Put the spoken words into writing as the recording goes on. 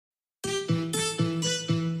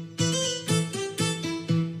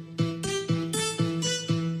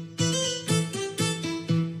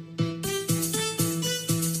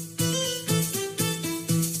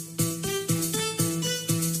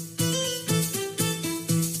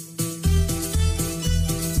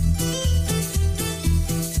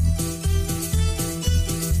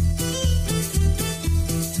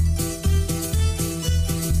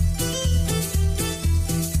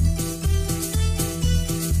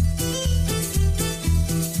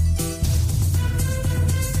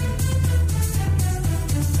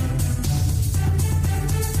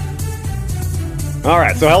All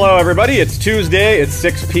right, so hello everybody. It's Tuesday. It's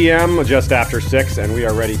 6 p.m., just after 6, and we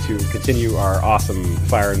are ready to continue our awesome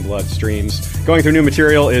Fire and Blood streams. Going through new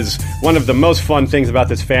material is one of the most fun things about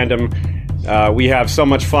this fandom. We have so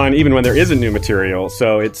much fun even when there isn't new material,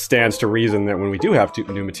 so it stands to reason that when we do have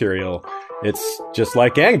new material, it's just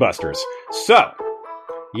like gangbusters. So,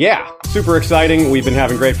 yeah, super exciting. We've been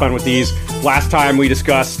having great fun with these. Last time we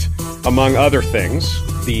discussed, among other things,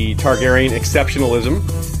 the Targaryen exceptionalism.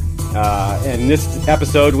 In this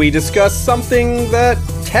episode, we discuss something that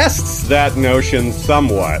tests that notion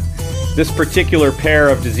somewhat. This particular pair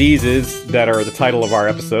of diseases that are the title of our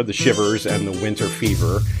episode, the Shivers and the Winter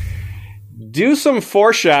Fever, do some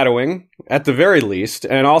foreshadowing, at the very least,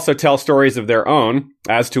 and also tell stories of their own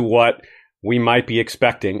as to what we might be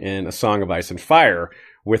expecting in A Song of Ice and Fire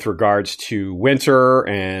with regards to winter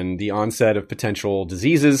and the onset of potential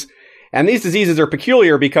diseases. And these diseases are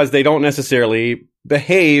peculiar because they don't necessarily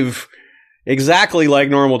behave exactly like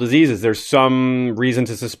normal diseases. There's some reason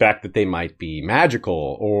to suspect that they might be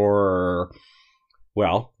magical or,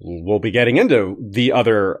 well, we'll be getting into the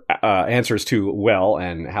other answers to well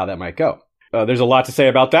and how that might go. There's a lot to say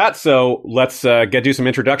about that, so let's do some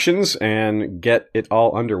introductions and get it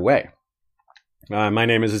all underway. My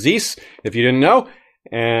name is Aziz, if you didn't know.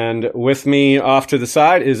 And with me off to the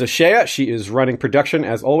side is Ashea. She is running production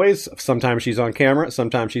as always. Sometimes she's on camera,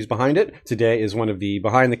 sometimes she's behind it. Today is one of the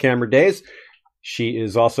behind the camera days. She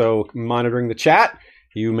is also monitoring the chat.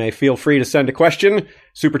 You may feel free to send a question.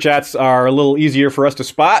 Super chats are a little easier for us to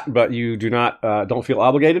spot, but you don't feel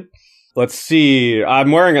obligated. Let's see.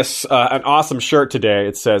 I'm wearing an awesome shirt today.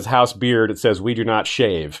 It says House Beard. It says we do not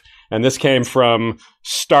shave. And this came from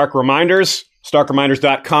Stark Reminders.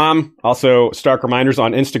 StarkReminders.com, also Stark Reminders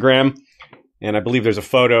on Instagram, and I believe there's a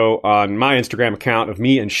photo on my Instagram account of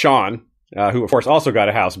me and Sean, who of course also got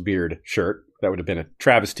a House Beard shirt. That would have been a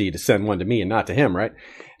travesty to send one to me and not to him, right?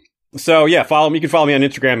 So yeah, follow me. You can follow me on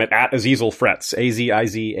Instagram at Azizelfrets,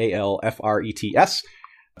 AZIZALFRETS,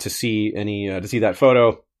 to see that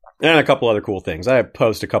photo and a couple other cool things. I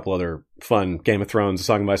post a couple other fun Game of Thrones,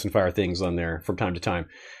 Song of Ice and Fire things on there from time to time.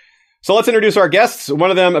 So let's introduce our guests. One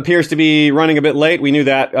of them appears to be running a bit late. We knew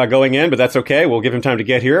that going in, but that's okay. We'll give him time to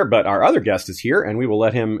get here. But our other guest is here, and we will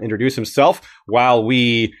let him introduce himself while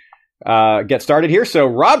we get started here. So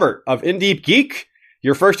Robert of In Deep Geek,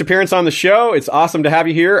 your first appearance on the show. It's awesome to have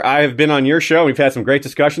you here. I have been on your show. We've had some great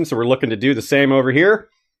discussions, so we're looking to do the same over here.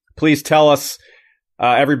 Please tell us,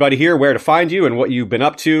 everybody here, where to find you and what you've been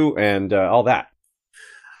up to and all that.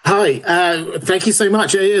 Hi, thank you so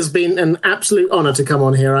much. It has been an absolute honor to come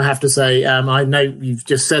on here, I have to say. I know you've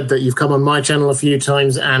just said that you've come on my channel a few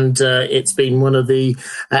times, and it's been one of the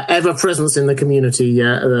ever-presence in the community,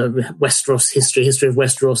 Westeros history of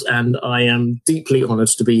Westeros, and I am deeply honored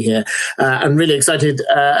to be here. I'm really excited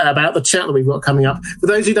about the chat that we've got coming up. For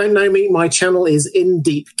those who don't know me, my channel is In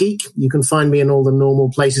Deep Geek. You can find me in all the normal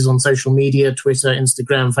places on social media, Twitter,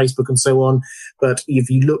 Instagram, Facebook, and so on. But if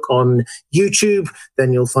you look on YouTube,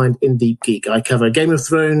 then you'll find In Deep Geek. I cover Game of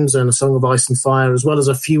Thrones and A Song of Ice and Fire, as well as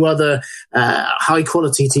a few other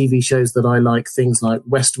high-quality TV shows that I like, things like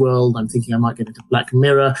Westworld. I'm thinking I might get into Black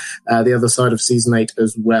Mirror, the other side of Season 8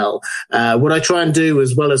 as well. What I try and do,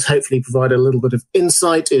 as well as hopefully provide a little bit of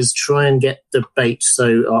insight, is try and get debate.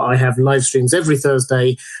 So I have live streams every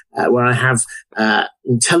Thursday where I have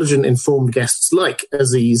intelligent, informed guests like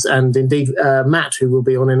Aziz and indeed Matt, who will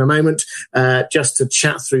be on in a moment, just to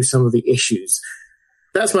chat through some of the issues.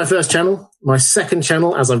 That's my first channel. My second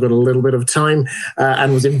channel, as I've got a little bit of time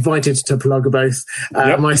and was invited to plug both,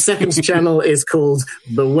 my second channel is called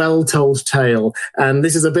The Well Told Tale. And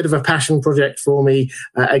this is a bit of a passion project for me.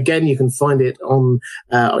 Again, you can find it on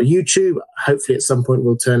YouTube. Hopefully at some point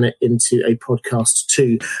we'll turn it into a podcast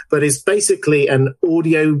too. But it's basically an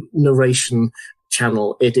audio narration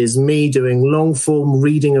channel. It is me doing long form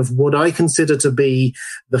reading of what I consider to be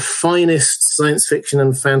the finest science fiction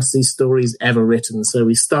and fantasy stories ever written. So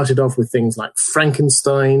we started off with things like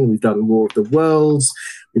Frankenstein. We've done War of the Worlds.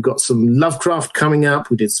 We've got some Lovecraft coming up.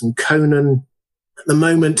 We did some Conan. At the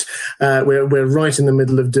moment, we're right in the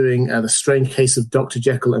middle of doing The Strange Case of Dr.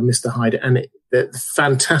 Jekyll and Mr. Hyde, and they're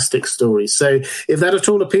fantastic stories. So if that at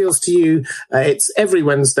all appeals to you, it's every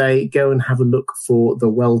Wednesday. Go and have a look for The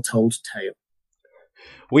Well Told Tale.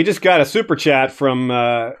 We just got a super chat from,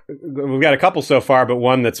 we've got a couple so far, but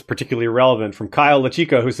one that's particularly relevant from Kyle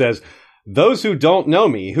LaChico, who says, "Those who don't know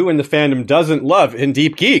me, who in the fandom doesn't love In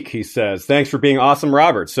Deep Geek?" He says, "Thanks for being awesome,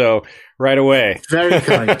 Robert." So right away. Very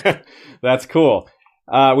kind. That's cool.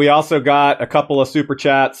 We also got a couple of super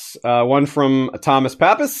chats. One from Thomas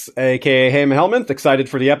Pappas, a.k.a. Haim Helmuth, excited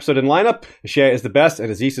for the episode and lineup. Ashea is the best, and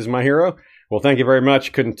Aziz is my hero. Well, thank you very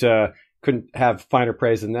much. Couldn't Couldn't have finer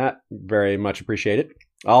praise than that. Very much appreciate it.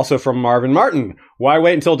 Also from Marvin Martin. Why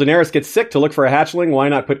wait until Daenerys gets sick to look for a hatchling? Why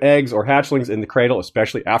not put eggs or hatchlings in the cradle,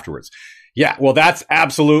 especially afterwards? Yeah, well, that's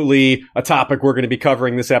absolutely a topic we're going to be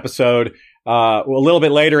covering this episode. A little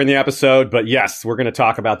bit later in the episode, but yes, we're going to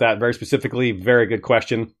talk about that very specifically. Very good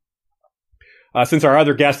question. Since our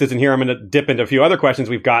other guest isn't here, I'm going to dip into a few other questions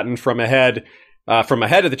we've gotten from ahead of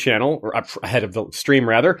the channel, or ahead of the stream,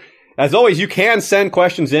 rather. As always, you can send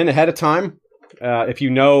questions in ahead of time. If you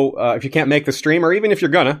can't make the stream, or even if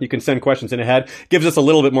you're you can send questions in ahead. Gives us a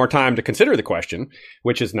little bit more time to consider the question,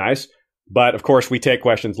 which is nice. But of course, we take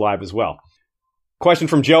questions live as well. Question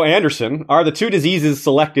from Joe Anderson. Are the two diseases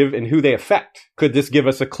selective in who they affect? Could this give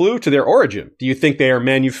us a clue to their origin? Do you think they are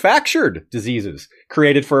manufactured diseases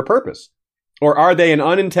created for a purpose? Or are they an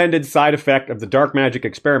unintended side effect of the dark magic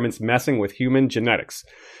experiments messing with human genetics?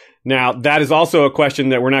 Now, that is also a question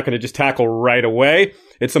that we're not going to just tackle right away.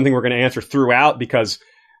 It's something we're going to answer throughout, because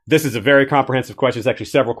this is a very comprehensive question. It's actually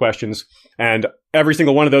several questions, and every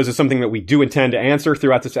single one of those is something that we do intend to answer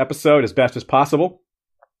throughout this episode as best as possible.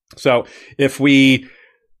 So if we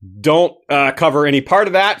don't cover any part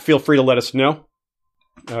of that, feel free to let us know.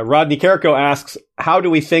 Rodney Carrico asks, how do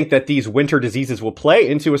we think that these winter diseases will play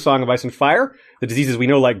into A Song of Ice and Fire? The diseases we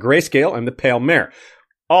know, like grayscale and the pale mare.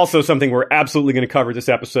 Also something we're absolutely going to cover this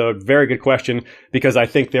episode. Very good question, because I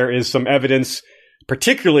think there is some evidence,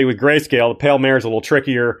 particularly with grayscale. The pale mare is a little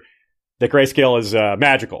trickier. That grayscale is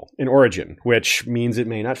magical in origin, which means it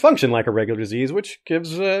may not function like a regular disease, which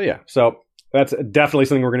gives, So that's definitely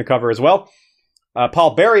something we're going to cover as well.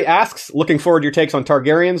 Paul Berry asks, looking forward to your takes on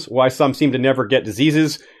Targaryens, why some seem to never get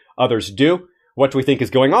diseases, others do. What do we think is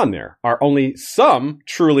going on there? Are only some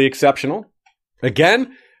truly exceptional?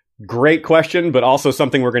 Again, great question, but also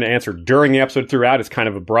something we're going to answer during the episode throughout. It's kind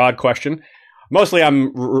of a broad question. Mostly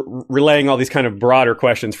I'm relaying all these kind of broader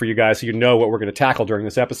questions for you guys so you know what we're going to tackle during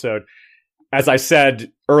this episode. As I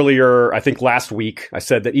said earlier, I think last week, I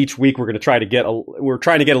said that each week we're trying to get a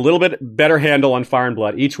little bit better handle on Fire and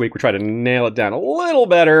Blood. Each week we try to nail it down a little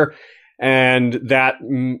better, and that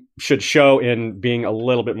should show in being a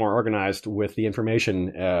little bit more organized with the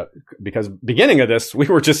information, because beginning of this, we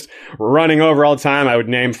were just running over all the time. I would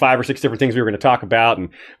name 5 or 6 different things we were going to talk about, and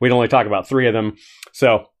we'd only talk about 3 of them.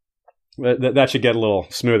 So that should get a little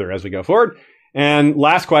smoother as we go forward. And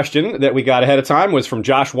last question that we got ahead of time was from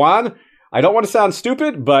Josh Wan. I don't want to sound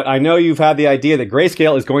stupid, but I know you've had the idea that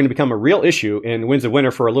grayscale is going to become a real issue in Winds of Winter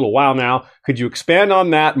for a little while now. Could you expand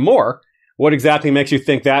on that more? What exactly makes you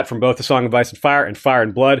think that from both The Song of Ice and Fire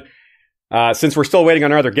and Blood? Since we're still waiting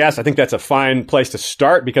on our other guests, I think that's a fine place to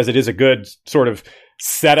start, because it is a good sort of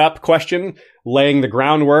setup question, laying the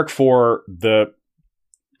groundwork for the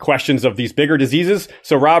questions of these bigger diseases.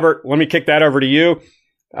 So, Robert, let me kick that over to you.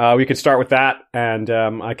 We can start with that, and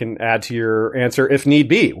I can add to your answer if need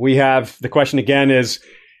be. We have the question again is,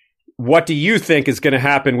 what do you think is going to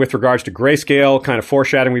happen with regards to grayscale? Kind of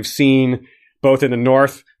foreshadowing we've seen both in the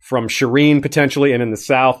north from Shireen potentially, and in the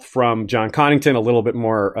south from John Connington, a little bit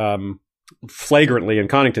more flagrantly in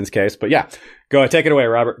Connington's case. But yeah, go ahead, take it away,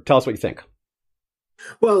 Robert. Tell us what you think.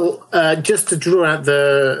 Well, just to draw out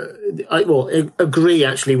agree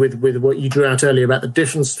actually with what you drew out earlier about the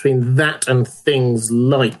difference between that and things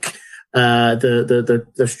like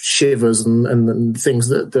the shivers and things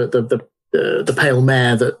that the pale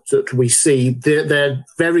mare that we see. They're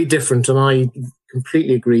very different, and I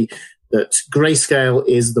completely agree that grayscale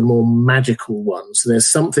is the more magical one. So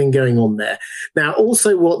there's something going on there. Now,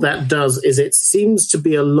 also what that does is it seems to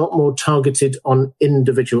be a lot more targeted on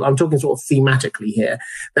individual. I'm talking sort of thematically here.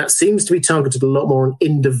 That seems to be targeted a lot more on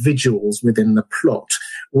individuals within the plot.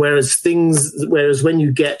 Whereas when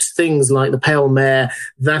you get things like the Pale Mare,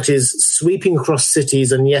 that is sweeping across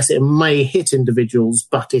cities, and yes, it may hit individuals,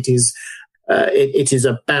 but it is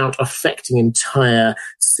about affecting entire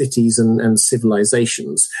cities and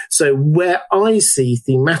civilizations. So where I see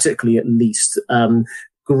thematically, at least,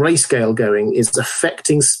 grayscale going is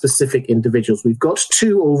affecting specific individuals. We've got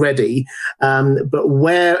 2 already, but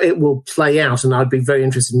where it will play out, and I'd be very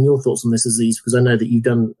interested in your thoughts on this, Aziz, because I know that you've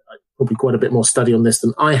done probably quite a bit more study on this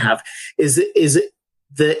than I have, is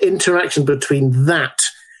the interaction between that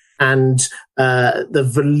and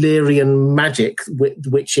the Valyrian magic,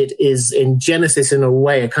 which it is in Genesis in a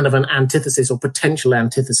way, a kind of an antithesis or potential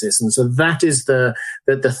antithesis. And so that is the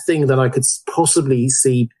thing that I could possibly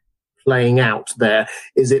see playing out there,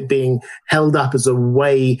 is it being held up as a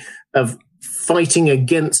way of fighting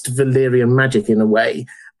against Valyrian magic in a way.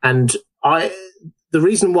 And the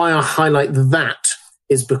reason why I highlight that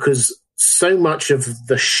is because so much of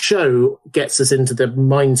the show gets us into the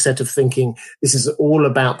mindset of thinking this is all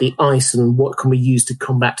about the ice and what can we use to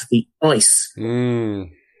combat the ice.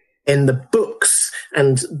 In the books,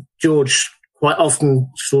 and George quite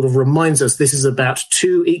often sort of reminds us this is about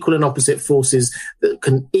two equal and opposite forces that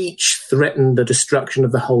can each threaten the destruction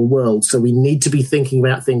of the whole world. So we need to be thinking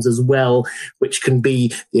about things as well, which can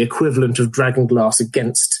be the equivalent of dragonglass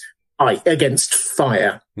against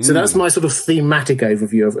fire. So that's my sort of thematic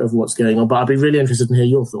overview of what's going on. But I'd be really interested in hear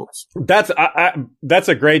your thoughts. That's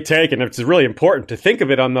a great take, and it's really important to think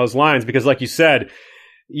of it on those lines because, like you said,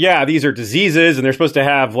 yeah, these are diseases and they're supposed to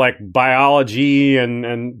have like biology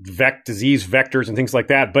and disease vectors and things like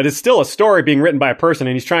that. But it's still a story being written by a person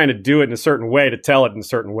and he's trying to do it in a certain way to tell it in a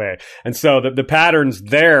certain way. And so the patterns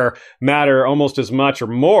there matter almost as much or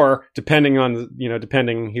more depending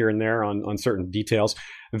here and there on certain details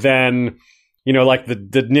than, like the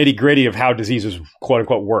nitty gritty of how diseases quote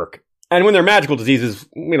unquote work. And when they're magical diseases,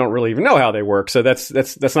 we don't really even know how they work. So that's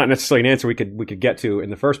not necessarily an answer we could get to in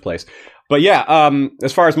the first place. But yeah,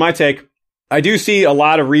 as far as my take, I do see a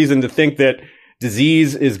lot of reason to think that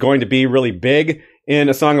disease is going to be really big in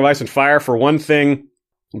A Song of Ice and Fire. For one thing,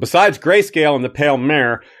 besides Grayscale and the Pale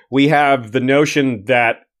Mare, we have the notion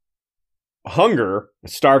that hunger,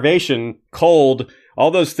 starvation, cold,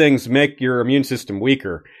 all those things make your immune system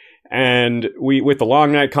weaker. And with the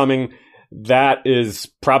long night coming, that is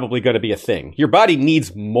probably going to be a thing. Your body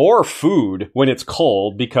needs more food when it's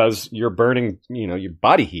cold because you're burning, your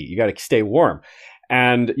body heat. You got to stay warm.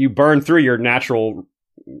 And you burn through your natural,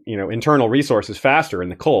 internal resources faster in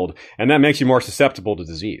the cold. And that makes you more susceptible to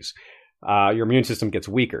disease. Your immune system gets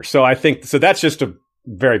weaker. So that's just a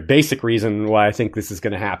very basic reason why I think this is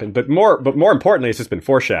going to happen. But more importantly, it's just been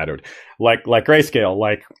foreshadowed. Like Grayscale,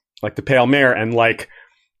 like the Pale Mare, and like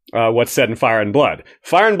what's said in Fire and Blood.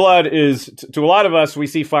 Fire and Blood is, to a lot of us, we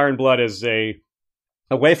see Fire and Blood as a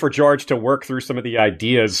way for George to work through some of the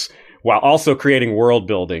ideas while also creating world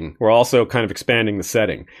building. We're also kind of expanding the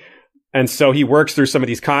setting. And so he works through some of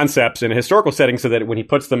these concepts in a historical setting so that when he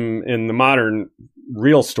puts them in the modern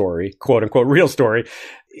real story, quote unquote real story,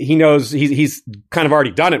 he knows he's kind of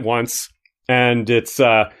already done it once and it's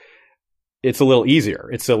a little easier.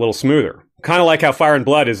 It's a little smoother. Kind of like how Fire and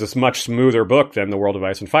Blood is a much smoother book than The World of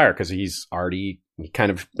Ice and Fire because he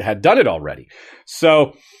kind of had done it already.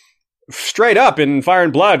 So straight up in Fire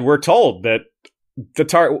and Blood, we're told that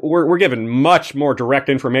we're given much more direct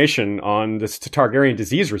information on this Targaryen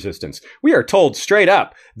disease resistance. We are told straight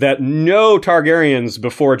up that no Targaryens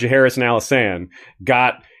before Jaehaerys and Alysanne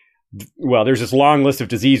there's this long list of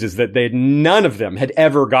diseases that none of them had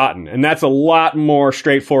ever gotten. And that's a lot more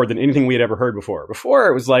straightforward than anything we had ever heard before. Before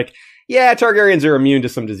it was like, yeah, Targaryens are immune to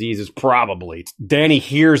some diseases, probably. Dany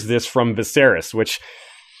hears this from Viserys, which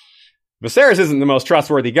Viserys isn't the most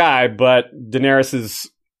trustworthy guy, but Daenerys is,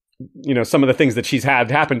 some of the things that she's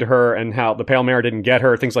had happen to her and how the Pale Mare didn't get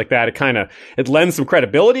her, things like that. It lends some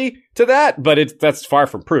credibility to that, but that's far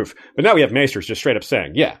from proof. But now we have Maesters just straight up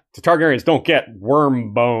saying, yeah, the Targaryens don't get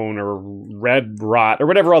worm bone or red rot or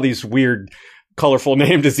whatever all these weird colorful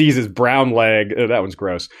name diseases, brown leg, that one's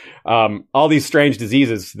gross. All these strange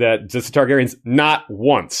diseases that just the Targaryens not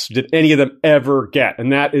once did any of them ever get.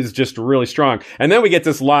 And that is just really strong. And then we get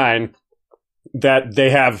this line that they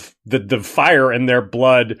have the fire in their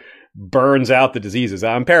blood burns out the diseases.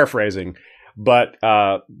 I'm paraphrasing, but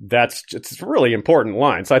it's a really important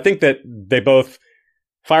line. So I think that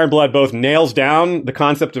Fire and Blood both nails down the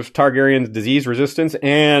concept of Targaryen disease resistance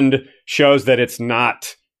and shows that it's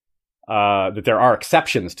not that there are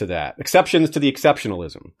exceptions to that, exceptions to the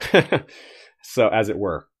exceptionalism. So as it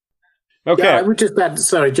were. Okay. Yeah, I would just add,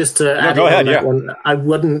 just to add on that one, I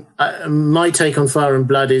wouldn't, my take on Fire and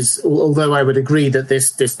Blood is, although I would agree that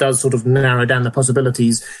this does sort of narrow down the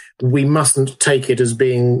possibilities, we mustn't take it as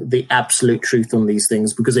being the absolute truth on these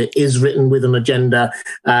things because it is written with an agenda,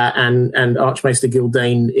 and Archmaester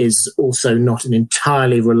Gyldayn is also not an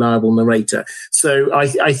entirely reliable narrator. So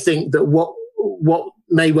I think that what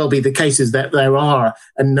may well be the case is that there are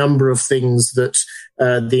a number of things that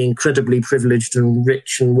the incredibly privileged and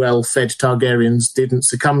rich and well-fed Targaryens didn't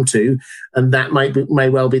succumb to, and that may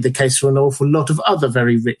well be the case for an awful lot of other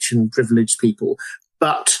very rich and privileged people.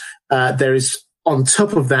 But there is, on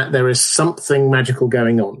top of that, there is something magical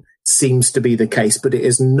going on. Seems to be the case, but it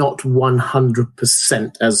is not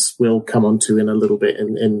 100%, as we'll come on to in a little bit,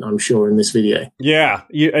 I'm sure, in this video. Yeah,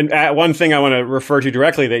 and one thing I want to refer to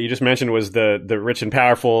directly that you just mentioned was the rich and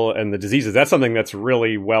powerful and the diseases. That's something that's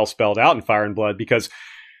really well spelled out in Fire and Blood because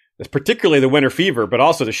particularly the winter fever, but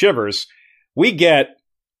also the shivers,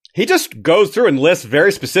 he just goes through and lists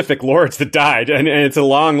very specific lords that died, and it's a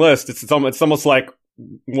long list. It's almost like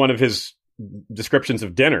one of his descriptions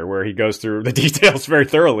of dinner where he goes through the details very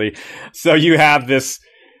thoroughly. So you have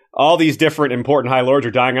all these different important high lords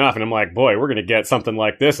are dying off, and I'm like, boy, we're going to get something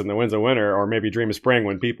like this in the Winds of Winter, or maybe Dream of Spring,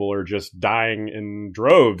 when people are just dying in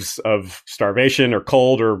droves of starvation or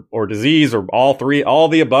cold or disease, or all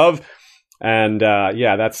the above. And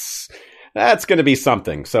that's going to be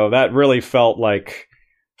something. So that really felt like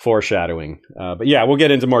foreshadowing. But yeah, we'll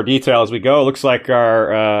get into more detail as we go. It looks like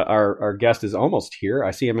our guest is almost here.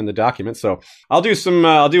 I see him in the document. So I'll do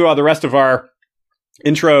the rest of our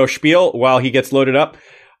intro spiel while he gets loaded up.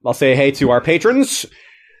 I'll say hey to our patrons.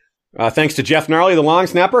 Thanks to Jeff Gnarly, the Long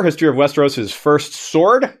Snapper, History of Westeros' first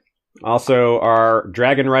sword. Also, our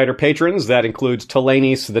Dragon Rider patrons. That includes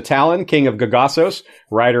Telenis the Talon, King of Gagassos,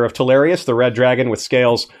 Rider of Telarius, the Red Dragon with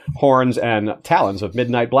scales, horns, and talons of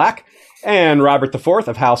Midnight Black. And Robert IV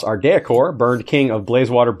of House Ardeacor, Burned King of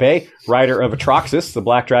Blazewater Bay, Rider of Atraxis, the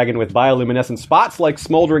Black Dragon with bioluminescent spots like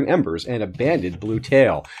smoldering embers and a banded blue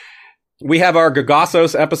tail. We have our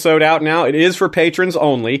Gagassos episode out now. It is for patrons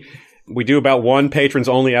only. We do about one patrons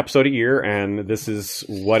only episode a year, and this is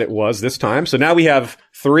what it was this time. So now we have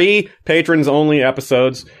 3 patrons only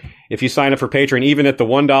episodes. If you sign up for Patreon, even at the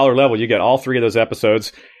 $1 level, you get all 3 of those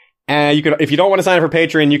episodes. And if you don't want to sign up for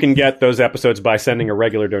Patreon, you can get those episodes by sending a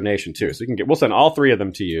regular donation too. So we'll send all 3 of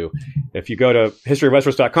them to you if you go to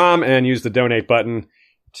historyofwesteros.com and use the donate button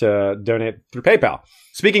to donate through PayPal.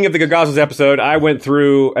 Speaking of the Gagassos episode, I went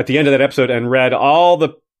through at the end of that episode and read all the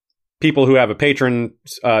people who have a patron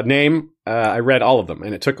name. I read all of them,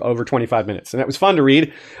 and it took over 25 minutes, and it was fun to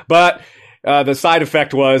read. But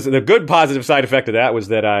the good positive side effect of that was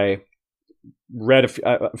that I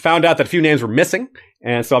found out that a few names were missing,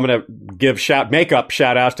 and so I'm going to give shout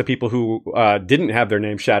outs to people who didn't have their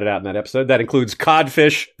name shouted out in that episode. That includes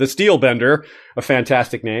Codfish the Steelbender, a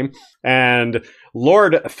fantastic name, and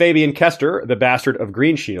Lord Fabian Kester, the Bastard of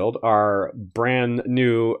Greenshield, our brand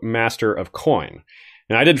new Master of Coin.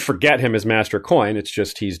 And I didn't forget him as Master of Coin. It's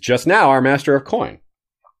just he's just now our Master of Coin.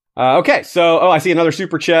 Okay, so I see another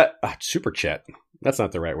super chat. Super chat. That's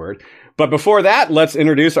not the right word. But before that, let's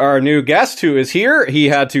introduce our new guest who is here. He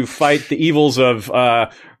had to fight the evils of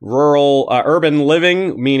urban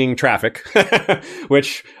living, meaning traffic,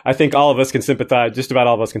 which I think all of us can sympathize, just about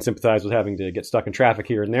all of us can sympathize with having to get stuck in traffic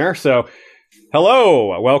here and there. So,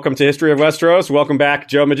 hello, welcome to History of Westeros. Welcome back,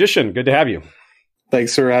 Joe Magician. Good to have you.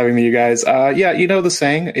 Thanks for having me, you guys. You know the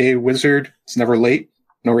saying, a wizard is never late,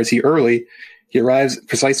 nor is he early. He arrives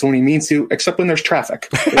precisely when he means to, except when there's traffic.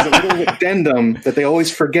 There's a little addendum that they always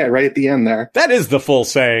forget right at the end there. That is the full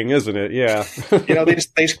saying, isn't it? Yeah. They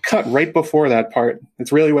just cut right before that part.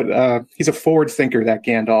 It's really what he's a forward thinker, that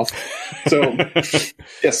Gandalf. So,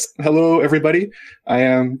 yes, hello everybody. I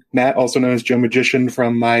am Matt, also known as Joe Magician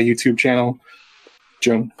from my YouTube channel,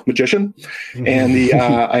 Joe Magician, and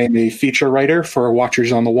I am a feature writer for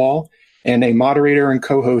Watchers on the Wall and a moderator and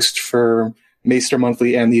co-host for Maester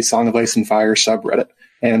Monthly and the Song of Ice and Fire subreddit.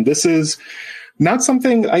 And this is not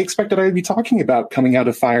something I expected I'd be talking about coming out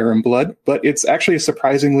of Fire and Blood, but it's actually a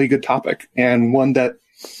surprisingly good topic, and one that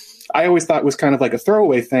I always thought was kind of like a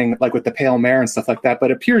throwaway thing, like with the Pale Mare and stuff like that,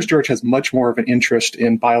 but it appears George has much more of an interest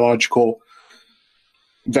in biological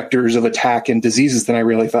vectors of attack and diseases than I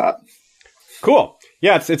really thought. Cool.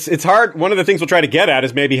 Yeah, it's hard. One of the things we'll try to get at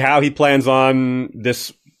is maybe how he plans on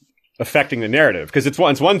this affecting the narrative, because it's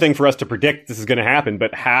one thing for us to predict this is going to happen,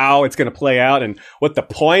 but how it's going to play out and what the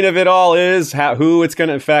point of it all is, who it's going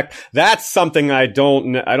to affect, that's something I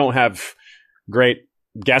don't have great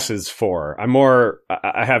guesses for.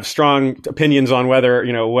 I have strong opinions on whether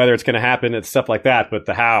it's going to happen and stuff like that, but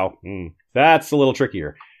the how, that's a little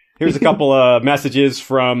trickier. Here's a couple of messages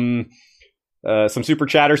from some super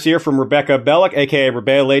chatters here from Rebecca Bellick, aka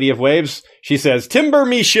Rebea Lady of Waves. She says, "Timber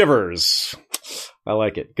me shivers." I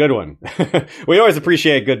like it. Good one. We always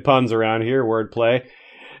appreciate good puns around here, wordplay.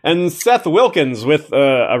 And Seth Wilkins with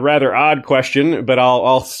a rather odd question, but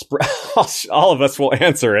all of us will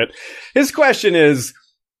answer it. His question is,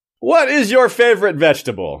 what is your favorite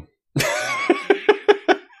vegetable?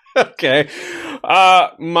 Okay.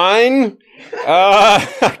 Mine,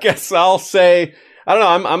 I guess I'll say, I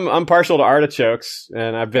don't know, I'm partial to artichokes,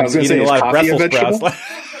 and I've been eating a lot of Brussels sprouts.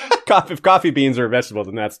 If coffee beans are a vegetable,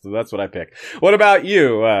 then that's what I pick. What about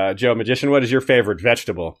you, Joe Magician? What is your favorite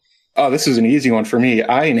vegetable? Oh, this is an easy one for me.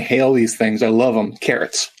 I inhale these things. I love them.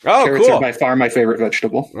 Carrots. Oh, Carrots cool. are by far my favorite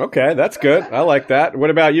vegetable. Okay, that's good. I like that. What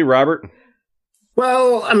about you, Robert?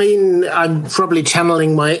 Well, I mean, I'm probably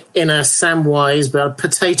channeling my inner Samwise, but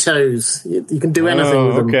potatoes. You can do anything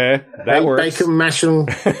with them. Okay, that works. Bake them, mash them,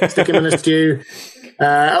 stick them in a stew.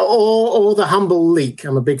 Or the humble leek.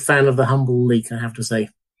 I'm a big fan of the humble leek, I have to say.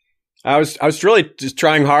 I was really just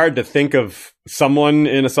trying hard to think of someone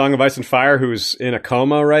in A Song of Ice and Fire who's in a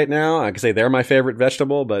coma right now. I could say they're my favorite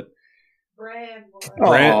vegetable, but Bran.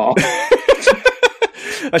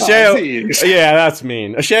 Asheo, yeah, that's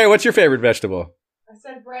mean. Asheo, what's your favorite vegetable? I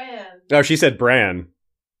said Bran. Oh, she said Bran.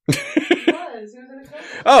 He was in a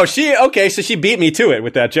coma. Oh, okay, so she beat me to it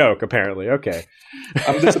with that joke, apparently. Okay.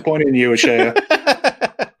 I'm disappointed in you, Ashea.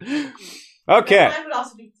 Okay. Mine would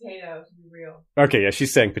also be potato, to be real. Okay, yeah,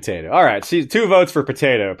 she's saying potato. All right, 2 votes for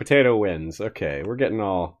potato. Potato wins. Okay,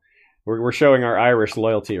 we're showing our Irish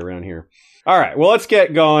loyalty around here. All right, well, let's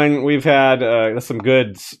get going. We've had some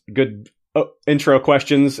good intro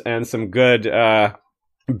questions and some good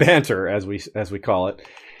banter, as we call it.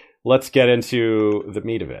 Let's get into the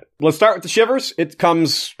meat of it. Let's start with the shivers. It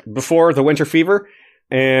comes before the winter fever.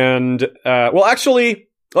 And, well, actually,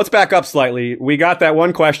 let's back up slightly. We got that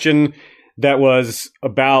one question that was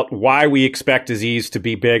about why we expect disease to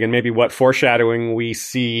be big and maybe what foreshadowing we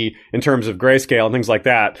see in terms of grayscale and things like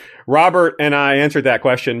that. Robert and I answered that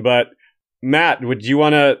question, but Matt, would you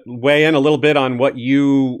want to weigh in a little bit on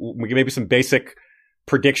maybe some basic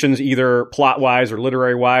predictions, either plot-wise or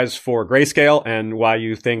literary-wise, for grayscale and why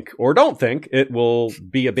you think or don't think it will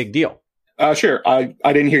be a big deal? Sure. I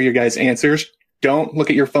didn't hear your guys' answers. Don't look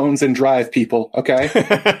at your phones and drive, people, okay?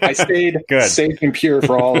 I stayed safe and pure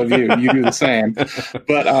for all of you. You do the same.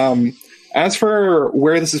 But as for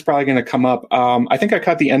where this is probably going to come up, I think I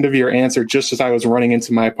caught the end of your answer just as I was running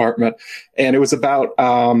into my apartment. And it was about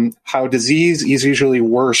how disease is usually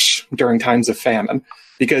worse during times of famine,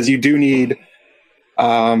 because you do need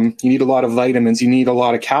you need a lot of vitamins. You need a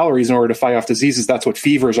lot of calories in order to fight off diseases. That's what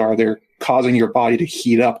fevers are. They're causing your body to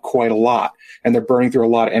heat up quite a lot, and they're burning through a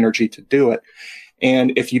lot of energy to do it.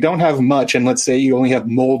 And if you don't have much, and let's say you only have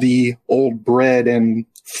moldy old bread and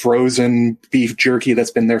frozen beef jerky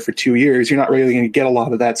that's been there for 2 years, you're not really going to get a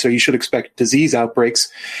lot of that. So you should expect disease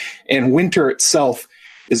outbreaks. And winter itself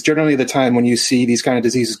is generally the time when you see these kind of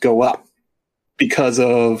diseases go up, because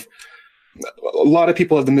of a lot of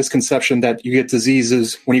people have the misconception that you get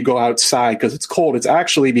diseases when you go outside because it's cold. It's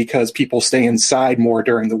actually because people stay inside more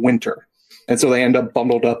during the winter. And so they end up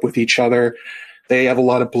bundled up with each other. They have a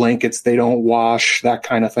lot of blankets. They don't wash, that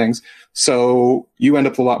kind of things. So you end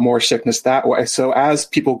up with a lot more sickness that way. So as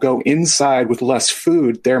people go inside with less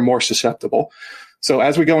food, they're more susceptible. So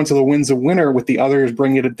as we go into the winds of winter with the others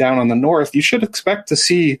bringing it down on the north, you should expect to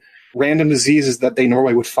see random diseases that they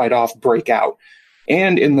normally would fight off break out.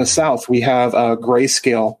 And in the south, we have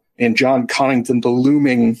grayscale and John Connington, the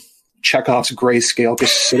looming Chekhov's grayscale,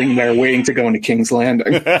 just sitting there waiting to go into King's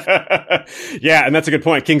Landing. Yeah, and that's a good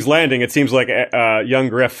point. King's Landing, it seems like young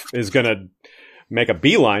Griff is going to make a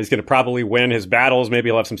beeline. He's going to probably win his battles. Maybe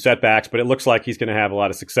he'll have some setbacks, but it looks like he's going to have a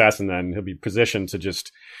lot of success, and then he'll be positioned to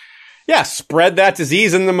just, spread that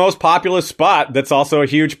disease in the most populous spot. That's also a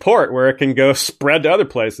huge port where it can go spread to other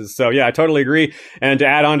places. So, I totally agree. And to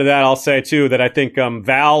add on to that, I'll say, too, that I think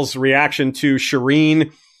Val's reaction to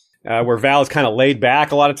Shireen, where Val is kind of laid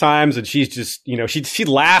back a lot of times, and she's just, she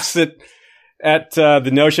laughs at the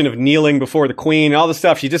notion of kneeling before the queen and all this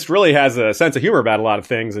stuff. She just really has a sense of humor about a lot of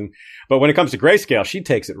things. But when it comes to grayscale, she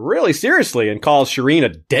takes it really seriously and calls Shireen a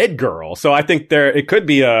dead girl. So I think it could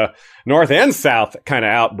be a north and south kind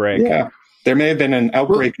of outbreak. Yeah. There may have been an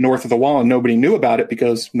outbreak north of the wall and nobody knew about it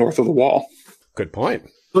because north of the wall. Good point.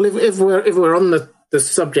 Well, if we're on the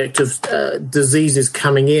subject of diseases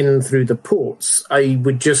coming in through the ports, I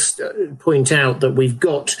would just point out that we've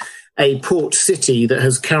got a port city that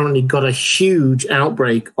has currently got a huge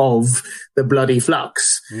outbreak of the bloody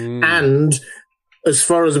flux. And as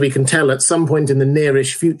far as we can tell, at some point in the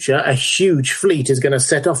nearish future, a huge fleet is going to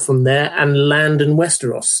set off from there and land in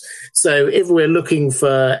Westeros. So if we're looking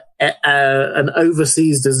for an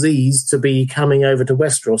overseas disease to be coming over to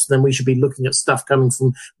Westeros, then we should be looking at stuff coming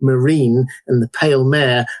from Meereen and the Pale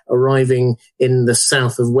Mare arriving in the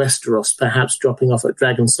south of Westeros, perhaps dropping off at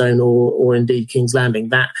Dragonstone or indeed King's Landing.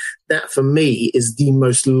 That for me is the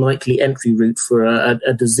most likely entry route for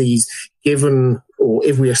a disease, given, or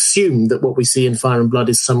if we assume that what we see in Fire and Blood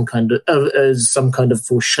is some kind of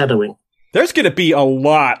foreshadowing. There's going to be a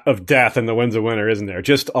lot of death in the Winds of Winter, isn't there?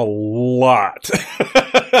 Just a lot.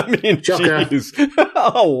 I mean, jeez.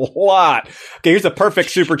 A lot. Okay, here's a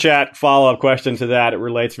perfect super chat follow-up question to that. It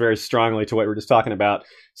relates very strongly to what we were just talking about.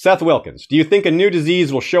 Seth Wilkins, do you think a new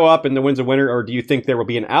disease will show up in the Winds of Winter, or do you think there will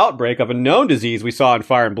be an outbreak of a known disease we saw in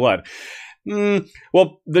Fire and Blood?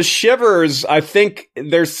 Well, the shivers, I think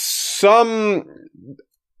there's some...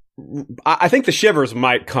 I think the shivers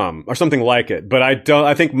might come or something like it, but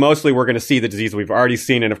I think mostly we're going to see the disease we've already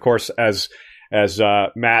seen. And of course, as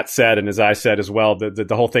Matt said, and as I said as well, the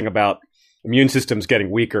whole thing about immune system's getting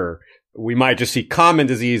weaker, we might just see common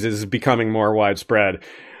diseases becoming more widespread.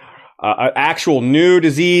 Actual new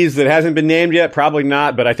disease that hasn't been named yet, probably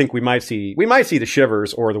not, but I think we might see the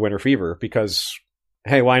shivers or the winter fever because,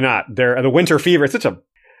 hey, why not? The winter fever, it's such a,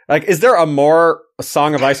 like, is there a more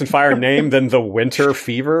Song of Ice and Fire name than the winter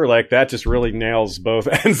fever? Like, that just really nails both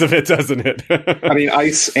ends of it, doesn't it? I mean,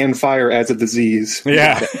 ice and fire as a disease.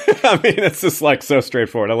 Yeah. I mean, it's just like so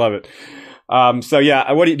straightforward. I love it. So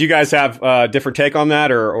yeah, do you guys have a different take on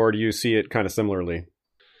that, or do you see it kind of similarly?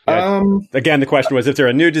 Again, the question was if there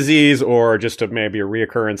a new disease or just maybe a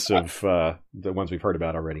reoccurrence of the ones we've heard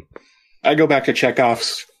about already. I go back to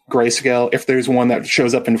Chekhov's grayscale. If there's one that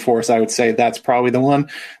shows up in force, I would say that's probably the one.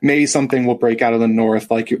 Maybe something will break out of the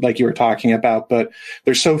north, like you were talking about, but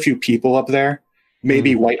there's so few people up there.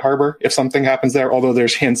 Maybe White Harbor, if something happens there, although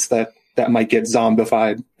there's hints that might get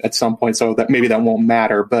zombified at some point, so that maybe that won't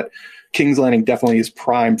matter. But King's Landing definitely is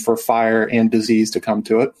primed for fire and disease to come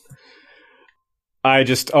to it. I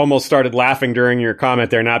just almost started laughing during your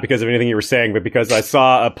comment there, not because of anything you were saying, but because I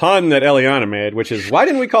saw a pun that Eliana made, which is, why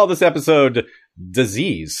didn't we call this episode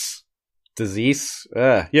Disease? Disease?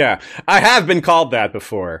 Yeah. I have been called that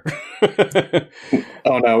before.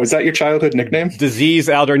 Oh, no. Is that your childhood nickname? Disease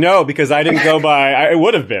Aldor. No, because I didn't go by... it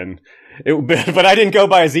would have been. But I didn't go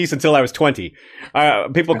by Aziz until I was 20.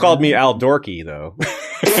 People called me Al Dorky, though.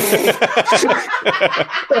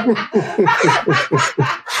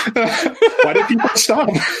 Why did people stop?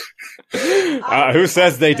 Who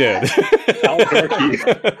says they did? Al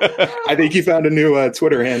Dorky. I think you found a new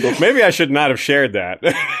Twitter handle. Maybe I should not have shared that.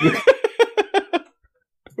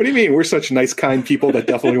 What do you mean? We're such nice, kind people that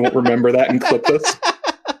definitely won't remember that and clip this.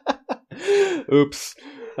 Oops.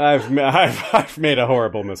 I've made a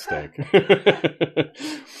horrible mistake.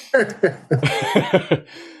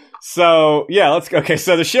 So yeah,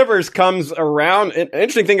 so the shivers comes around. An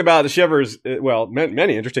interesting thing about the shivers, well,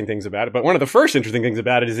 many interesting things about it, but one of the first interesting things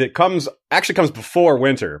about it is it actually comes before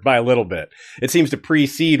winter by a little bit. It seems to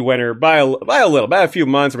precede winter by a little, by a few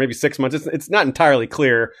months or maybe 6 months. It's not entirely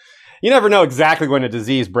clear. You never know exactly when a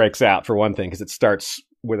disease breaks out, for one thing, because it starts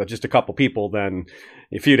with just a couple people. Then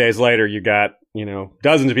a few days later, you got,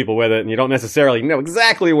 dozens of people with it, and you don't necessarily know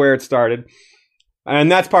exactly where it started.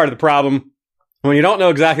 And that's part of the problem. When you don't know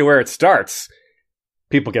exactly where it starts,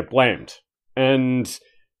 people get blamed. And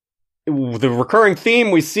the recurring theme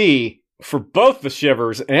we see for both the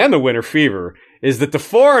shivers and the winter fever is that the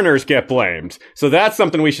foreigners get blamed. So that's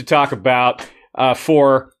something we should talk about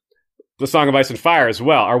for the Song of Ice and Fire as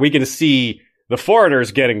well. Are we going to see the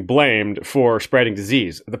foreigners getting blamed for spreading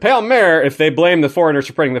disease? The Pale Mare, if they blame the foreigners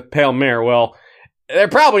for spreading the Pale Mare, well, they're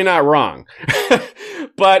probably not wrong.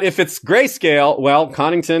 But if it's grayscale, well,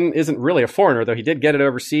 Connington isn't really a foreigner, though he did get it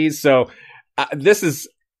overseas. So this is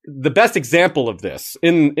the best example of this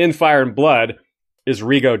in Fire and Blood is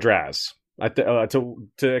Rigo Draz.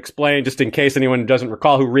 To explain, just in case anyone doesn't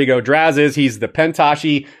recall who Rigo Draz is, he's the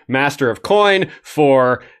Pentashi Master of Coin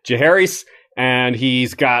for Jaehaerys, and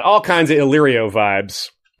he's got all kinds of Illyrio vibes,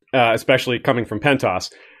 especially coming from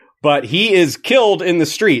Pentos. But he is killed in the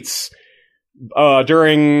streets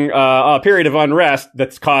during a period of unrest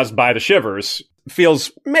that's caused by the shivers.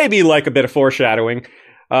 Feels maybe like a bit of foreshadowing.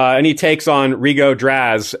 And he takes on Rigo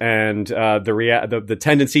Draz and the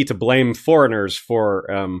tendency to blame foreigners for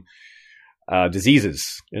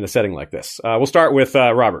diseases in a setting like this. We'll start with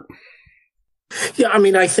Robert. Yeah, I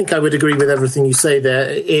mean, I think I would agree with everything you say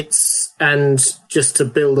there. And just to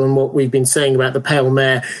build on what we've been saying about the Pale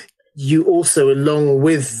Mare, you also, along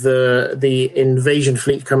with the invasion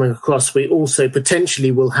fleet coming across, we also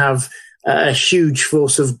potentially will have a huge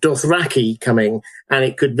force of Dothraki coming, and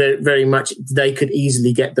it could very much, they could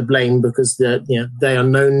easily get the blame because they are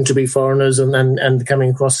known to be foreigners and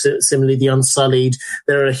coming across. Similarly, the Unsullied,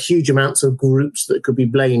 there are huge amounts of groups that could be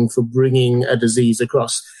blamed for bringing a disease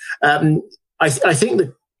across. I think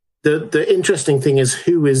the interesting thing is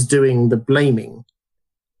who is doing the blaming.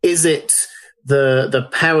 Is it the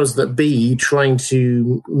powers that be trying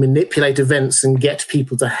to manipulate events and get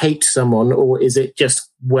people to hate someone, or is it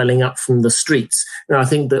just welling up from the streets? Now, I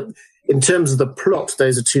think that in terms of the plot,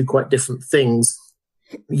 those are two quite different things.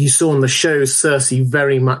 You saw on the show, Cersei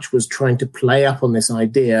very much was trying to play up on this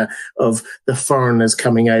idea of the foreigners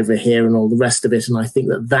coming over here and all the rest of it. And I think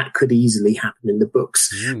that could easily happen in the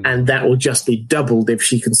books. And that will just be doubled if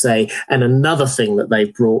she can say, and another thing that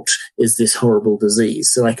they've brought is this horrible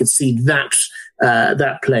disease. So I could see that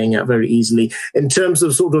playing out very easily. In terms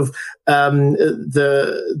of sort of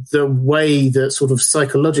the way that sort of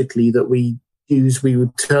psychologically that we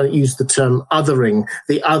would use the term othering,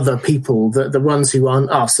 the other people, the ones who aren't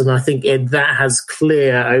us. And I think that has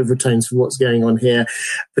clear overtones for what's going on here,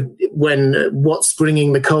 when what's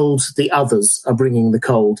bringing the cold, the others are bringing the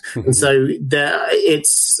cold. And so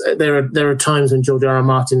there are times when George R. R.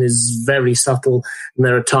 Martin is very subtle, and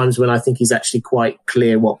there are times when I think he's actually quite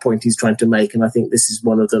clear what point he's trying to make. And I think this is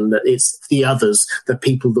one of them, that it's the others, the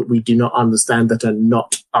people that we do not understand, that are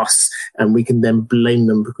not us, and we can then blame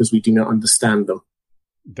them because we do not understand them.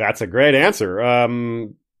 That's a great answer.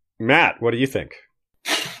 Matt, what do you think?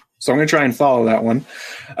 So I'm going to try and follow that one.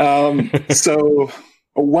 So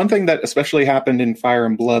one thing that especially happened in Fire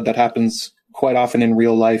and Blood that happens quite often in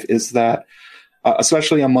real life is that,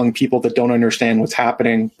 especially among people that don't understand what's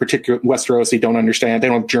happening, particularly Westerosi don't understand, they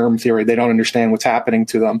don't have germ theory, they don't understand what's happening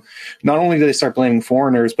to them. Not only do they start blaming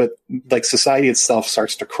foreigners, but like society itself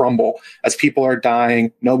starts to crumble as people are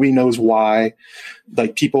dying. Nobody knows why.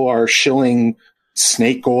 Like people are shilling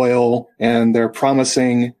snake oil and they're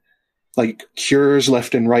promising like cures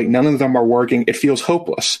left and right. None of them are working. It feels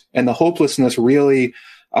hopeless. And the hopelessness really,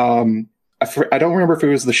 I don't remember if it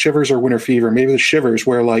was the Shivers or Winter Fever, maybe the Shivers,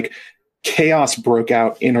 where like chaos broke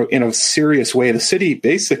out in a serious way. The city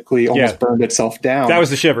basically almost burned itself down. That was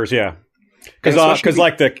the Shivers, yeah. Because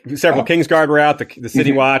like the several Kingsguard were out, the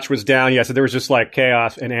City Watch was down. Yeah, so there was just like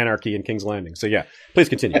chaos and anarchy in King's Landing. So yeah, please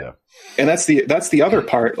continue though. And that's the other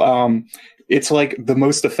part. It's like the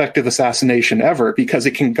most effective assassination ever because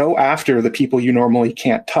it can go after the people you normally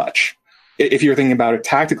can't touch. If you're thinking about it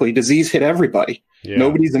tactically, disease hit everybody. Yeah.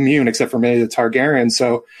 Nobody's immune except for maybe the Targaryens.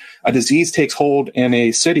 So a disease takes hold in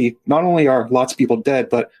a city. Not only are lots of people dead,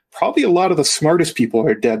 but probably a lot of the smartest people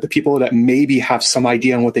are dead. The people that maybe have some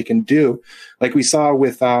idea on what they can do. Like we saw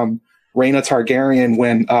with Rhaena Targaryen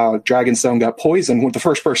when Dragonstone got poisoned. The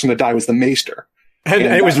first person to die was the Maester. And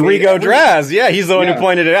it was Rhaego Draz. Yeah, he's the one who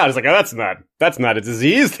pointed it out. It's like, oh, that's not a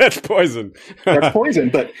disease. That's poison. That's poison.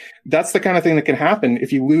 But that's the kind of thing that can happen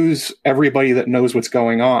if you lose everybody that knows what's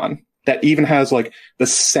going on, that even has like the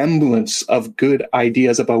semblance of good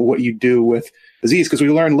ideas about what you do with disease. Because we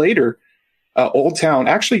learn later, Old Town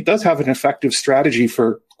actually does have an effective strategy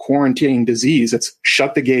for quarantining disease. It's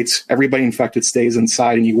shut the gates, everybody infected stays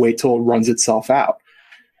inside, and you wait till it runs itself out.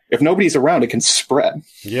 If nobody's around, it can spread.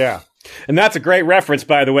 Yeah. And that's a great reference,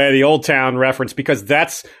 by the way, the Old Town reference, because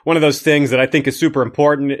that's one of those things that I think is super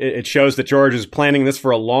important. It shows that George is planning this for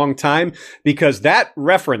a long time, because that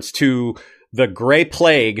reference to the Grey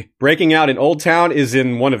Plague breaking out in Old Town is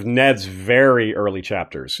in one of Ned's very early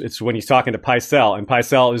chapters. It's when he's talking to Pycelle, and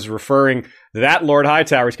Pycelle is referring that Lord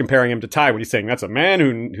Hightower, he's comparing him to Tywin. He's saying that's a man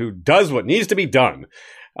who does what needs to be done.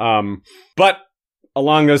 But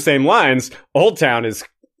along those same lines, Old Town is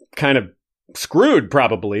kind of screwed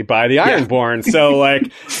probably by the Ironborn. So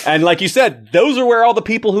like you said, those are where all the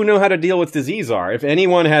people who know how to deal with disease are. If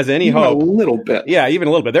anyone has any hope, a little bit. Yeah, even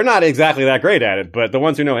a little bit. They're not exactly that great at it, but the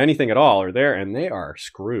ones who know anything at all are there, and they are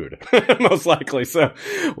screwed most likely. So,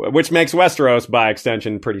 which makes Westeros by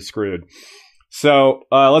extension pretty screwed. So,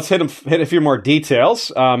 let's hit a few more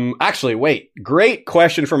details. Actually, wait, great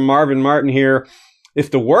question from Marvin Martin here.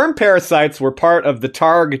 If the worm parasites were part of the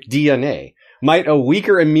Targ DNA, might a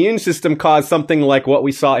weaker immune system cause something like what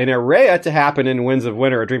we saw in Arrhea to happen in Winds of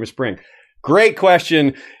Winter or Dream of Spring? Great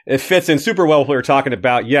question. It fits in super well with what we were talking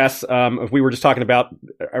about. Yes, if we were just talking about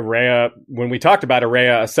Arrhea, when we talked about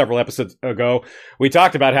Arrhea several episodes ago, we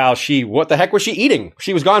talked about how what the heck was she eating?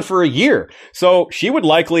 She was gone for a year. So she would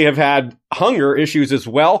likely have had hunger issues as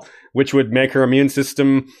well, which would make her immune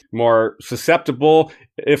system more susceptible,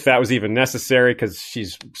 if that was even necessary, because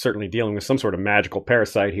she's certainly dealing with some sort of magical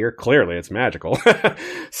parasite here. Clearly, it's magical.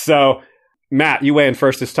 So, Matt, you weigh in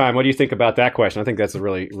first this time. What do you think about that question? I think that's a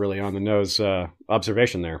really, really on-the-nose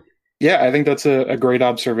observation there. Yeah, I think that's a great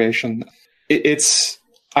observation.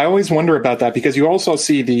 I always wonder about that, because you also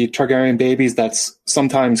see the Targaryen babies that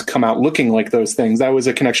sometimes come out looking like those things. That was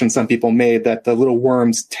a connection some people made, that the little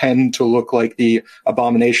worms tend to look like the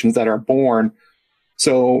abominations that are born.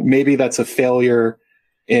 So maybe that's a failure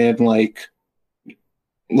in like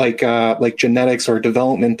genetics or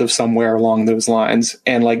development of somewhere along those lines.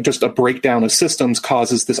 And like just a breakdown of systems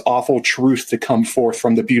causes this awful truth to come forth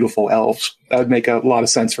from the beautiful elves. That would make a lot of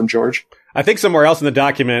sense from George. I think somewhere else in the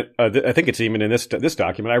document, I think it's even in this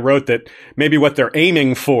document, I wrote that maybe what they're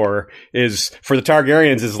aiming for is, for the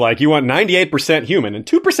Targaryens, is like, you want 98% human and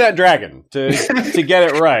 2% dragon to get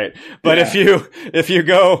it right. But if you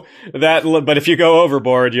go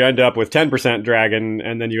overboard, you end up with 10% dragon,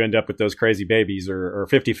 and then you end up with those crazy babies, or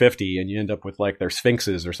 50-50, and you end up with like their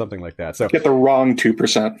sphinxes or something like that. So get the wrong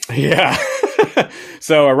 2%. Yeah.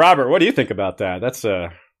 So, Robert, what do you think about that? That's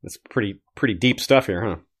pretty deep stuff here,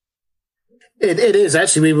 huh? It is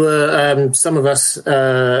actually. We were some of us,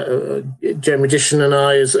 Joe Magician and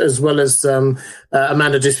I, as well as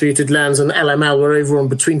Amanda Disputed Lands and LML, were over on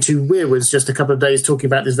Between Two Weirwoods just a couple of days talking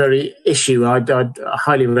about this very issue. I'd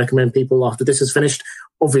highly recommend people after this is finished.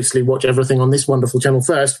 Obviously, watch everything on this wonderful channel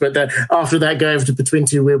first, but after that, go over to Between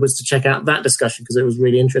Two Weirwoods to check out that discussion because it was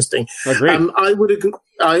really interesting. Agreed. I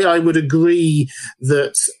would agree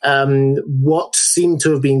that what seemed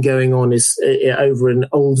to have been going on is over in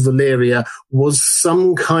Old Valyria was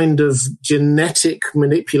some kind of genetic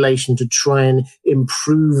manipulation to try and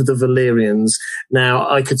improve the Valyrians. Now,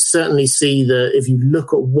 I could certainly see that if you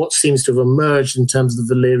look at what seems to have emerged in terms of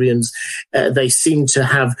the Valyrians, they seem to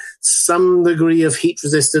have some degree of heat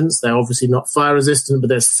resistance. They're obviously not fire resistant, but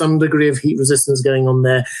there's some degree of heat resistance going on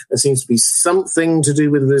there. There seems to be something to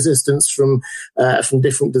do with resistance from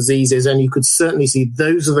different diseases, and you could certainly see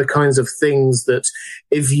those are the kinds of things that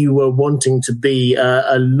if you were wanting to be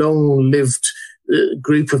a long-lived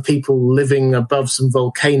group of people living above some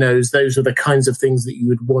volcanoes, those are the kinds of things that you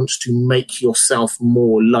would want to make yourself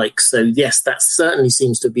more like. So yes, that certainly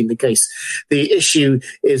seems to have been the case. The issue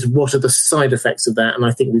is what are the side effects of that, and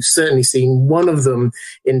I think we've certainly seen one of them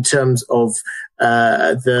in terms of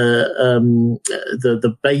the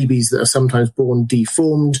babies that are sometimes born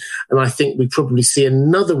deformed, and I think we probably see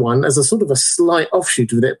another one as a sort of a slight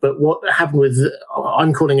offshoot of it. But what happened with,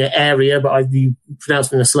 I'm calling it Area, but you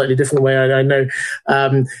pronounce it in a slightly different way. I know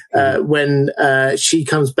when she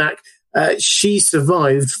comes back, she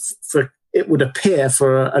survived for, it would appear,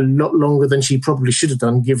 for a lot longer than she probably should have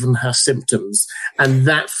done given her symptoms, and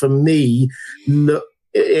that for me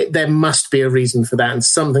there must be a reason for that, and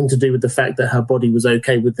something to do with the fact that her body was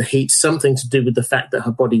okay with the heat, something to do with the fact that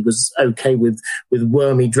her body was okay with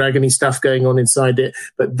wormy, dragony stuff going on inside it.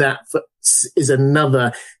 But that is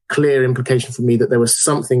another clear implication for me that there was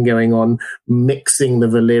something going on mixing the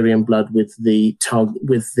Valyrian blood with the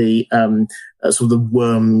sort of the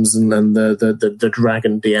worms and the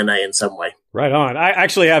dragon DNA in some way. Right on. I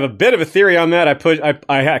actually have a bit of a theory on that.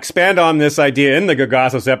 I expand on this idea in the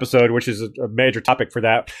Gargassos episode, which is a major topic for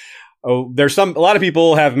that. Oh, a lot of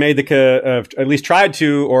people have made at least tried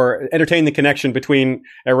to, or entertain the connection between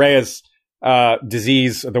Area's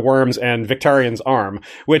disease, the worms, and Victarion's arm,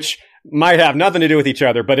 which might have nothing to do with each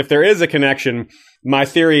other. But if there is a connection, my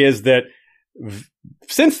theory is that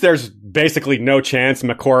since there's basically no chance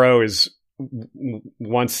Makoro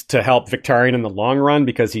wants to help Victarion in the long run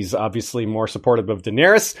because he's obviously more supportive of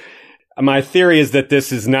Daenerys, my theory is that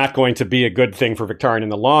this is not going to be a good thing for Victarion in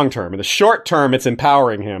the long term. In the short term, it's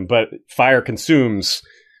empowering him, but fire consumes.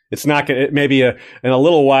 It's not going to, maybe in a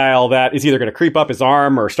little while that is either going to creep up his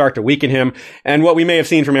arm or start to weaken him. And what we may have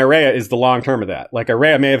seen from Area is the long term of that. Like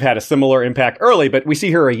Area may have had a similar impact early, but we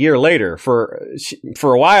see her a year later. For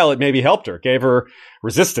a while, it maybe helped her, gave her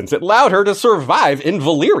resistance. It allowed her to survive in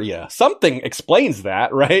Valyria. Something explains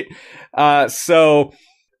that, right? So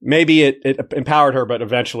maybe it empowered her, but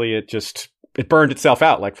eventually it burned itself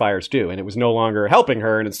out like fires do, and it was no longer helping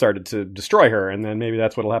her, and it started to destroy her, and then maybe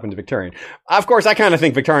that's what'll happen to Victarion. Of course, I kind of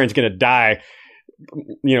think Victarion's going to die,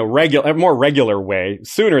 more regular way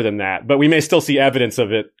sooner than that, but we may still see evidence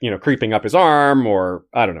of it, creeping up his arm, or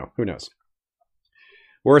I don't know, who knows.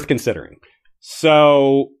 Worth considering.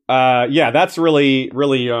 So, that's really,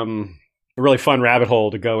 really, a really fun rabbit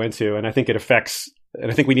hole to go into, and I think it affects,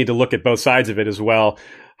 and I think we need to look at both sides of it as well,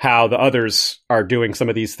 how the others are doing some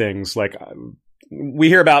of these things. Like, we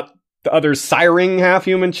hear about the others siring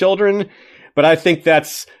half-human children, but I think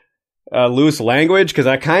that's loose language, because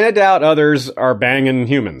I kind of doubt others are banging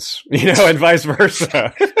humans, and vice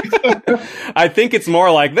versa. I think it's more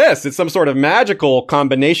like this. It's some sort of magical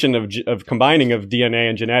combination of combining of DNA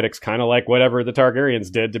and genetics, kind of like whatever the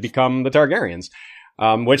Targaryens did to become the Targaryens.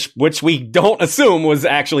 Which we don't assume was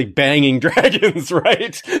actually banging dragons,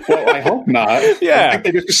 right? Well, I hope not. Yeah. I think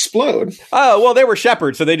they just explode. Oh, well, they were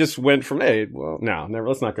shepherds, so they just went from,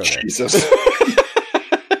 let's not go there. Jesus.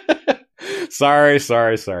 Sorry.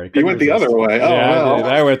 You went the other way. Oh, yeah, well.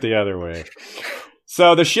 I went the other way.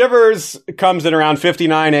 So the Shivers comes in around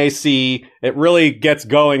 59 AC. It really gets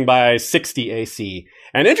going by 60 AC.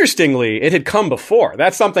 And interestingly, it had come before.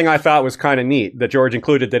 That's something I thought was kind of neat that George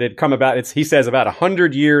included, that it had come about, he says about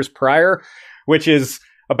 100 years prior, which is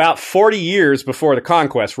about 40 years before the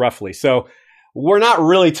conquest, roughly. So we're not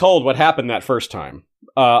really told what happened that first time,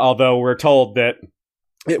 although we're told that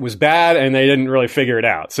it was bad and they didn't really figure it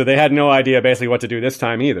out. So they had no idea basically what to do this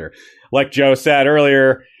time either. Like Joe said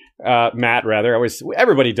earlier, Matt, rather,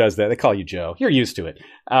 everybody does that. They call you Joe. You're used to it.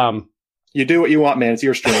 You do what you want, man. It's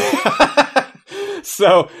your stream.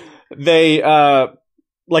 So they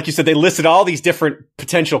like you said, they listed all these different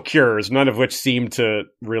potential cures, none of which seem to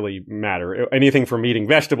really matter. Anything from eating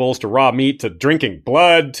vegetables to raw meat to drinking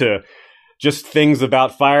blood to just things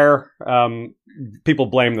about fire. People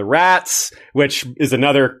blame the rats, which is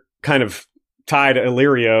another kind of tie to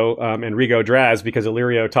Illyrio and Rigo Draz, because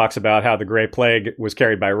Illyrio talks about how the Grey Plague was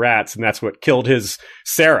carried by rats, and that's what killed his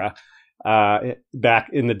Sarah back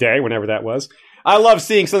in the day, whenever that was. I love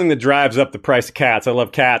seeing something that drives up the price of cats. I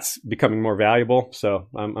love cats becoming more valuable, so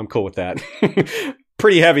I'm cool with that.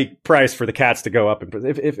 Pretty heavy price for the cats to go up.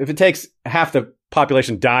 If it takes half the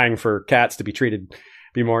population dying for cats to be treated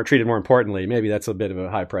more importantly, maybe that's a bit of a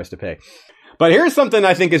high price to pay. But here's something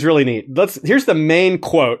I think is really neat. Here's the main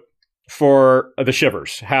quote for the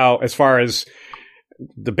Shivers, how, as far as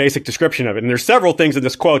the basic description of it. And there's several things in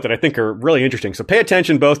this quote that I think are really interesting. So pay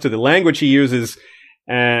attention both to the language he uses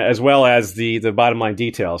as well as the bottom line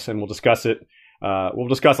details, and we'll discuss it. We'll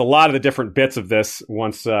discuss a lot of the different bits of this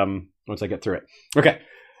once I get through it. Okay.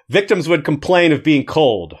 Victims would complain of being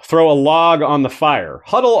cold, throw a log on the fire,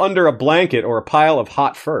 huddle under a blanket or a pile of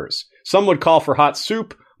hot furs. Some would call for hot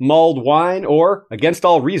soup, mulled wine, or, against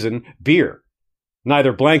all reason, beer.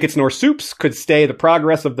 Neither blankets nor soups could stay the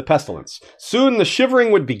progress of the pestilence. Soon the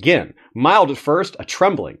shivering would begin, mild at first, a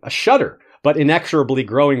trembling, a shudder, but inexorably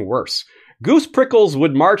growing worse. Goose prickles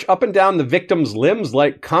would march up and down the victims' limbs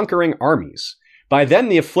like conquering armies. By then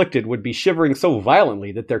the afflicted would be shivering so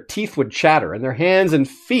violently that their teeth would chatter and their hands and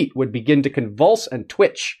feet would begin to convulse and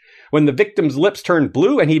twitch. When the victim's lips turned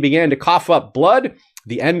blue and he began to cough up blood,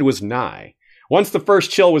 the end was nigh. Once the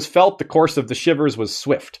first chill was felt, the course of the shivers was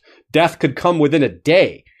swift. Death could come within a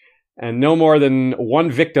day, and no more than one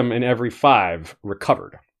victim in every 5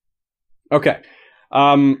 recovered. Okay,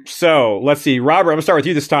 so let's see. Robert, I'm going to start with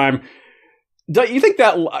you this time. Do you think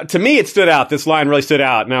that, to me, it stood out. This line really stood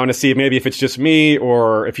out. Now I want to see maybe if it's just me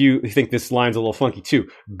or if you think this line's a little funky too.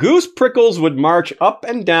 Goose prickles would march up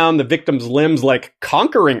and down the victim's limbs like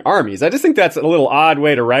conquering armies. I just think that's a little odd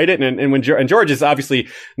way to write it. And George is obviously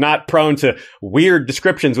not prone to weird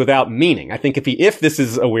descriptions without meaning. I think if this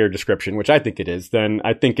is a weird description, which I think it is, then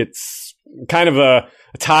I think it's kind of a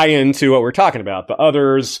tie-in to what we're talking about. The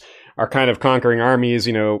others are kind of conquering armies,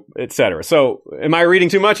 et cetera. So am I reading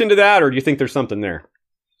too much into that, or do you think there's something there?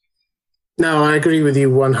 No, I agree with you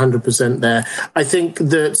 100% there. I think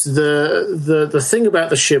that the thing about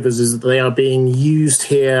the Shivers is that they are being used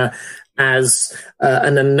here as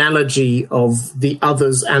an analogy of the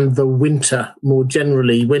others and the winter more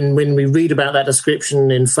generally. When we read about that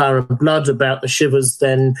description in Fire and Blood about the Shivers,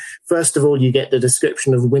 then first of all you get the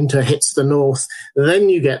description of winter hits the north, then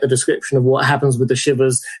you get the description of what happens with the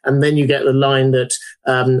Shivers, and then you get the line that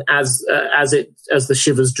as the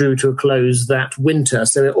Shivers drew to a close that winter.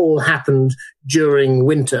 So it all happened during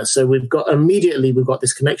winter. So we've got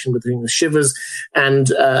this connection between the Shivers and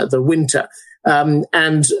the winter.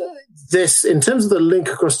 And this, in terms of the link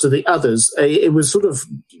across to the others, it was sort of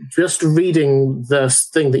just reading the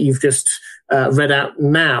thing that you've just read out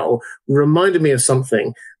now reminded me of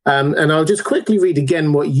something. And I'll just quickly read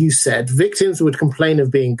again what you said. Victims would complain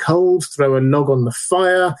of being cold, throw a log on the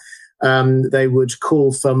fire. They would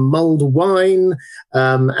call for mulled wine.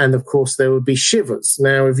 And of course, there would be shivers.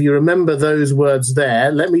 Now, if you remember those words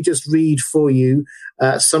there, let me just read for you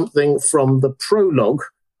something from the prologue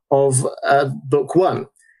of book 1.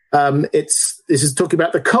 This is talking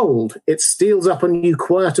about the cold. It steals up on you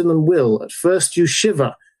quieter than will. At first you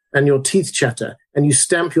shiver and your teeth chatter and you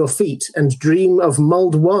stamp your feet and dream of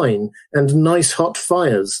mulled wine and nice hot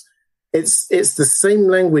fires. It's the same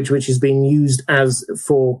language which is being used as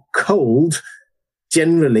for cold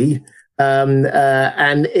generally.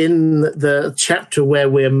 And in the chapter where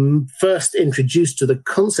we're first introduced to the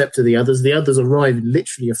concept of the others arrive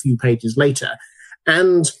literally a few pages later.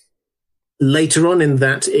 And later on in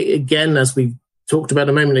that, again, as we talked about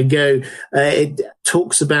a moment ago, it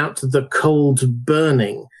talks about the cold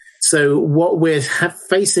burning. So what we're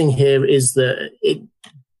facing here is that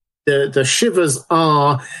the Shivers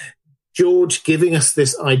are George giving us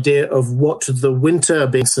this idea of what the winter,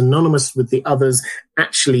 being synonymous with the others,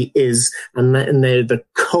 actually is, and they're the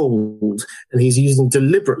cold. And he's using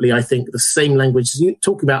deliberately, I think, the same language.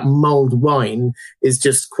 Talking about mulled wine is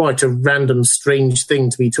just quite a random, strange thing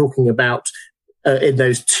to be talking about in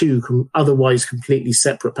those two otherwise completely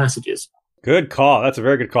separate passages. Good call. That's a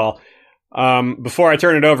very good call. Before I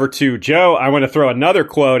turn it over to Joe, I want to throw another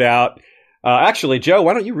quote out. Actually, Joe,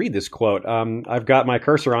 why don't you read this quote? I've got my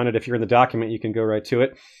cursor on it. If you're in the document, you can go right to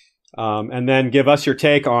it. And then give us your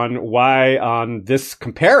take on why on this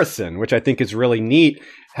comparison, which I think is really neat,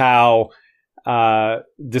 how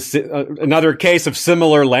this another case of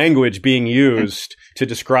similar language being used to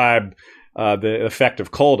describe the effect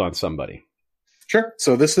of cold on somebody. Sure.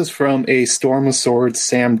 So this is from A Storm of Swords,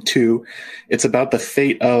 Sam 2. It's about the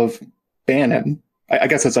fate of Bannon. I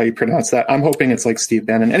guess that's how you pronounce that. I'm hoping it's like Steve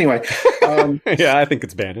Bannon. Anyway. Yeah, I think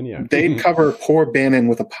it's Bannon, yeah. They'd cover poor Bannon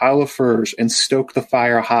with a pile of furs and stoke the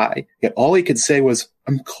fire high. Yet all he could say was,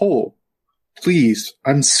 "I'm cold. Please,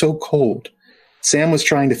 I'm so cold." Sam was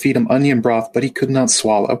trying to feed him onion broth, but he could not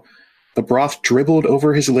swallow. The broth dribbled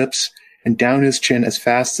over his lips and down his chin as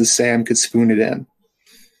fast as Sam could spoon it in.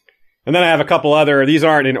 And then I have a couple other, these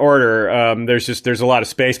aren't in order. There's a lot of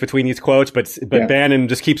space between these quotes, but yeah. Bannon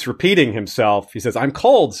just keeps repeating himself. He says, "I'm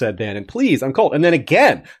cold," said Bannon. "Please, I'm cold." And then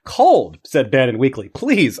again, "Cold," said Bannon weakly.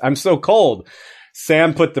 "Please, I'm so cold."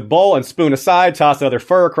 Sam put the bowl and spoon aside, tossed another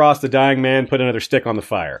fur across the dying man, put another stick on the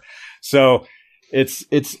fire. So it's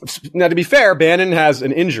now, to be fair, Bannon has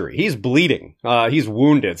an injury. He's bleeding. He's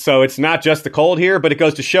wounded. So it's not just the cold here, but it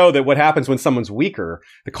goes to show that what happens when someone's weaker,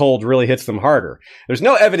 the cold really hits them harder. There's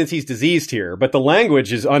no evidence he's diseased here, but the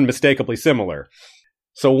language is unmistakably similar.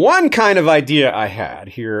 So one kind of idea I had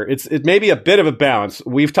here, it may be a bit of a bounce.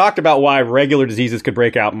 We've talked about why regular diseases could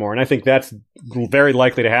break out more, and I think that's very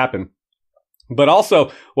likely to happen. But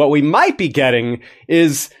also, what we might be getting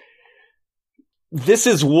is, this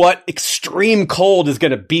is what extreme cold is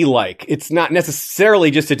going to be like. It's not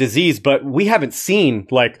necessarily just a disease, but we haven't seen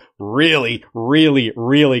like really, really,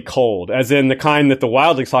 really cold, as in the kind that the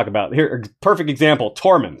wildlings talk about. Here, perfect example,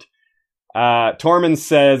 Tormund. Tormund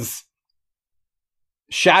says,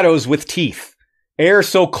 "Shadows with teeth. Air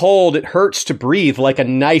so cold it hurts to breathe, like a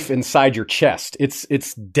knife inside your chest."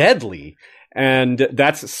 It's deadly. And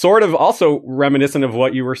that's sort of also reminiscent of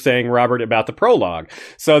what you were saying, Robert, about the prologue.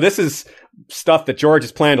 So this is stuff that George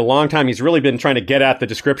has planned a long time. He's really been trying to get at the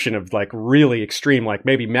description of like really extreme, like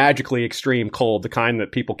maybe magically extreme cold, the kind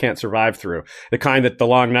that people can't survive through, the kind that the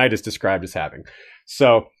Long Night is described as having.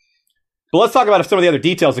 So, but let's talk about some of the other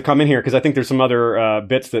details that come in here, because I think there's some other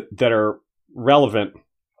bits that are relevant.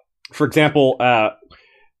 For example,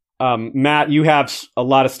 Matt, you have a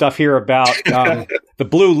lot of stuff here about the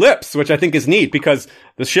blue lips, which I think is neat, because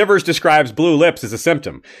the Shivers describes blue lips as a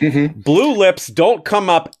symptom. Mm-hmm. Blue lips don't come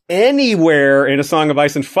up anywhere in A Song of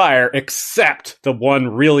Ice and Fire except the one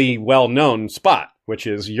really well-known spot, which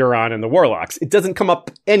is Euron and the Warlocks. It doesn't come up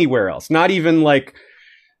anywhere else, not even like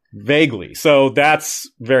vaguely. So that's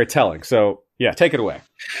very telling. So yeah, take it away.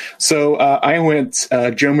 So I went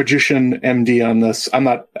Joe Magician MD on this. I'm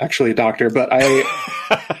not actually a doctor, but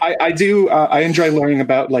I do. I enjoy learning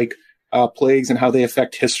about like plagues and how they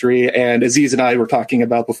affect history. And Aziz and I were talking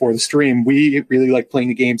about before the stream, we really like playing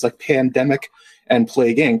the games like Pandemic and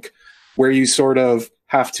Plague Inc., where you sort of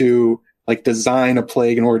have to like design a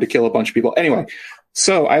plague in order to kill a bunch of people. Anyway.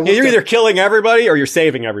 So you're either killing everybody or you're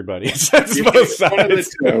saving everybody. It's both sides. One of the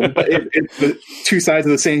two, but it's the two sides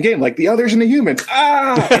of the same game. Like the others and the humans.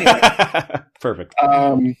 Anyway. Perfect.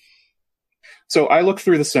 So I look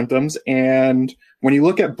through the symptoms, and when you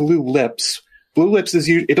look at blue lips is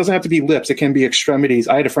it doesn't have to be lips. It can be extremities.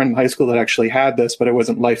 I had a friend in high school that actually had this, but it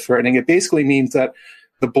wasn't life-threatening. It basically means that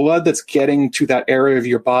the blood that's getting to that area of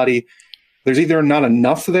your body, there's either not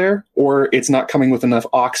enough there or it's not coming with enough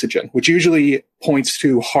oxygen, which usually points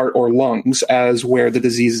to heart or lungs as where the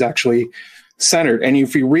disease is actually centered. And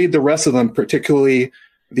if you read the rest of them, particularly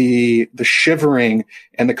the shivering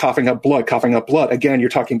and the coughing up blood, again, you're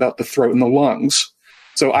talking about the throat and the lungs.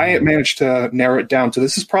 So I managed to narrow it down to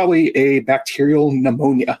this is probably a bacterial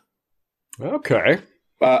pneumonia. Okay.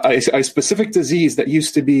 A specific disease that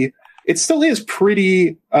used to be, it still is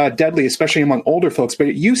pretty deadly, especially among older folks, but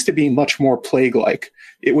it used to be much more plague-like.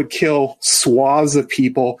 It would kill swaths of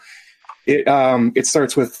people. It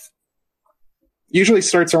usually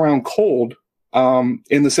starts around cold,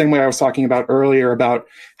 in the same way I was talking about earlier about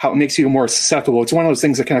how it makes you more susceptible. It's one of those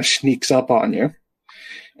things that kind of sneaks up on you.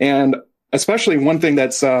 And especially one thing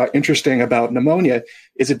that's interesting about pneumonia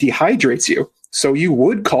is it dehydrates you. So you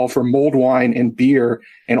would call for mulled wine and beer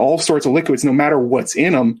and all sorts of liquids, no matter what's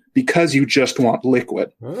in them, because you just want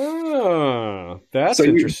liquid. Oh, that's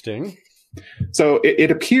interesting. So it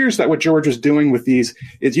appears that what George is doing with these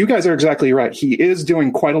is, you guys are exactly right. He is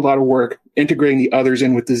doing quite a lot of work integrating the others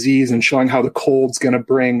in with disease and showing how the cold's going to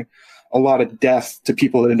bring a lot of death to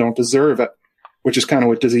people that don't deserve it, which is kind of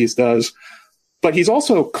what disease does. But he's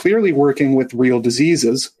also clearly working with real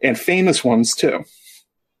diseases and famous ones too.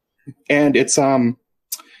 And it's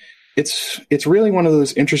really one of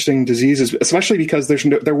those interesting diseases, especially because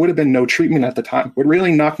there would have been no treatment at the time. What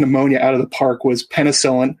really knocked pneumonia out of the park was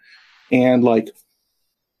penicillin and like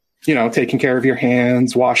taking care of your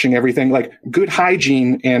hands, washing everything. Like good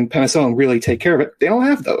hygiene and penicillin really take care of it. They don't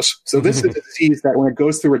have those. So this is a disease that when it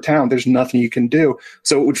goes through a town, there's nothing you can do.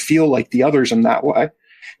 So it would feel like the others in that way.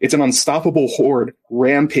 It's an unstoppable horde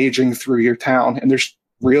rampaging through your town. And there's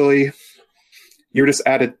really, you're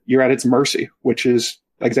at its mercy, which is,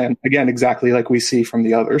 again, exactly like we see from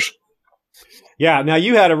the others. Yeah. Now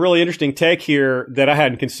you had a really interesting take here that I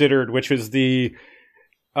hadn't considered, which was the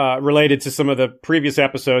related to some of the previous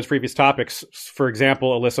episodes, previous topics. For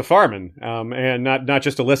example, Alyssa Farman, and not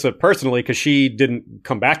just Alyssa personally, because she didn't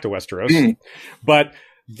come back to Westeros, but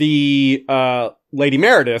the Lady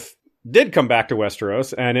Meredith did come back to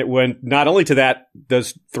Westeros, and it went not only to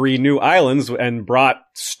those 3 new islands and brought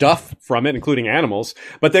stuff from it, including animals,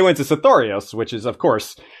 but they went to Sithorios, which is, of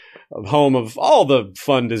course, home of all the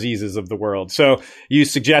fun diseases of the world. So you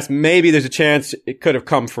suggest maybe there's a chance it could have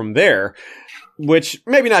come from there, which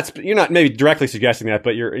maybe not, you're not maybe directly suggesting that,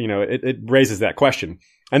 but it raises that question.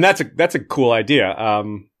 And that's a cool idea.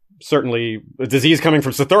 Certainly a disease coming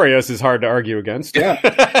from Sithorios is hard to argue against. Yeah.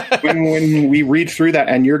 When we read through that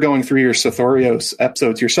and you're going through your Sithorios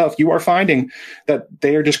episodes yourself, you are finding that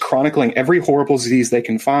they are just chronicling every horrible disease they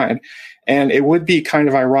can find. And it would be kind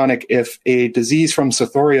of ironic if a disease from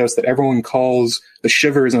Sithorios that everyone calls the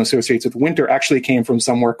shivers and associates with winter actually came from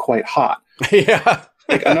somewhere quite hot. Yeah.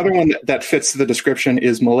 Like another one that fits the description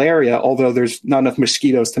is malaria, although there's not enough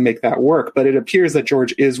mosquitoes to make that work. But it appears that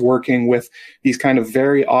George is working with these kind of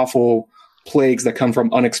very awful plagues that come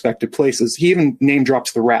from unexpected places. He even name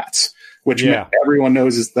drops the rats, which everyone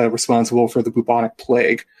knows is responsible for the bubonic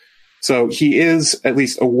plague. So he is at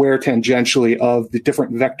least aware tangentially of the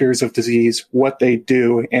different vectors of disease, what they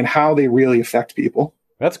do, and how they really affect people.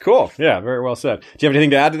 That's cool. Yeah, very well said. Do you have anything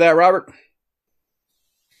to add to that, Robert?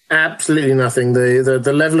 Absolutely nothing.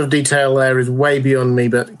 The level of detail there is way beyond me,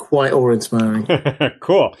 but quite awe-inspiring.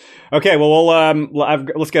 Cool. Okay. Well,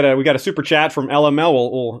 we got a super chat from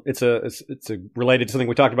LML. It's related to something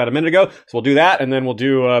we talked about a minute ago. So we'll do that, and then we'll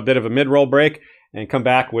do a bit of a mid-roll break and come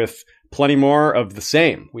back with plenty more of the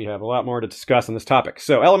same. We have a lot more to discuss on this topic.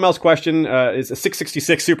 So LML's question is a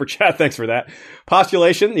 666 super chat. Thanks for that.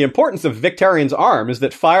 Postulation: the importance of Victarion's arm is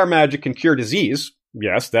that fire magic can cure disease.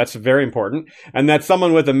 Yes, that's very important. And that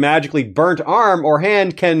someone with a magically burnt arm or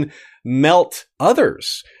hand can melt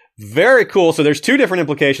others. Very cool. So there's 2 different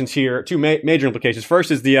implications here, 2 major implications. First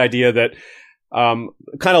is the idea that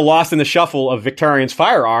kind of lost in the shuffle of Victarion's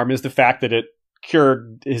firearm is the fact that it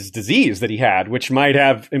cured his disease that he had, which might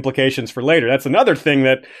have implications for later. That's another thing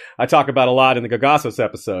that I talk about a lot in the Gagasos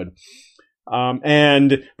episode.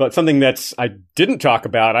 But something that's I didn't talk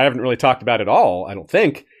about, I haven't really talked about at all, I don't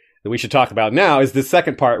think, that we should talk about now is the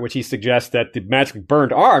second part, which he suggests that the magically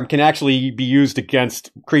burned arm can actually be used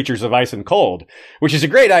against creatures of ice and cold, which is a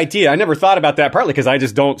great idea. I never thought about that, partly because I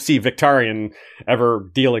just don't see Victarion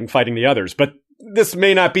ever fighting the others. But this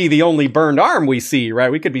may not be the only burned arm we see,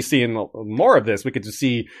 right? We could be seeing more of this. We could just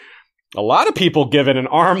see a lot of people given an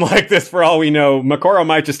arm like this for all we know. Moqorro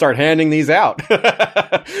might just start handing these out.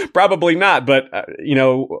 Probably not, but,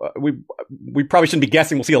 we probably shouldn't be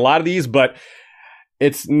guessing we'll see a lot of these, but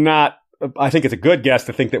it's not, I think it's a good guess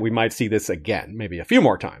to think that we might see this again, maybe a few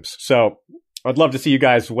more times. So I'd love to see you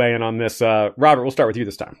guys weigh in on this. Robert, we'll start with you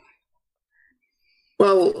this time.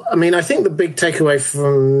 Well, I mean, I think the big takeaway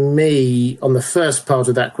from me on the first part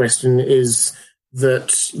of that question is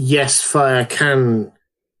that, yes, fire can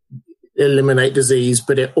eliminate disease,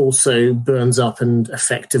 but it also burns up and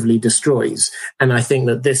effectively destroys. And I think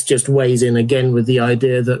that this just weighs in again with the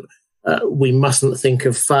idea that we mustn't think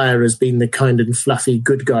of fire as being the kind and fluffy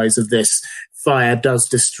good guys of this. Fire does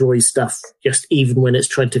destroy stuff just even when it's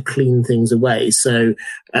trying to clean things away. So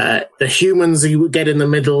the humans you get in the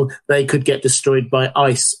middle, they could get destroyed by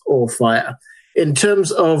ice or fire. In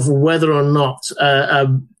terms of whether or not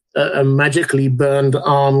a magically burned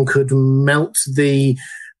arm could melt the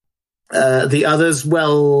others,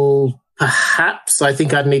 well, perhaps. I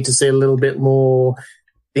think I'd need to see a little bit more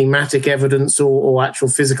thematic evidence or actual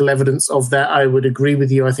physical evidence of that. I would agree with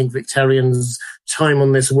you. I think Victarion's time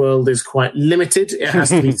on this world is quite limited, it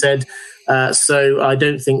has to be said. So I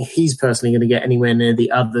don't think he's personally going to get anywhere near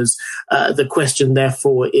the others. The question,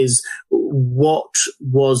 therefore, is what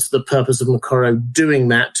was the purpose of Moqorro doing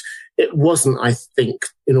that? It wasn't, I think,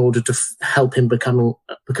 in order to help him become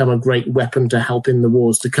a great weapon to help in the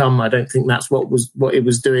wars to come. I don't think that's what it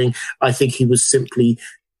was doing. I think he was simply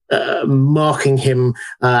marking him,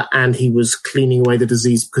 and he was cleaning away the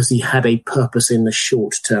disease because he had a purpose in the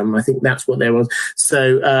short term. I think that's what there was.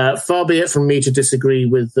 So far be it from me to disagree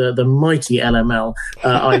with the mighty LML.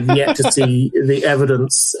 I've yet to see the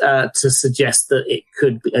evidence to suggest that it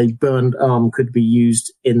could be, a burned arm could be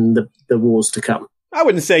used in the wars to come. I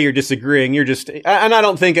wouldn't say you're disagreeing. You're just, and I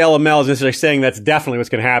don't think LML is necessarily saying that's definitely what's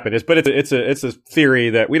going to happen. But it's a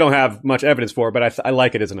theory that we don't have much evidence for. But I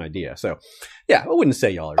like it as an idea. So, yeah, I wouldn't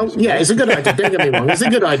say y'all are. Yeah, it's a good idea. Don't get me wrong, it's a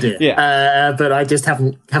good idea. Yeah, but I just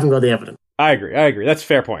haven't got the evidence. I agree. That's a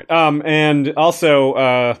fair point. And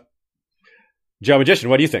also, Joe Magician,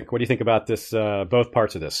 what do you think? What do you think about this? Both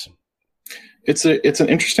parts of this. It's an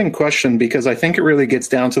interesting question because I think it really gets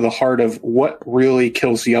down to the heart of what really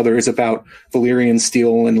kills the others about Valyrian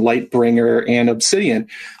Steel and Lightbringer and Obsidian.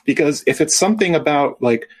 Because if it's something about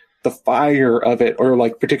like the fire of it, or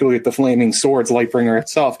like particularly the flaming swords, Lightbringer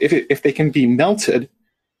itself, if they can be melted,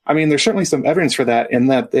 I mean, there's certainly some evidence for that in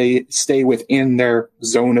that they stay within their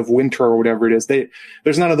zone of winter or whatever it is.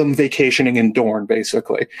 There's none of them vacationing in Dorne,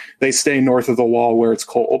 basically. They stay north of the wall where it's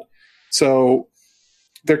cold. So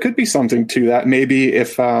there could be something to that. Maybe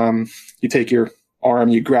if you take your arm,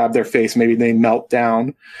 you grab their face, maybe they melt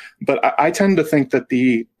down. But I tend to think that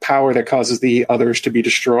the power that causes the others to be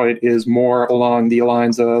destroyed is more along the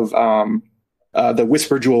lines of the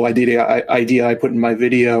Whisper Jewel idea I put in my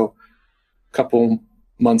video a couple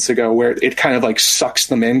months ago, where it kind of like sucks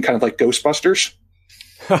them in, kind of like Ghostbusters.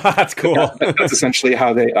 That's cool. That's essentially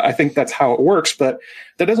how I think that's how it works. But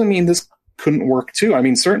that doesn't mean this couldn't work too. I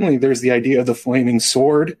mean, certainly there's the idea of the flaming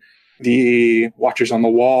sword, the Watchers on the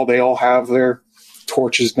Wall. They all have their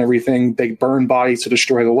torches and everything. They burn bodies to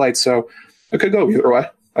destroy the light. So it could go either way.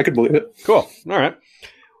 I could believe it. Cool. All right.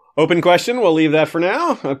 Open question. We'll leave that for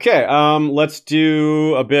now. Okay. Let's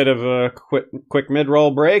do a bit of a quick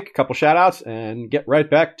mid-roll break, a couple shout-outs, and get right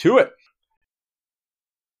back to it.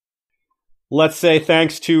 Let's say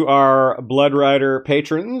thanks to our Blood Rider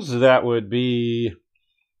patrons. That would be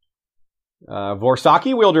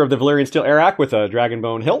Vorsaki, wielder of the Valyrian Steel Arak with a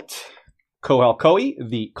Dragonbone hilt. Kohel Koi,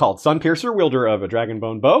 the called Sunpiercer, wielder of a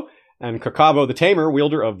Dragonbone bow. And Kakabo the Tamer,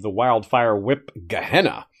 wielder of the Wildfire Whip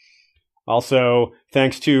Gehenna. Also,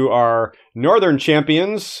 thanks to our Northern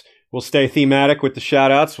champions. We'll stay thematic with the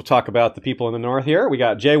shout-outs. We'll talk about the people in the North here. We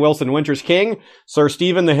got Jay Wilson, Winter's King. Sir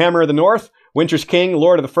Stephen, the Hammer of the North. Winter's King,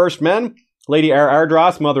 Lord of the First Men. Lady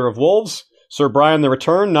Ardras, Mother of Wolves. Sir Brian the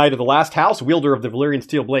Return, Knight of the Last House, wielder of the Valyrian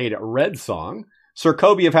Steel Blade Red Song. Sir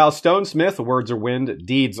Kobe of House Stonesmith, words are wind,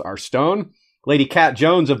 deeds are stone. Lady Cat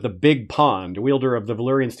Jones of the Big Pond, wielder of the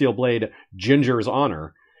Valyrian Steel Blade Ginger's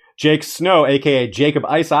Honor. Jake Snow, a.k.a. Jacob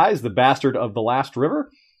Ice Eyes, the bastard of the Last River.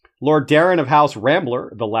 Lord Darren of House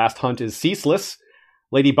Rambler, the last hunt is ceaseless.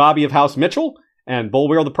 Lady Bobby of House Mitchell, and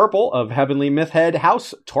Bulweir the Purple of Heavenly Mythhead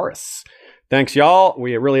House Taurus. Thanks, y'all.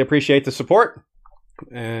 We really appreciate the support.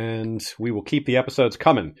 And we will keep the episodes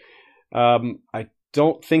coming. I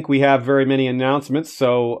don't think we have very many announcements,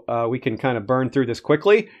 so we can kind of burn through this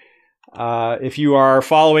quickly. If you are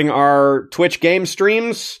following our Twitch game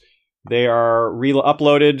streams, they are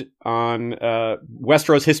uploaded on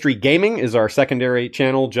Westeros History Gaming is our secondary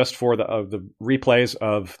channel just for the replays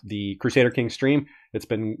of the Crusader King stream. It's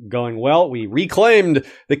been going well. We reclaimed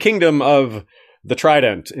the kingdom of the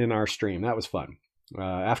Trident in our stream. That was fun.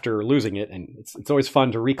 After losing it, and it's always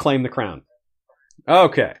fun to reclaim the crown.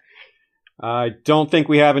 Okay. I don't think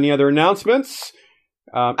we have any other announcements.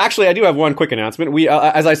 Actually, I do have one quick announcement. We,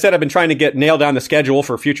 as I said, I've been trying to nail down the schedule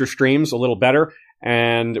for future streams a little better.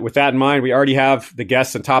 And with that in mind, we already have the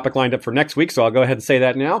guests and topic lined up for next week. So I'll go ahead and say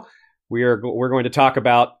that now. We're going to talk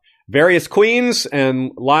about various queens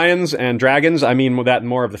and lions and dragons. I mean that in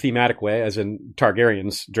more of the thematic way, as in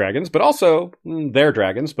Targaryen's dragons, but also their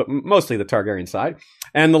dragons, but mostly the Targaryen side.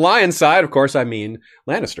 And the lion side, of course, I mean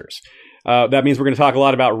Lannisters. That means we're going to talk a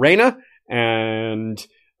lot about Rhaena and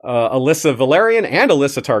Alyssa Valerian and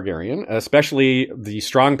Alyssa Targaryen, especially the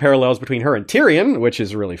strong parallels between her and Tyrion, which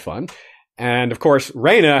is really fun. And, of course,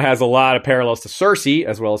 Rhaena has a lot of parallels to Cersei,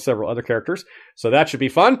 as well as several other characters. So that should be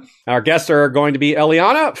fun. Our guests are going to be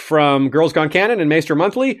Eliana from Girls Gone Canon and Maester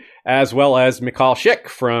Monthly, as well as Mikal Schick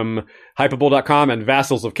from Hypable.com and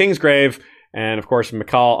Vassals of Kingsgrave. And, of course,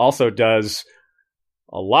 Mikal also does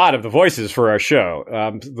a lot of the voices for our show.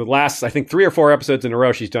 The last, I think, 3 or 4 episodes in a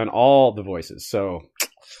row, she's done all the voices. So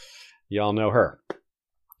y'all know her.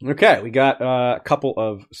 Okay, we got a couple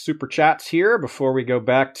of super chats here before we go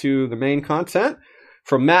back to the main content.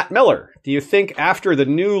 From Matt Miller, do you think after the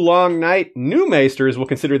new long night, new maesters will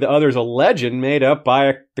consider the others a legend made up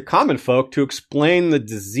by the common folk to explain the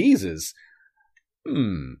diseases?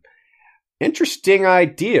 Interesting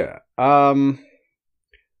idea.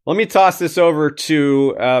 Let Let me toss this over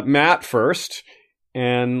to Matt first,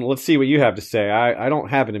 and let's see what you have to say. I don't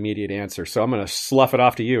have an immediate answer, so I'm going to slough it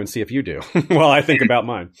off to you and see if you do while I think about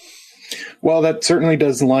mine. Well, that certainly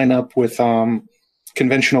does line up with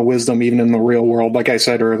conventional wisdom, even in the real world. Like I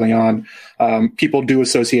said early on, people do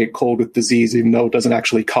associate cold with disease, even though it doesn't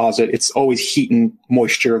actually cause it. It's always heat and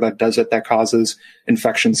moisture that does it, that causes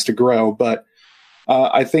infections to grow. But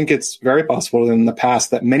I think it's very possible in the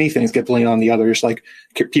past that many things get blamed on the others. Like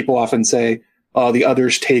people often say, oh, the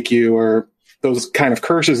others take you, or those kind of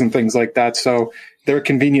curses and things like that. So they're a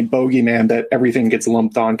convenient bogeyman that everything gets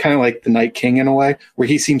lumped on, kind of like the Night King in a way, where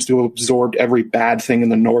he seems to have absorbed every bad thing in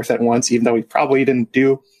the North at once, even though he probably didn't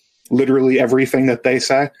do literally everything that they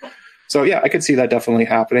say. So yeah, I could see that definitely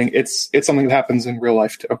happening. It's something that happens in real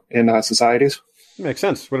life too, in societies. Makes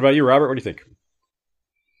sense. What about you, Robert? What do you think?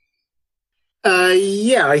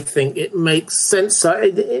 Yeah, I think it makes sense.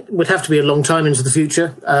 It would have to be a long time into the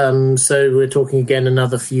future. So we're talking again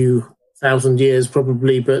another few thousand years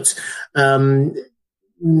probably. But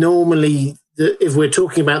normally, if we're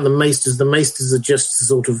talking about the maesters are just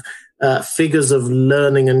sort of figures of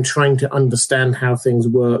learning and trying to understand how things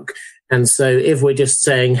work. And so if we're just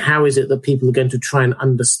saying, how is it that people are going to try and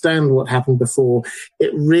understand what happened before,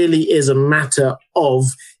 it really is a matter of,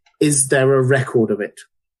 is there a record of it?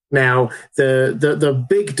 Now, the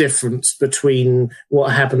big difference between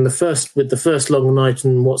what happened with the first long night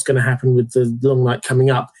and what's going to happen with the long night coming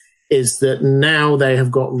up is that now they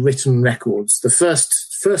have got written records. The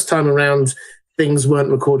first time around, things weren't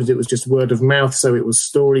recorded. It was just word of mouth. So it was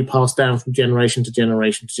story passed down from generation to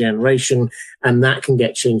generation to generation. And that can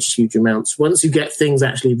get changed huge amounts. Once you get things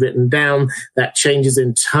actually written down, that changes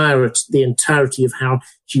the entirety of how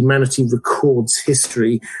humanity records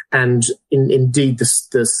history. And indeed, the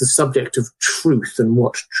subject of truth and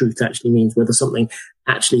what truth actually means, whether something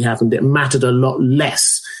actually happened, it mattered a lot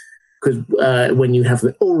less because when you have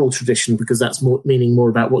the oral tradition, because that's meaning more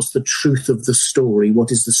about what's the truth of the story,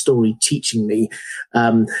 what is the story teaching me,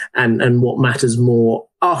 and what matters more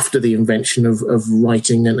after the invention of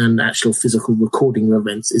writing and actual physical recording of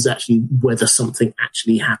events is actually whether something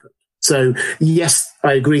actually happened. So yes,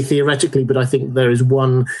 I agree theoretically, but I think there is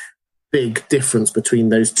one big difference between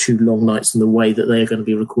those two long nights and the way that they are going to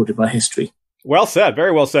be recorded by history. Well said.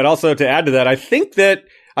 Very well said. Also, to add to that, I think that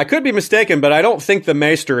I could be mistaken, but I don't think the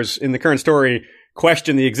maesters in the current story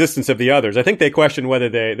question the existence of the others. I think they question whether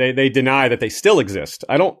they deny that they still exist.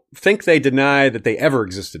 I don't think they deny that they ever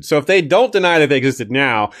existed. So if they don't deny that they existed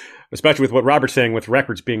now, especially with what Robert's saying, with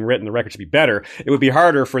records being written, the records should be better, it would be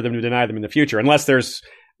harder for them to deny them in the future, unless there's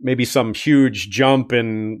maybe some huge jump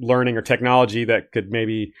in learning or technology that could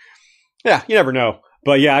maybe, yeah, you never know.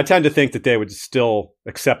 But yeah, I tend to think that they would still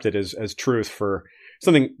accept it as truth for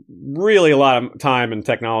something really a lot of time and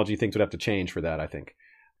technology things would have to change for that, I think.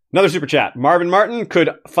 Another super chat. Marvin Martin, could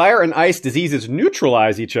fire and ice diseases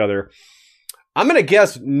neutralize each other? I'm going to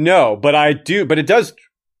guess no, but it does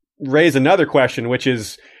raise another question, which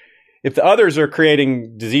is if the others are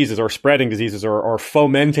creating diseases or spreading diseases or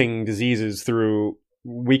fomenting diseases through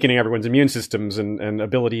weakening everyone's immune systems and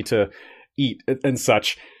ability to eat and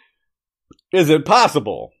such, is it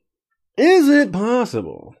possible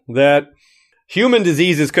that human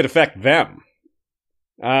diseases could affect them?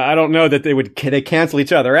 I don't know that they cancel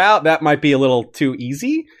each other out. That might be a little too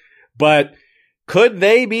easy, but could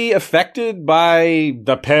they be affected by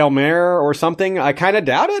the pale mare or something? I kind of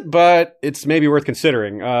doubt it, but it's maybe worth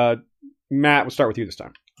considering. Matt, we'll start with you this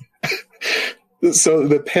time. So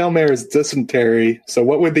the pale mare is dysentery. So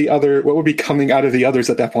what would be coming out of the others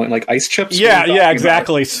at that point? Like ice chips? Yeah,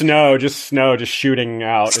 exactly. Snow just shooting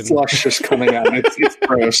out. Slush just coming out. It's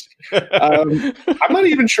gross. I'm not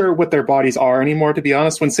even sure what their bodies are anymore, to be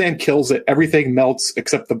honest. When sand kills it, everything melts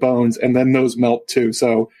except the bones, and then those melt too.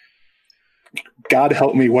 So God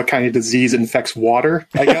help me, what kind of disease infects water,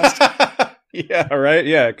 I guess? Yeah, right?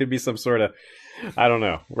 Yeah, it could be some sort of, I don't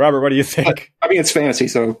know. Robert, what do you think? I mean, it's fantasy,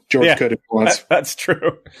 so George could if he wants. That's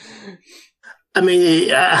true. I mean,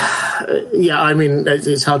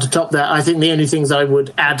 it's hard to top that. I think the only things I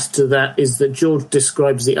would add to that is that George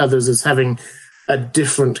describes the others as having a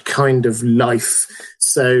different kind of life.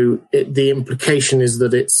 So the implication is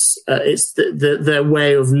that it's their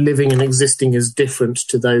way of living and existing is different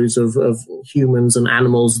to those of humans and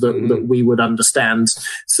animals that we would understand.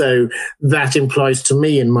 So that implies to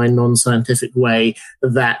me, in my non-scientific way,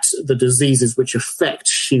 that the diseases which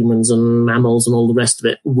affect humans and mammals and all the rest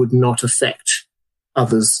of it would not affect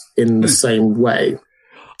others in the same way.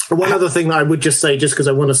 One other thing that I would just say, just because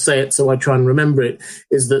I want to say it so I try and remember it,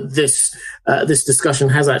 is that this discussion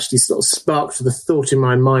has actually sort of sparked the thought in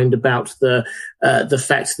my mind about the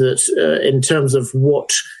fact that in terms of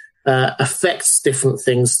what affects different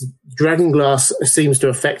things. Dragonglass seems to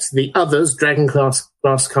affect the others.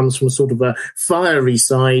 Dragonglass comes from sort of a fiery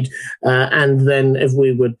side. And then if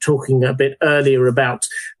we were talking a bit earlier about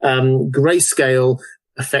Grayscale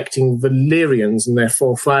affecting Valyrians and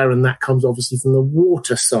therefore fire, and that comes obviously from the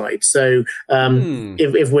water side. So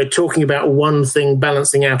if we're talking about one thing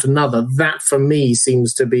balancing out another, that for me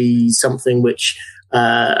seems to be something which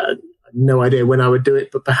no idea when I would do it,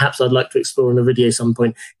 but perhaps I'd like to explore in a video some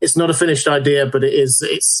point. It's not a finished idea, but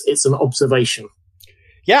it's an observation.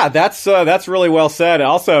 Yeah, that's really well said.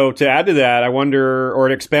 Also, to add to that, I wonder, or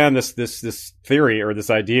to expand this theory or this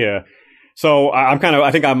idea. So I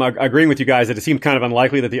think I'm agreeing with you guys that it seems kind of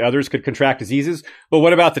unlikely that the others could contract diseases. But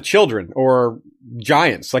what about the children or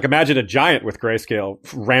giants? Like, imagine a giant with Grayscale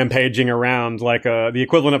rampaging around like the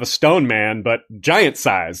equivalent of a stone man, but giant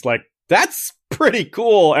size. Like, that's pretty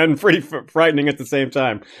cool and pretty frightening at the same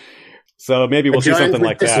time. So maybe we'll see something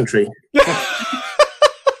like dysentery. That.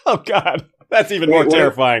 Oh, God. That's even more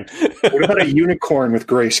terrifying. What about a unicorn with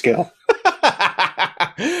Grayscale?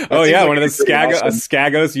 Oh, yeah. One of those awesome. A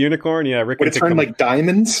Skagos unicorn. Yeah. Rick would it turn like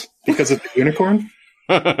diamonds because of the unicorn?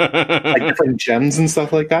 Like different gems and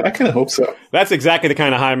stuff like that? I kind of hope so. That's exactly the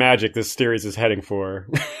kind of high magic this series is heading for.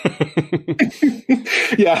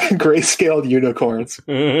 Yeah, Grayscale unicorns.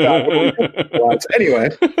 Anyway.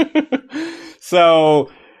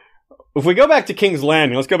 So if we go back to King's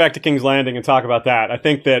Landing, let's go back to King's Landing and talk about that. I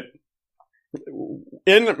think that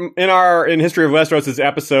in History of Westeros'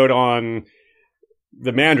 episode on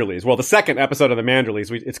the Manderleys, well, the second episode of the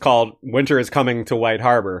Manderleys, it's called Winter is Coming to White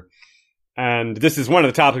Harbor. And this is one of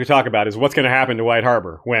the topics we talk about, is what's going to happen to White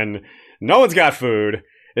Harbor when no one's got food,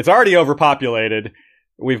 it's already overpopulated,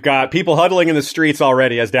 we've got people huddling in the streets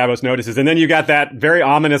already, as Davos notices, and then you got that very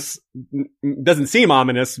ominous, doesn't seem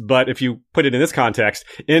ominous, but if you put it in this context,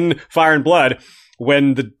 in Fire and Blood,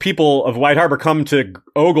 when the people of White Harbor come to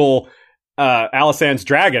ogle Alisand's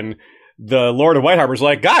dragon, the Lord of White Harbor's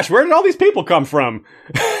like, gosh, where did all these people come from?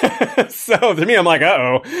 So to me, I'm like,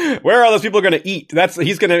 uh-oh, where are those people going to eat?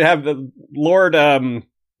 He's going to have the Lord,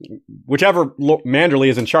 whichever Manderley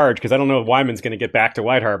is in charge, because I don't know if Wyman's going to get back to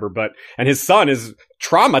White Harbor, and his son is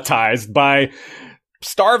traumatized by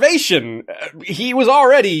starvation. He was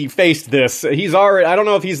already faced this. I don't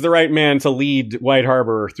know if he's the right man to lead White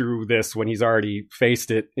Harbor through this when he's already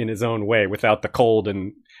faced it in his own way without the cold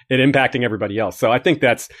and it impacting everybody else. So I think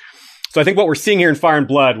what we're seeing here in Fire and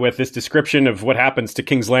Blood with this description of what happens to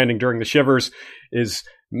King's Landing during the Shivers is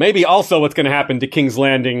maybe also what's going to happen to King's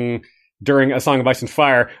Landing during A Song of Ice and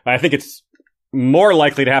Fire. I think it's more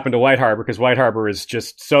likely to happen to White Harbor because White Harbor is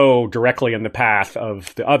just so directly in the path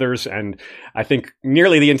of the others. And I think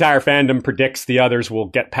nearly the entire fandom predicts the others will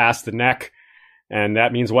get past the neck. And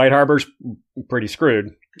that means White Harbor's pretty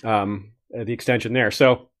screwed, the extension there.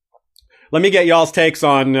 So let me get y'all's takes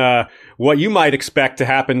on what you might expect to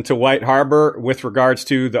happen to White Harbor with regards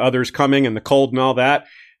to the others coming and the cold and all that.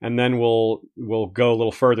 And then we'll go a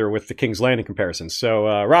little further with the King's Landing comparisons. So,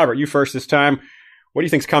 Robert, you first this time. What do you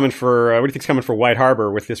think's coming for White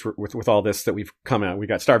Harbor with this with all this that we've come out? We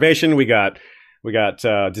got starvation, we got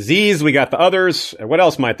disease, we got the others. What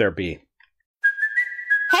else might there be?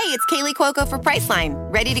 Hey, it's Kaylee Cuoco for Priceline.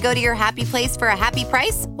 Ready to go to your happy place for a happy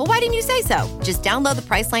price? Well, why didn't you say so? Just download the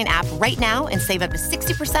Priceline app right now and save up to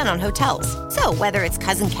 60% on hotels. So whether it's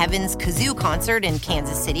Cousin Kevin's Kazoo Concert in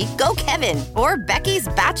Kansas City, go Kevin, or Becky's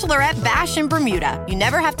Bachelorette Bash in Bermuda, you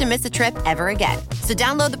never have to miss a trip ever again. So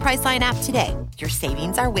download the Priceline app today. Your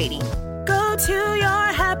savings are waiting. Go to your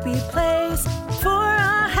happy place for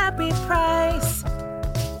a happy price.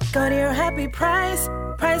 Go to your happy price,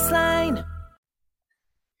 Priceline.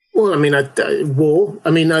 Well, I mean, war.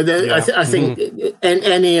 I mean, I think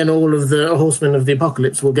any and all of the horsemen of the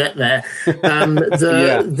apocalypse will get there.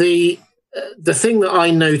 The thing that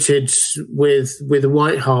I noted with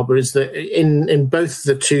White Harbor is that in both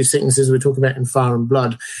the two sentences we're talking about in Fire and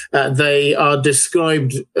Blood, they are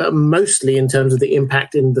described mostly in terms of the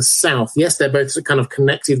impact in the south. Yes, they're both kind of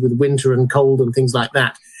connected with winter and cold and things like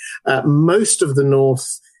that. Most of the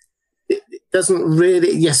north doesn't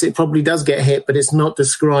really, yes, it probably does get hit, but it's not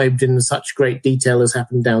described in such great detail as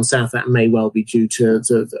happened down south. That may well be due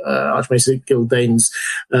to Archmaester Gildane's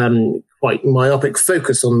quite myopic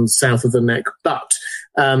focus on south of the neck. But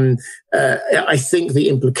I think the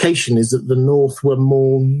implication is that the north were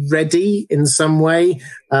more ready in some way.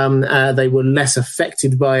 They were less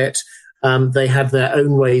affected by it. They had their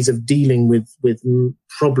own ways of dealing with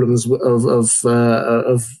problems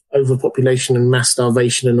of overpopulation and mass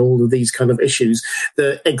starvation and all of these kind of issues.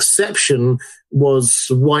 The exception was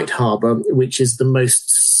White Harbor, which is the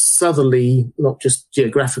most southerly, not just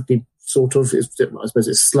geographically sort of. I suppose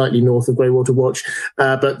it's slightly north of Greywater Watch,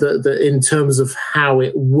 but in terms of how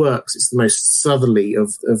it works, it's the most southerly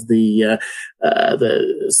of the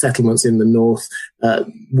settlements in the north,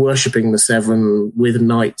 worshipping the Severn with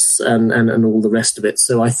knights and all the rest of it.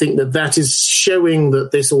 So I think that is showing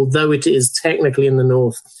that this, although it is technically in the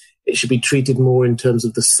north, it should be treated more in terms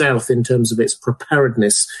of the south, in terms of its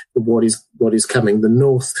preparedness for what is coming. The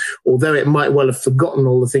north, although it might well have forgotten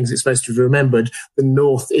all the things it's supposed to have remembered, the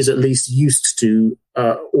north is at least used to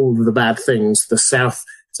all of the bad things. The south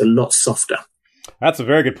is a lot softer. That's a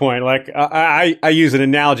very good point. Like I use an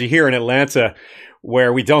analogy here in Atlanta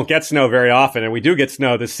where we don't get snow very often, and we do get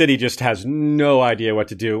snow. The city just has no idea what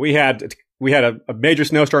to do. We had a major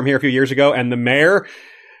snowstorm here a few years ago, and the mayor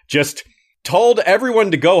just told everyone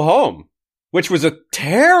to go home, which was a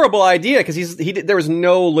terrible idea because there was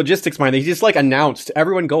no logistics behind it. He just announced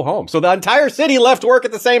everyone go home. So the entire city left work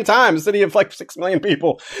at the same time, a city of 6 million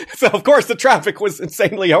people. So of course the traffic was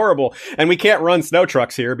insanely horrible, and we can't run snow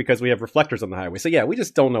trucks here because we have reflectors on the highway. So yeah, we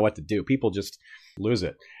just don't know what to do. People just lose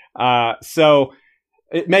it. So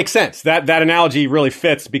it makes sense. That analogy really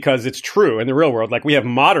fits because it's true in the real world. Like we have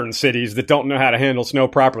modern cities that don't know how to handle snow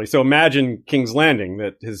properly. So imagine King's Landing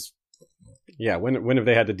when have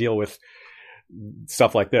they had to deal with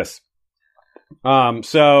stuff like this?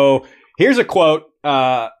 So here's a quote.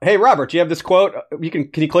 Hey, Robert, do you have this quote?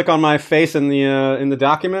 Can you click on my face in the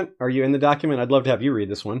document? Are you in the document? I'd love to have you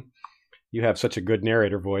read this one. You have such a good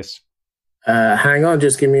narrator voice. Hang on,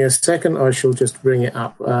 just give me a second. I shall just bring it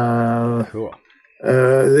up. Cool.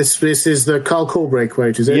 This is the Carl Corbray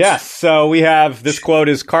quote, is it? Yes. So we have this quote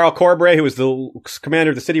is Carl Corbray, who was the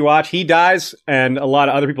commander of the City Watch. He dies, and a lot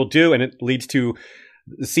of other people do, and it leads to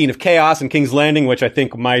the scene of chaos in King's Landing, which I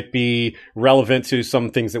think might be relevant to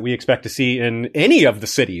some things that we expect to see in any of the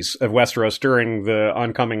cities of Westeros during the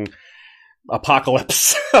oncoming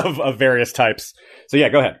apocalypse of various types. So yeah,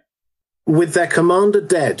 go ahead. With their commander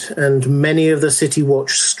dead and many of the City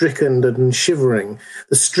Watch stricken and shivering,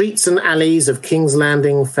 the streets and alleys of King's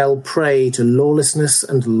Landing fell prey to lawlessness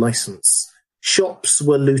and license. Shops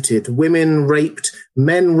were looted, women raped,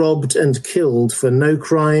 men robbed and killed for no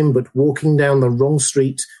crime but walking down the wrong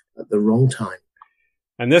street at the wrong time.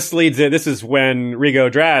 And this is when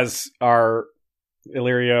Rigo Draz, our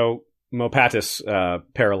Illyrio Mopatis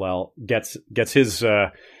parallel, gets his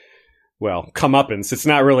comeuppance. It's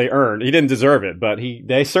not really earned. He didn't deserve it, but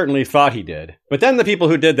they certainly thought he did. But then the people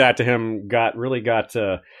who did that to him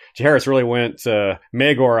Jaehaerys really went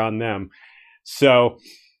Maegor on them. So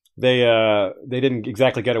they didn't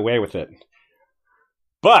exactly get away with it.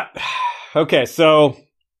 But okay, so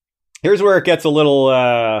here's where it gets a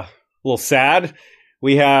little sad.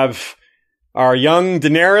 We have our young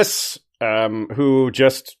Daenerys, who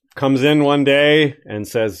just comes in one day and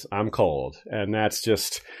says, "I'm cold," and that's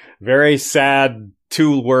just very sad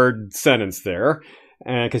 2-word sentence there,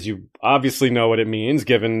 because you obviously know what it means,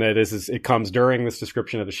 given that it comes during this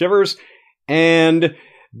description of the shivers. And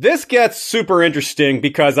this gets super interesting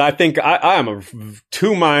because I think I am of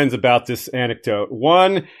two minds about this anecdote.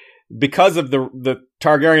 One, because of the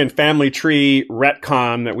Targaryen family tree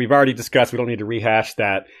retcon that we've already discussed, we don't need to rehash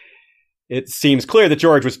that. It seems clear that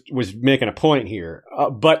George was making a point here,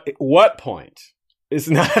 but what point is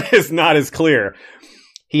not as clear.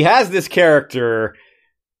 He has this character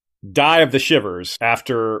die of the shivers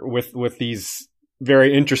with these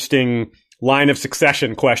very interesting line of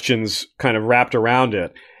succession questions kind of wrapped around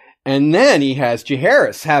it. And then he has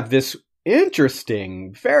Jaehaerys have this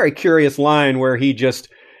interesting, very curious line where he just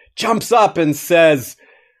jumps up and says,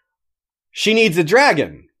 "She needs a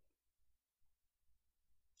dragon."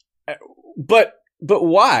 But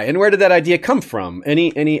why? And where did that idea come from?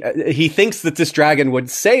 He thinks that this dragon would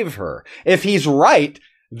save her. If he's right,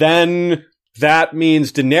 then that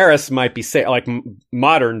means Daenerys might be safe, like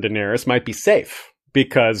modern Daenerys might be safe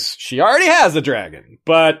because she already has a dragon.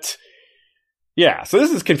 But yeah, so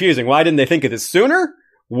this is confusing. Why didn't they think of this sooner?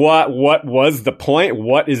 What was the point?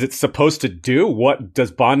 What is it supposed to do? What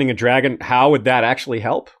does bonding a dragon, how would that actually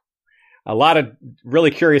help? A lot of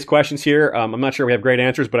really curious questions here. I'm not sure we have great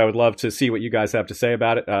answers, but I would love to see what you guys have to say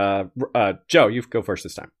about it. Joe, you go first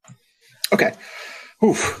this time. Okay.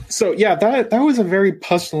 Oof. So yeah, that was a very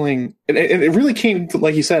puzzling. It really came,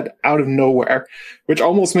 like you said, out of nowhere, which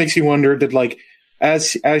almost makes you wonder: did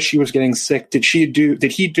as she was getting sick, did he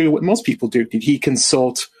do what most people do? Did he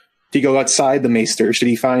consult? Did he go outside the Maesters? Did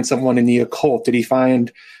he find someone in the occult? Did he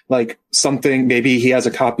find something? Maybe he has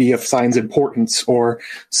a copy of Signs and Portents or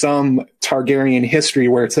some Targaryen history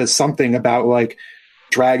where it says something about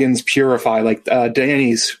dragons purify,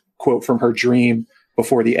 Dany's quote from her dream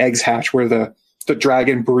before the eggs hatch, where the the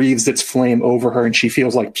dragon breathes its flame over her and she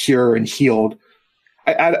feels like pure and healed.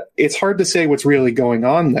 It's hard to say what's really going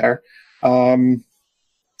on there.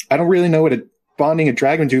 I don't really know what bonding a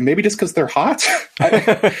dragon do. Maybe just because they're hot,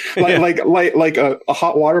 like a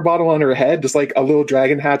hot water bottle on her head, just like a little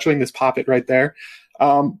dragon hatchling. Just pop it right there.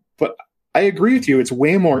 But I agree with you. It's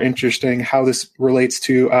way more interesting how this relates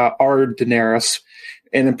to our Daenerys,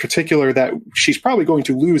 and in particular that she's probably going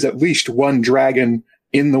to lose at least one dragon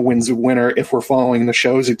in the Winds of Winter if we're following the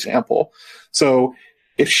show's example. So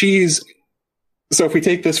if we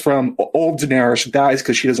take this from old Daenerys dies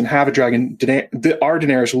because she doesn't have a dragon, our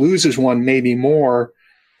Daenerys loses one, maybe more.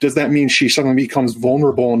 Does that mean she suddenly becomes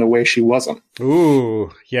vulnerable in a way she wasn't?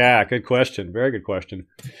 Ooh, yeah, good question. Very good question.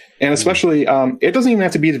 And especially, it doesn't even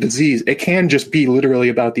have to be the disease. It can just be literally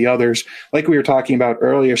about the others. Like we were talking about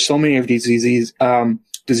earlier, so many of these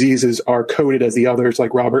diseases are coded as the others,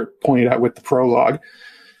 like Robert pointed out with the prologue.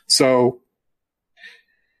 So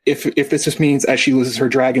if this just means as she loses her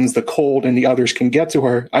dragons, the cold and the others can get to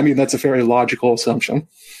her, I mean, that's a very logical assumption.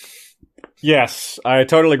 Yes, I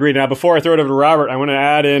totally agree. Now, before I throw it over to Robert, I want to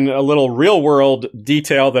add in a little real-world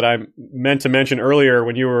detail that I meant to mention earlier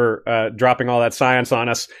when you were dropping all that science on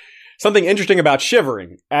us. Something interesting about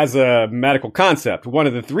shivering as a medical concept. One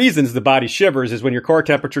of the reasons the body shivers is when your core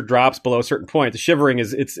temperature drops below a certain point. The shivering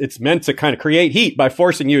it's meant to kind of create heat by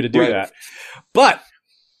forcing you to do that. But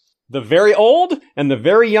the very old and the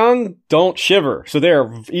very young don't shiver. So they're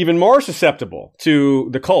even more susceptible to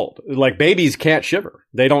the cold. Like babies can't shiver.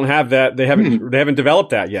 They don't have that. They haven't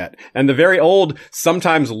developed that yet. And the very old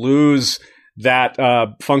sometimes lose that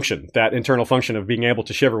function, that internal function of being able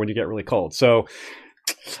to shiver when you get really cold. So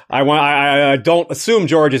I don't assume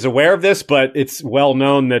George is aware of this, but it's well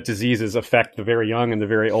known that diseases affect the very young and the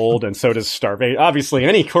very old, and so does starvation. Obviously,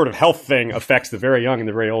 any sort of health thing affects the very young and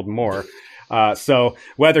the very old more. So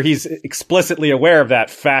whether he's explicitly aware of that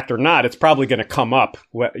fact or not, it's probably going to come up,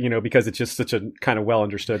 because it's just such a kind of well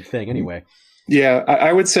understood thing anyway. Yeah,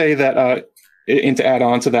 I would say that, and to add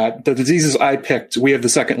on to that, the diseases I picked, we have the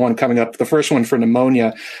second one coming up. The first one for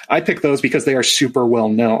pneumonia, I picked those because they are super well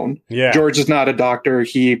known. Yeah. George is not a doctor.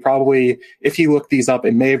 He probably, if he looked these up,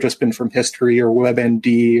 it may have just been from history or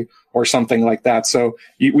WebMD or something like that. So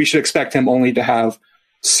we should expect him only to have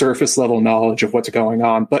surface level knowledge of what's going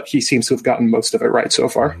on, but he seems to have gotten most of it right so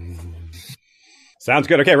far. Sounds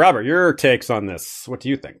good. Okay, Robert, your takes on this. What do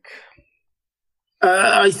you think?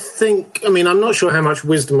 I'm not sure how much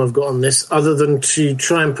wisdom I've got on this other than to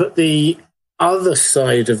try and put the other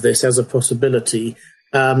side of this as a possibility,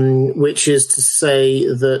 which is to say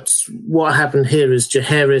that what happened here is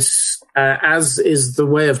Jaehaerys, as is the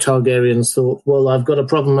way of Targaryens, thought, well, I've got a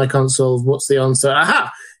problem I can't solve. What's the answer?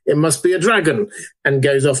 Aha! It must be a dragon, and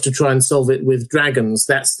goes off to try and solve it with dragons.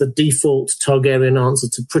 That's the default Targaryen answer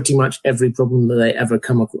to pretty much every problem that they ever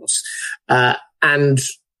come across. And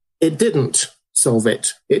it didn't solve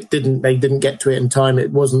it. They didn't get to it in time.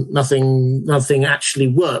 It wasn't, nothing actually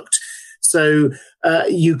worked. So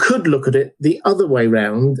you could look at it the other way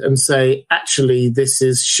round and say, actually, this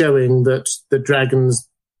is showing that the dragons,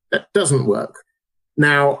 that doesn't work.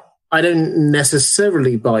 Now, I don't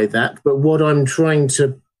necessarily buy that, but what I'm trying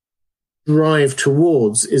to drive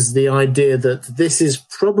towards is the idea that this is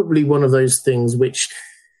probably one of those things which,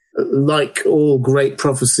 like all great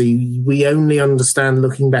prophecy, we only understand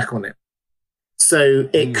looking back on it. So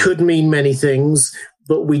it could mean many things,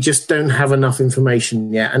 but we just don't have enough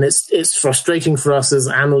information yet. And it's frustrating for us as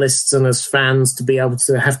analysts and as fans to be able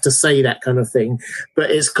to have to say that kind of thing.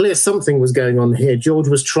 But it's clear something was going on here. George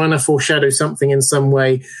was trying to foreshadow something in some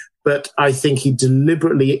way, but I think he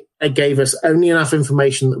deliberately gave us only enough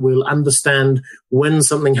information that we'll understand when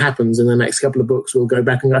something happens in the next couple of books. We'll go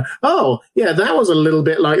back and go, oh, yeah, that was a little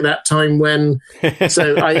bit like that time when...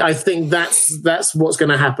 So I think that's what's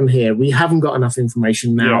going to happen here. We haven't got enough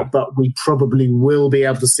information now, but we probably will be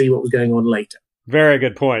able to see what was going on later. Very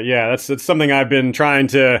good point. Yeah, that's something I've been trying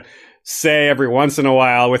to say every once in a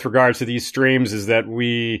while with regards to these streams, is that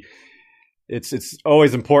it's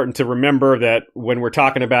always important to remember that when we're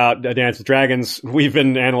talking about A Dance with Dragons, we've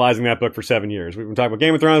been analyzing that book for 7 years. We've been talking about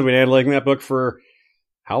Game of Thrones. We've been analyzing that book for,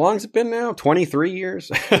 how long has it been now? 23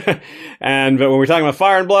 years. But when we're talking about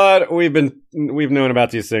Fire and Blood, we've known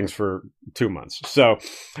about these things for 2 months. So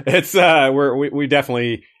it's, we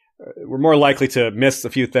definitely, we're more likely to miss a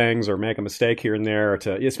few things or make a mistake here and there,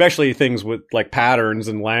 especially things with like patterns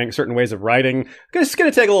and certain ways of writing. It's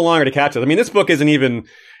going to take a little longer to catch us. I mean, this book isn't even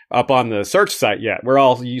up on the search site yet. We're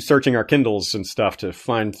all searching our Kindles and stuff to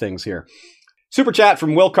find things here. Super chat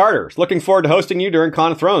from Will Carter. Looking forward to hosting you during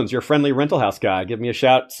Con of Thrones, your friendly rental house guy. Give me a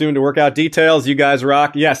shout soon to work out details. You guys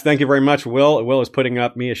rock. Yes, thank you very much, Will. Will is putting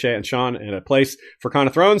up Mia, Shay, and Sean in a place for Con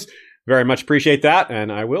of Thrones. Very much appreciate that,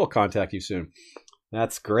 and I will contact you soon.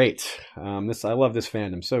 That's great. I love this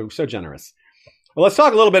fandom. So generous. Well, let's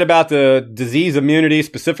talk a little bit about the disease immunity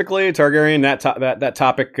specifically, Targaryen, that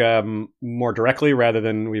topic more directly rather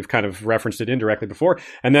than we've kind of referenced it indirectly before.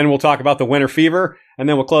 And then we'll talk about the winter fever, and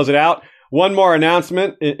then we'll close it out. One more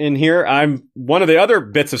announcement in here. One of the other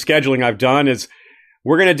bits of scheduling I've done is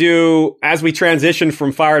we're going to do, as we transition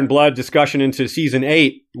from Fire and Blood discussion into season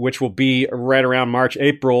 8, which will be right around March,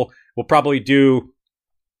 April, we'll probably do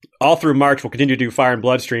all through March. We'll continue to do Fire and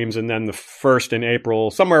Blood streams. And then the first in April,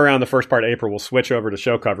 somewhere around the first part of April, we'll switch over to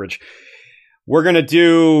show coverage. We're going to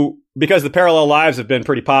do, because the parallel lives have been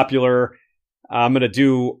pretty popular, I'm going to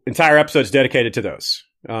do entire episodes dedicated to those.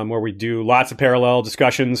 Where we do lots of parallel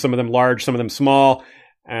discussions, some of them large, some of them small.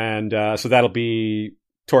 And so that'll be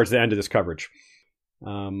towards the end of this coverage.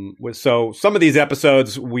 So some of these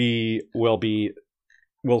episodes we'll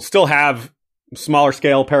still have smaller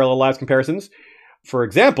scale parallel lives comparisons. For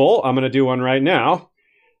example, I'm going to do one right now.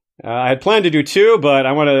 I had planned to do 2, but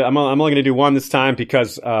I'm only going to do 1 this time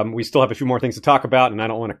because we still have a few more things to talk about, and I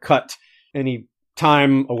don't want to cut any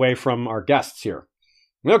time away from our guests here.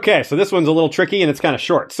 Okay, so this one's a little tricky and it's kind of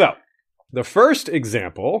short. So, the first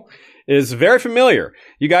example is very familiar.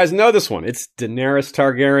 You guys know this one. It's Daenerys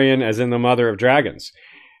Targaryen, as in the Mother of Dragons.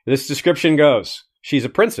 This description goes, she's a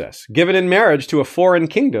princess, given in marriage to a foreign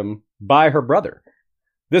kingdom by her brother.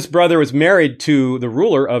 This brother was married to the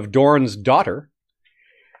ruler of Dorne's daughter,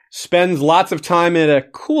 spends lots of time in a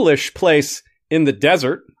coolish place in the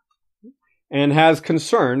desert, and has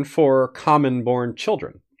concern for common-born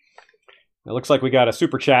children. It looks like we got a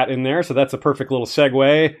super chat in there, so that's a perfect little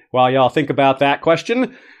segue. While y'all think about that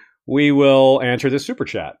question, we will answer this super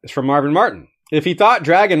chat. It's from Marvin Martin. If he thought a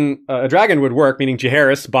dragon would work, meaning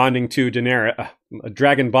Jaehaerys bonding to Daenerys, a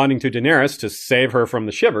dragon bonding to Daenerys to save her from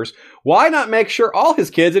the shivers, why not make sure all his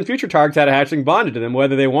kids and future Targs had a hatchling bonded to them,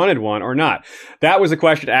 whether they wanted one or not? That was a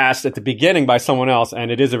question asked at the beginning by someone else, and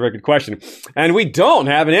it is a very good question. And we don't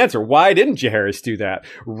have an answer. Why didn't Jaehaerys do that?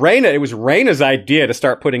 It was Rhaena's idea to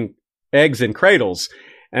start putting eggs in cradles,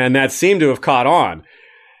 and that seemed to have caught on.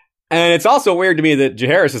 And it's also weird to me that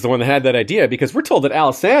Jaehaerys is the one that had that idea, because we're told that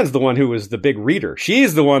Alysanne's the one who was the big reader.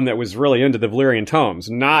 She's the one that was really into the Valyrian tomes,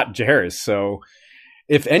 not Jaehaerys. So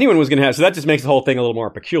if anyone was going to have, so that just makes the whole thing a little more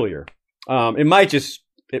peculiar. It might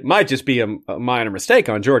just be a minor mistake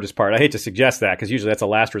on George's part. I hate to suggest that because usually that's a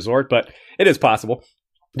last resort, but it is possible.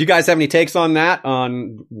 Do you guys have any takes on that?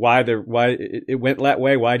 On why it went that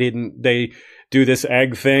way? Why didn't they do this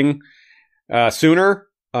egg thing sooner?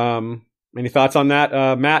 Any thoughts on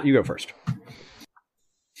that? Matt, you go first.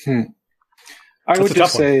 I would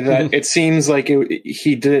just say that it seems like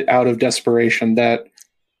he did it out of desperation, that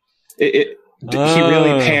he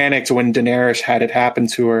really panicked when Daenerys had it happen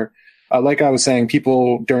to her. Like I was saying,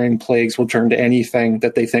 people during plagues will turn to anything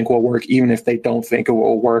that they think will work, even if they don't think it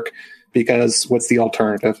will work, because what's the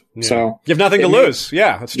alternative? Yeah. So you have nothing to lose.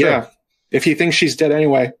 Yeah, that's true. Yeah. If he thinks she's dead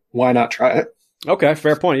anyway, why not try it? Okay,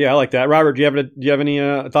 fair point. Yeah, I like that. Robert, do you have any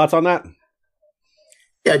thoughts on that?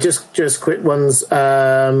 Yeah, just quick ones.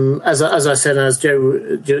 As I said, as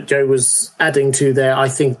Joe was adding to there, I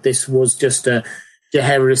think this was just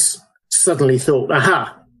Jaehaerys suddenly thought,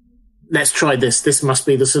 aha, let's try this. This must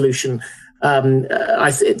be the solution.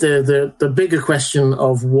 The bigger question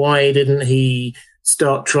of why didn't he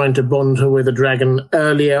start trying to bond her with a dragon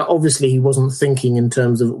earlier? Obviously, he wasn't thinking in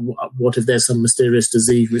terms of what if there's some mysterious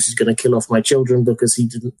disease which is going to kill off my children, because he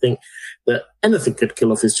didn't think that anything could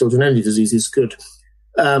kill off his children. Any disease is good.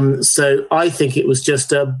 So I think it was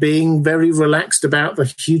just being very relaxed about the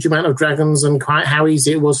huge amount of dragons and quite how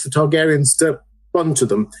easy it was for Targaryens to bond to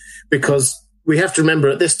them, because we have to remember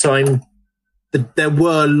at this time that there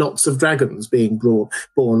were lots of dragons being born.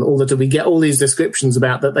 All that we get all these descriptions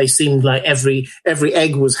about that they seemed like every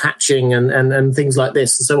egg was hatching and things like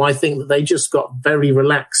this. So I think that they just got very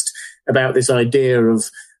relaxed about this idea of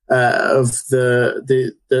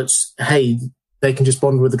hey, they can just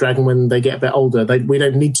bond with the dragon when they get a bit older. We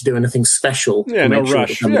don't need to do anything special. Yeah, no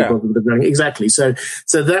rush. Yeah. With the dragon. Exactly. So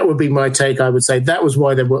that would be my take. I would say that was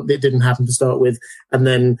why it didn't happen to start with. And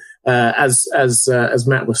then, as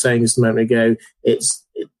Matt was saying just a moment ago,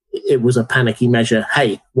 it was a panicky measure.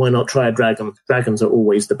 Hey, why not try a dragon? Dragons are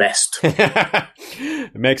always the best.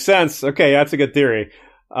 It makes sense. Okay, that's a good theory.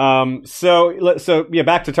 So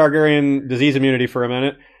back to Targaryen disease immunity for a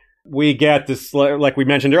minute. We get this, like we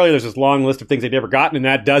mentioned earlier, there's this long list of things they'd never gotten, and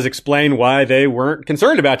that does explain why they weren't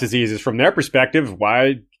concerned about diseases from their perspective.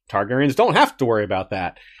 Why Targaryens don't have to worry about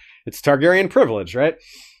that. It's Targaryen privilege, right?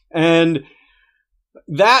 And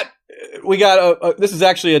that, we got this is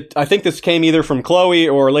actually, I think this came either from Chloe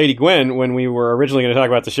or Lady Gwyn when we were originally going to talk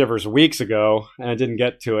about the Shivers weeks ago, and I didn't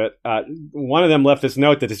get to it. One of them left this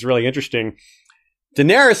note that is really interesting.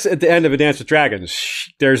 Daenerys, at the end of A Dance with Dragons,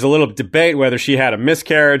 there's a little debate whether she had a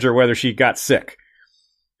miscarriage or whether she got sick.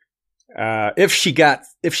 If she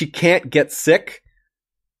can't get sick,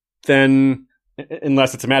 then,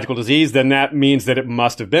 unless it's a magical disease, then that means that it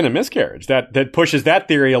must have been a miscarriage. That pushes that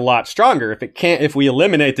theory a lot stronger. If we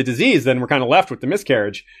eliminate the disease, then we're kind of left with the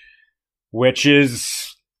miscarriage, which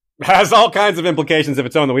has all kinds of implications of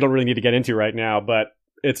its own that we don't really need to get into right now, but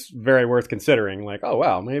it's very worth considering. Like, oh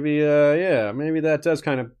wow, maybe that does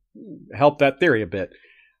kind of help that theory a bit.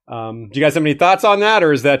 Do you guys have any thoughts on that,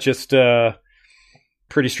 or is that just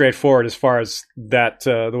pretty straightforward as far as that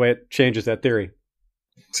the way it changes that theory?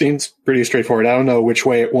 Seems pretty straightforward. I don't know which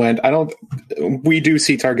way it went. We do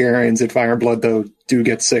see Targaryens in Fire and Blood, though, do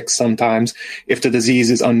get sick sometimes if the disease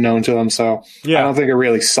is unknown to them. So yeah. I don't think it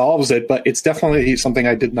really solves it, but it's definitely something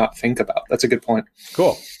I did not think about. That's a good point.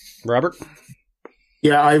 Cool. Robert?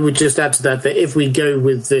 Yeah, I would just add to that if we go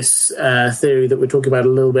with this theory that we talked about a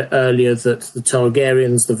little bit earlier, that the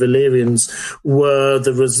Targaryens, the Valyrians, were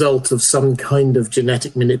the result of some kind of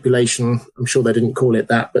genetic manipulation. I'm sure they didn't call it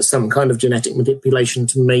that, but some kind of genetic manipulation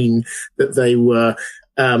to mean that they were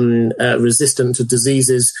resistant to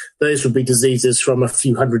diseases. Those would be diseases from a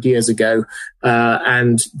few hundred years ago,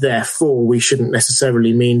 and therefore we shouldn't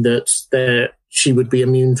necessarily mean that she would be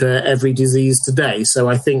immune to every disease today. So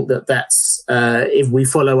I think that's, if we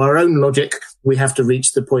follow our own logic, we have to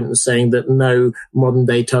reach the point of saying that no, modern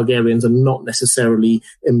day Targaryens are not necessarily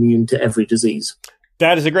immune to every disease.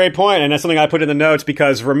 That is a great point, and that's something I put in the notes,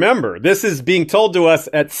 because remember, this is being told to us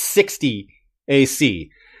at 60 AC.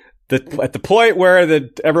 At the point where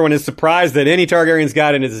everyone is surprised that any Targaryens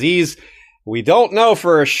got a disease. We don't know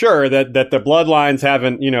for sure that the bloodlines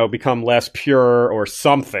haven't, become less pure or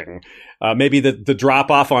something. Maybe the drop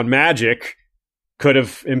off on magic could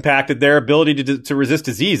have impacted their ability to resist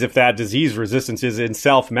disease if that disease resistance is in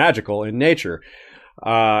self magical in nature.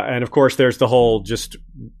 And of course, there's the whole just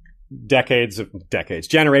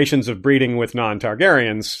generations of breeding with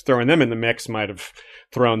non-Targaryens. Throwing them in the mix might have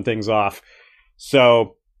thrown things off.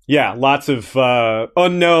 So yeah, lots of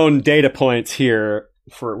unknown data points here.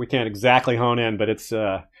 We can't exactly hone in, but it's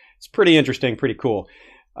pretty interesting, pretty cool.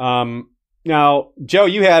 Now, Joe,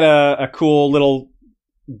 you had a cool little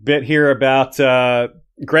bit here about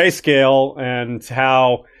grayscale and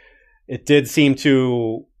how it did seem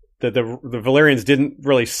that the Valyrians didn't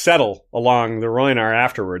really settle along the Rhoynar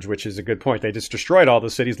afterwards, which is a good point. They just destroyed all the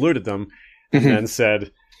cities, looted them, and then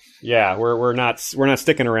said, "Yeah, we're not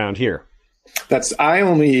sticking around here." I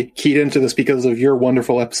only keyed into this because of your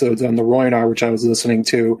wonderful episodes on the Rhoynar, which I was listening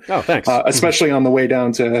to. Oh, thanks. Especially on the way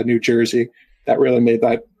down to New Jersey. That really made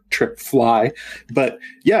that trip fly. But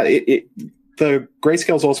yeah, the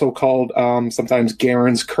grayscale is also called sometimes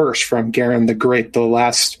Garen's Curse, from Garen the Great, the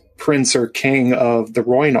last prince or king of the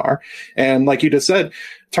Rhoynar. And like you just said,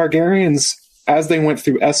 Targaryens, as they went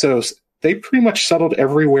through Essos, they pretty much settled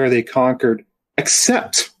everywhere they conquered,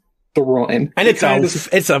 except the Rhoyne. And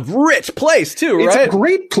it's a rich place too, right? It's a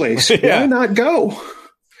great place. Yeah. Why not go?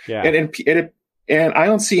 Yeah. And I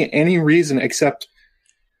don't see any reason except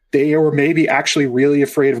they were maybe actually really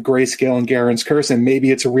afraid of grayscale and Garen's Curse, and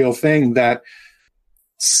maybe it's a real thing that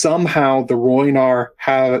somehow the Rhoynar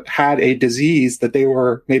had a disease that they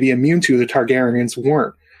were maybe immune to, the Targaryens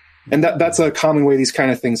weren't. And that's a common way these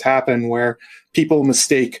kind of things happen, where people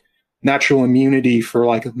mistake natural immunity for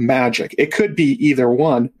like magic. It could be either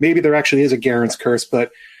one. Maybe there actually is a Garen's Curse,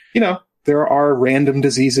 but there are random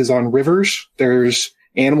diseases on rivers. There's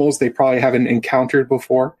animals they probably haven't encountered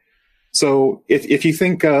before. So if you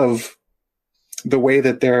think of the way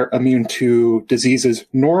that they're immune to diseases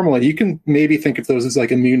normally, you can maybe think of those as like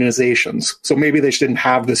immunizations. So maybe they just didn't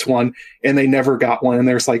have this one and they never got one. And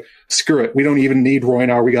they're just like, screw it. We don't even need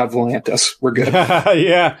Rhoynar. We got Volantis. We're good.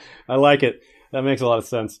 Yeah, I like it. That makes a lot of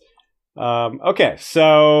sense. Okay,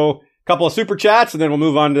 so a couple of super chats, and then we'll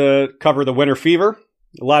move on to cover the Winter Fever.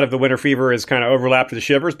 A lot of the Winter Fever is kind of overlapped to the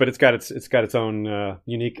Shivers, but it's got its own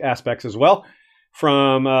unique aspects as well.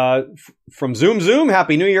 From Zoom,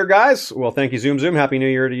 Happy New Year, guys. Well, thank you, Zoom. Happy New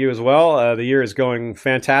Year to you as well. The year is going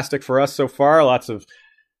fantastic for us so far. Lots of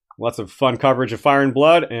fun coverage of Fire and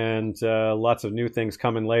Blood, and lots of new things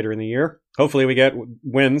coming later in the year. Hopefully we get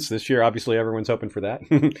wins this year. Obviously, everyone's hoping for that.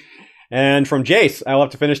 And from Jace, I'll have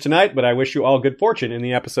to finish tonight, but I wish you all good fortune in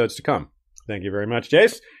the episodes to come. Thank you very much,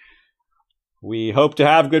 Jace. We hope to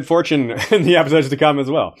have good fortune in the episodes to come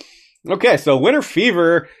as well. Okay, so Winter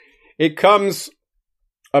Fever It comes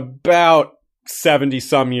about 70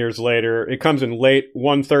 some years later. It comes in late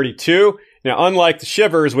 132. Now, unlike the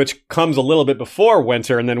Shivers, which comes a little bit before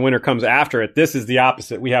winter and then winter comes after it, this is the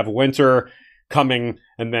opposite. We have winter coming,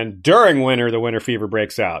 and then during winter, the winter fever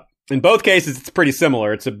breaks out. In both cases, it's pretty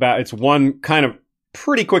similar. It's one kind of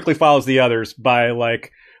pretty quickly follows the others by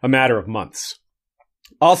like a matter of months.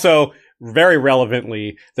 Also, very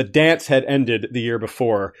relevantly, the dance had ended the year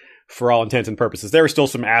before for all intents and purposes. There was still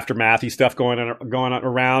some aftermathy stuff going on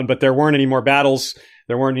around, but there weren't any more battles.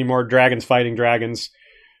 There weren't any more dragons fighting dragons.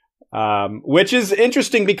 Which is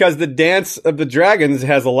interesting because the Dance of the Dragons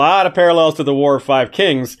has a lot of parallels to the War of Five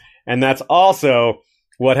Kings, and that's also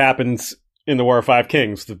what happens in the War of Five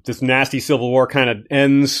Kings. This nasty civil war kind of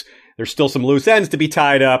ends. There's still some loose ends to be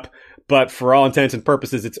tied up, but for all intents and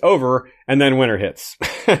purposes, it's over, and then winter hits.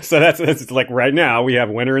 So that's like right now, we have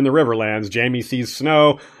winter in the Riverlands. Jaime sees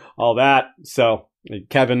snow, all that. So in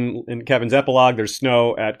Kevin's epilogue, there's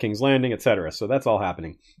snow at King's Landing, etc. So that's all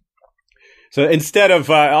happening. So instead of,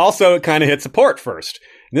 also it kind of hits a port first.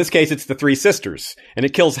 In this case, it's the Three Sisters, and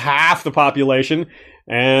it kills half the population.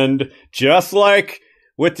 And just like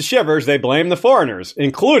with the Shivers, they blame the foreigners,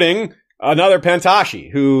 including another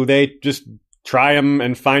Pantashi, who they just try him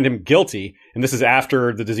and find him guilty. And this is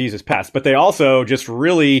after the disease has passed. But they also just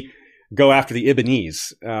really go after the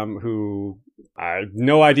Ibonese, who I have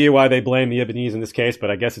no idea why they blame the Ibonese in this case,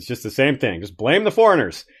 but I guess it's just the same thing. Just blame the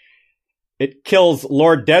foreigners. It kills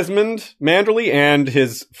Lord Desmond Manderley and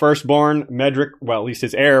his firstborn, Medric, well, at least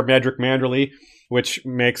his heir, Medric Manderley, which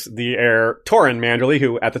makes the heir Torrin Manderley,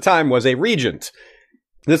 who at the time was a regent.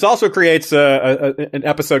 This also creates an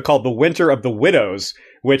episode called The Winter of the Widows,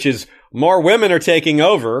 which is more women are taking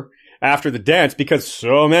over after the dance because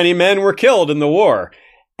so many men were killed in the war.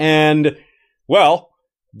 And, well,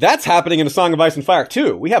 that's happening in A Song of Ice and Fire,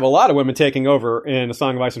 too. We have a lot of women taking over in A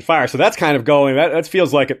Song of Ice and Fire. So that's kind of going, that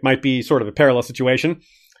feels like it might be sort of a parallel situation.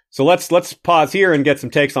 So let's pause here and get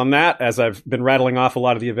some takes on that, as I've been rattling off a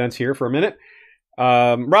lot of the events here for a minute.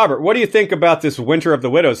 Robert, what do you think about this Winter of the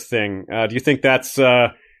Widows thing? Do you think that's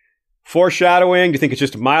foreshadowing? Do you think it's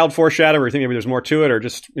just a mild foreshadow, or do you think maybe there's more to it, or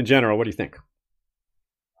just in general, what do you think?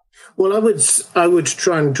 Well, I would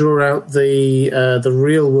try and draw out the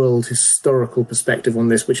real world historical perspective on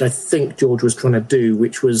this, which I think George was trying to do,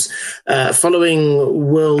 which was following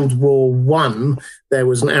World War I, there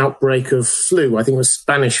was an outbreak of flu. I think it was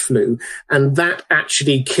Spanish flu, and that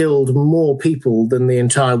actually killed more people than the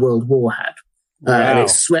entire World War had. Wow. And it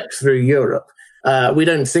swept through Europe. We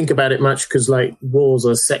don't think about it much because, like, wars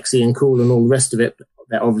are sexy and cool and all the rest of it.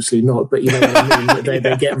 They're obviously not, but you know what I mean.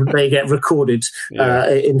 They get recorded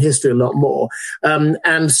in history a lot more,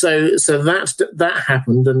 and so that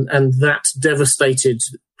happened, and that devastated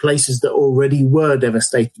places that already were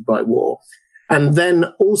devastated by war. And then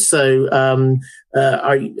also,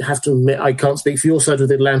 I have to admit, I can't speak for your side of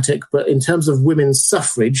the Atlantic, but in terms of women's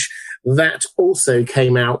suffrage, that also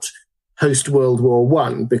came out post-World War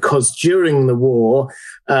I, because during the war,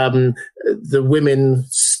 the women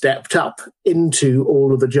stepped up into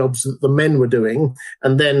all of the jobs that the men were doing,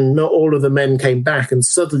 and then not all of the men came back, and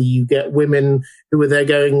suddenly you get women who were there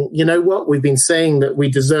going, you know what, we've been saying that we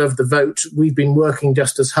deserve the vote, we've been working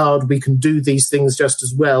just as hard, we can do these things just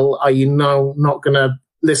as well, are you now not going to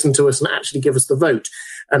listen to us and actually give us the vote?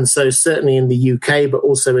 And so certainly in the UK, but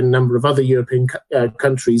also in a number of other European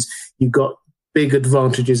countries, you got big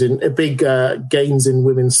advantages big gains in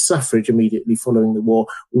women's suffrage immediately following the war,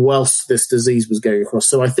 whilst this disease was going across.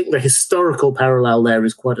 So I think the historical parallel there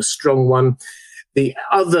is quite a strong one. The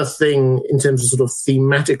other thing in terms of sort of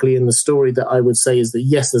thematically in the story that I would say is that,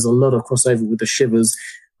 yes, there's a lot of crossover with the Shivers,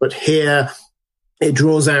 but here it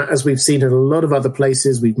draws out, as we've seen in a lot of other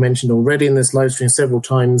places, we've mentioned already in this live stream several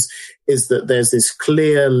times, is that there's this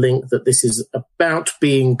clear link that this is about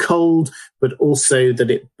being cold, but also that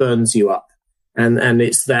it burns you up. And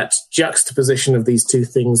it's that juxtaposition of these two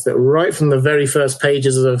things that right from the very first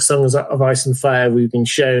pages of Songs of Ice and Fire, we've been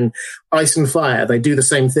shown ice and fire. They do the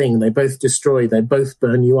same thing. They both destroy. They both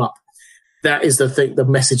burn you up. That is the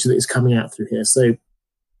message that is coming out through here. So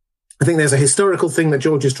I think there's a historical thing that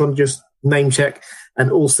George is trying to just name check, and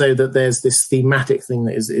also that there's this thematic thing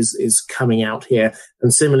that is coming out here.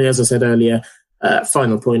 And similarly, as I said earlier,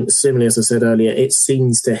 final point, similarly, as I said earlier, it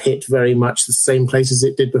seems to hit very much the same places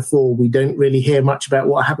it did before. We don't really hear much about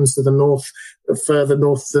what happens to the north, further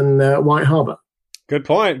north than White Harbour. Good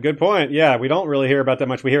point. Yeah, we don't really hear about that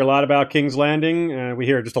much. We hear a lot about King's Landing. We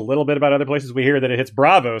hear just a little bit about other places. We hear that it hits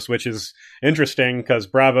Braavos, which is interesting because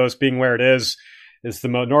Braavos, being where it is the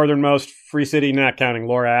northernmost free city, not counting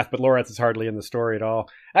Lorath, but Lorath is hardly in the story at all.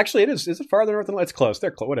 Actually, it is. Is it farther north than? It's close.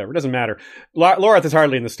 They're close. Whatever. It doesn't matter. Lorath is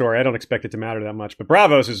hardly in the story. I don't expect it to matter that much. But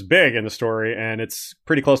Braavos is big in the story, and it's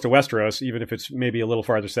pretty close to Westeros, even if it's maybe a little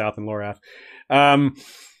farther south than Lorath.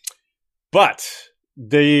 But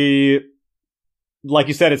like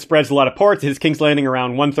you said, it spreads a lot of ports. It hits King's Landing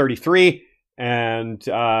around 133. And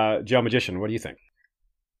Joe Magician, what do you think?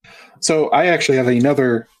 So I actually have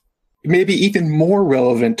another, maybe even more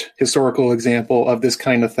relevant historical example of this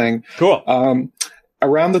kind of thing. Cool.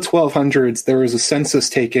 Around the 1200s, there was a census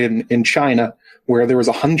taken in China where there was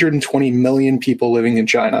 120 million people living in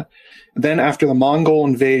China. Then after the Mongol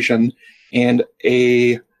invasion and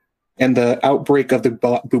the outbreak of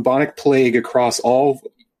the bubonic plague across all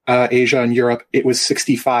Asia and Europe, it was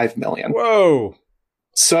 65 million. Whoa.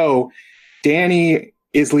 So Dany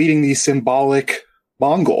is leading these symbolic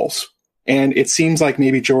Mongols. And it seems like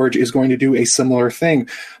maybe George is going to do a similar thing.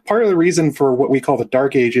 Part of the reason for what we call the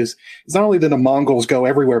Dark Ages is not only did the Mongols go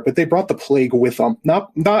everywhere, but they brought the plague with them.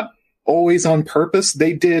 Not always on purpose.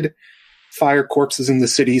 They did fire corpses in the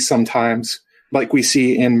cities sometimes, like we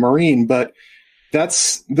see in Meereen. But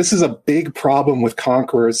this is a big problem with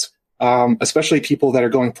conquerors, especially people that are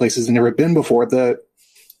going places they've never been before. The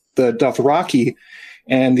Dothraki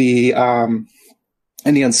and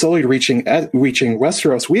the Unsullied reaching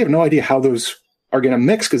Westeros, we have no idea how those are going to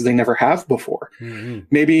mix because they never have before. Mm-hmm.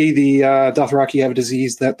 Maybe the Dothraki have a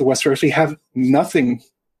disease that the Westerosi have nothing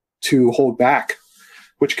to hold back,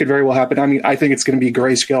 which could very well happen. I mean, I think it's going to be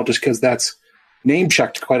grayscale just because that's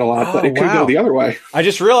name-checked quite a lot, but it could go the other way. I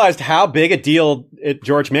just realized how big a deal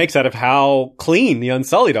George makes out of how clean the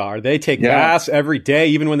Unsullied are. They take baths every day,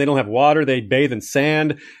 even when they don't have water. They bathe in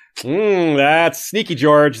sand. That's sneaky,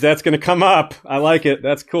 George. That's going to come up. I like it.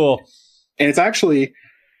 That's cool. And it's actually,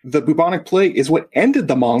 the bubonic plague is what ended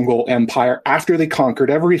the Mongol Empire after they conquered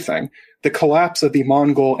everything. The collapse of the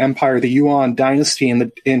Mongol Empire, the Yuan dynasty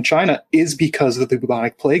in China, is because of the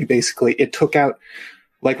bubonic plague, basically. It took out,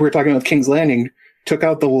 like we were talking about King's Landing, took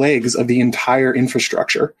out the legs of the entire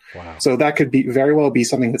infrastructure. Wow. So that could very well be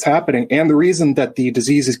something that's happening. And the reason that the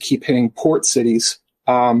diseases keep hitting port cities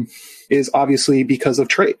is obviously because of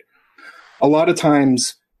trade. A lot of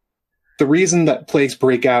times, the reason that plagues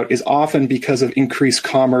break out is often because of increased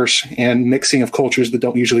commerce and mixing of cultures that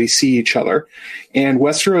don't usually see each other. And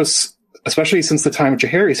Westeros, especially since the time of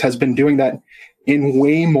Jaehaerys, has been doing that in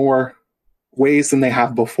way more ways than they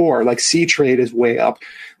have before. Like sea trade is way up.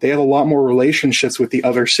 They have a lot more relationships with the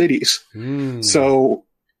other cities. So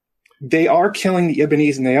they are killing the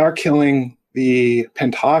Ibbenese and they are killing the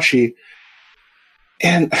Pentoshi.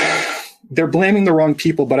 And they're blaming the wrong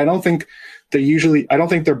people, but I don't think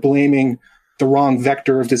they're blaming the wrong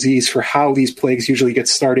vector of disease for how these plagues usually get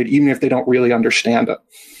started, even if they don't really understand it.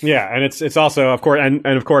 Yeah, and it's also, of course, and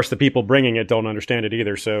of course, the people bringing it don't understand it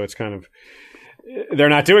either. So it's kind of, they're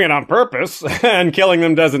not doing it on purpose, and killing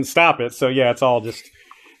them doesn't stop it. So yeah, it's all just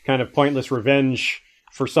kind of pointless revenge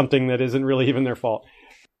for something that isn't really even their fault.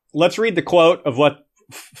 Let's read the quote of what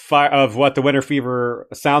the Winter Fever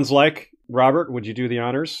sounds like. Robert, would you do the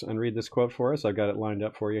honors and read this quote for us? I've got it lined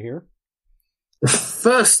up for you here. The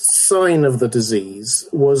first sign of the disease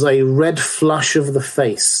was a red flush of the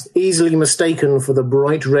face, easily mistaken for the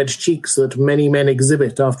bright red cheeks that many men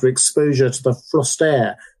exhibit after exposure to the frost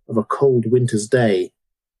air of a cold winter's day.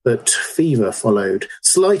 But fever followed,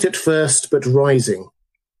 slight at first, but rising,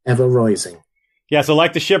 ever rising. Yeah, so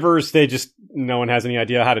like the shivers, no one has any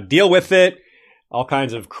idea how to deal with it. All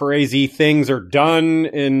kinds of crazy things are done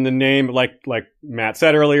in the name, like Matt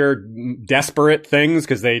said earlier, desperate things,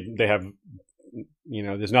 because they have,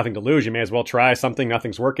 there's nothing to lose. You may as well try something.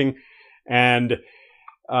 Nothing's working. And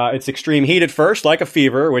it's extreme heat at first, like a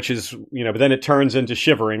fever, which is, but then it turns into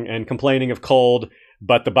shivering and complaining of cold,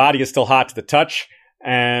 but the body is still hot to the touch.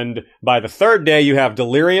 And by the third day, you have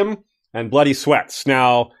delirium and bloody sweats.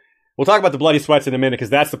 Now, we'll talk about the bloody sweats in a minute, because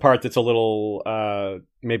that's the part that's a little,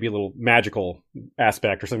 maybe a little magical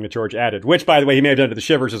aspect or something that George added, which, by the way, he may have done to the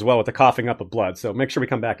shivers as well with the coughing up of blood. So make sure we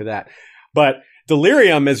come back to that. But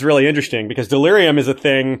delirium is really interesting, because delirium is a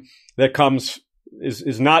thing that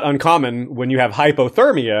is not uncommon when you have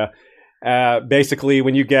hypothermia. Basically,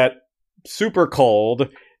 when you get super cold,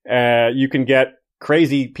 you can get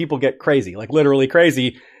crazy. People get crazy, like literally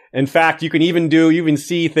crazy. In fact, you can even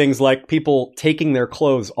see things like people taking their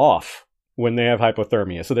clothes off when they have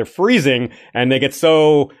hypothermia. So they're freezing, and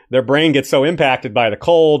their brain gets so impacted by the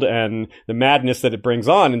cold and the madness that it brings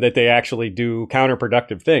on, and that they actually do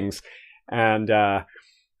counterproductive things. And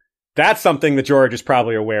that's something that George is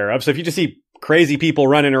probably aware of. So if you just see crazy people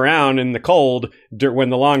running around in the cold when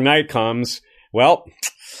the long night comes, well,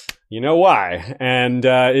 you know why. And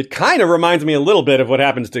it kind of reminds me a little bit of what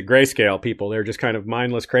happens to grayscale people. They're just kind of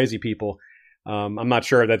mindless, crazy people. I'm not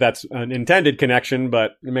sure that that's an intended connection,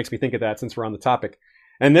 but it makes me think of that since we're on the topic.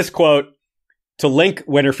 And this quote, to link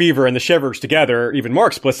Winter Fever and the Shivers together even more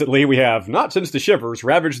explicitly, we have, not since the Shivers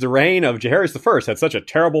ravaged the reign of Jaehaerys I had such a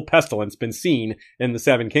terrible pestilence been seen in the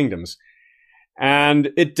Seven Kingdoms.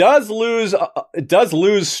 And it does lose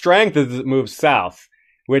strength as it moves south,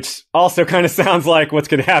 which also kind of sounds like what's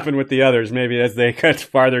going to happen with the others. Maybe as they get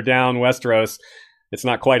farther down Westeros, it's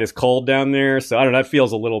not quite as cold down there. So I don't know. That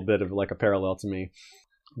feels a little bit of like a parallel to me.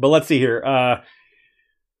 But let's see here.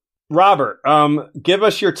 Robert, give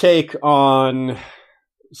us your take on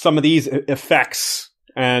some of these effects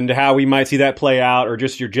and how we might see that play out, or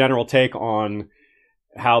just your general take on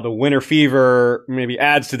how the Winter Fever maybe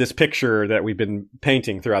adds to this picture that we've been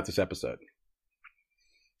painting throughout this episode.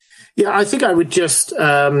 Yeah, I think I would just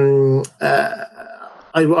I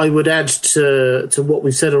would add to what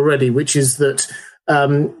we've said already, which is that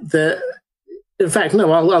in fact,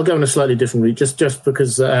 no, I'll go in a slightly different route, just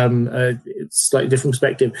because it's slightly different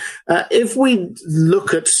perspective. If we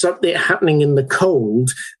look at something happening in the cold,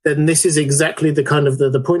 then this is exactly the kind of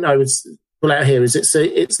the point I would pull out here. Is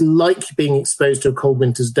it's like being exposed to a cold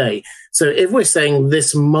winter's day. So if we're saying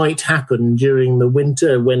this might happen during the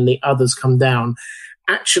winter when the others come down,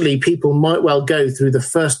 actually people might well go through the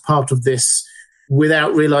first part of this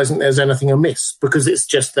without realizing there's anything amiss, because it's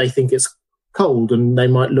just they think it's cold and they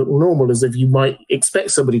might look normal, as if you might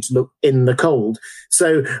expect somebody to look in the cold.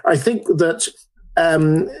 So I think that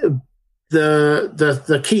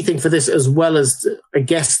the key thing for this, as well as I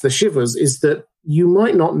guess the Shivers, is that you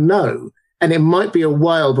might not know, and it might be a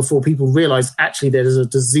while before people realize actually there's a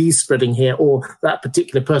disease spreading here, or that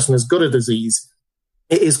particular person has got a disease.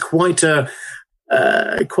 It is quite a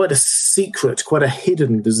secret, quite a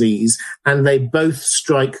hidden disease, and they both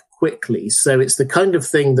strike quickly. So it's the kind of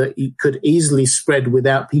thing that you could easily spread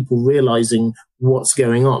without people realizing what's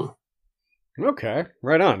going on. Okay,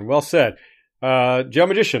 right on. Well said. Joe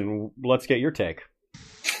Magician, let's get your take.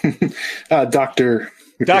 Dr.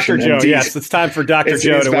 Joe, yes, it's time for Dr.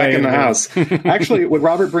 Joe to weigh in the house. Actually, what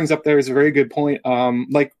Robert brings up there is a very good point.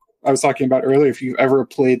 Like I was talking about earlier, if you've ever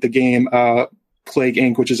played the game Plague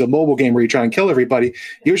Inc., which is a mobile game where you try and kill everybody,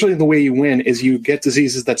 usually the way you win is you get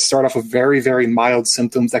diseases that start off with very, very mild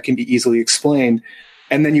symptoms that can be easily explained,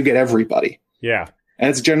 and then you get everybody. Yeah. And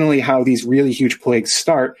it's generally how these really huge plagues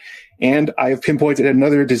start. And I have pinpointed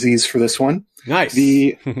another disease for this one. Nice.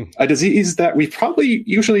 A disease that we probably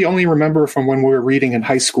usually only remember from when we were reading in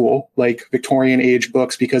high school, like Victorian age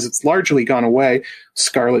books, because it's largely gone away,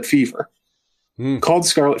 scarlet fever. Called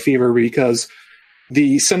scarlet fever because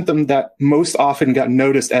the symptom that most often got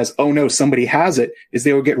noticed as, oh no, somebody has it, is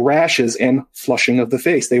they would get rashes and flushing of the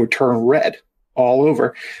face. They would turn red all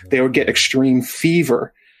over. They would get extreme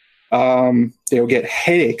fever. They would get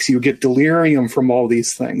headaches. You would get delirium from all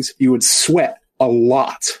these things. You would sweat a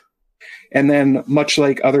lot. And then, much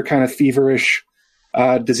like other kind of feverish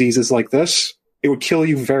diseases like this, it would kill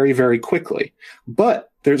you very, very quickly. But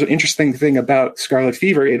there's an interesting thing about scarlet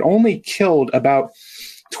fever. It only killed about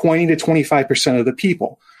 20 to 25% of the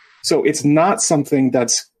people. So it's not something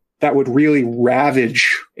that would really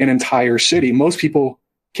ravage an entire city. Most people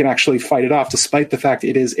can actually fight it off, despite the fact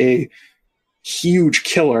it is a huge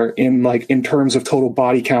killer in terms of total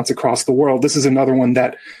body counts across the world. This is another one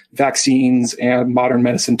that vaccines and modern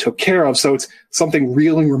medicine took care of. So it's something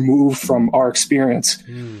really removed from our experience.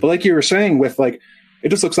 But like you were saying with it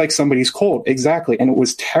just looks like somebody's cold. Exactly. And it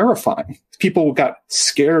was terrifying. People got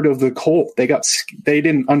scared of the cold. They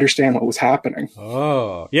didn't understand what was happening.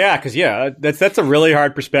 Oh, yeah. Cause that's a really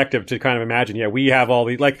hard perspective to kind of imagine. Yeah. We have all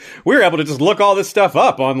these, we were able to just look all this stuff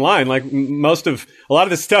up online. A lot of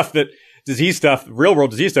this stuff disease stuff, real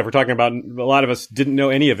world disease stuff we're talking about, a lot of us didn't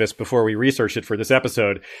know any of this before we researched it for this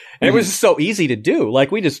episode. And it was just so easy to do.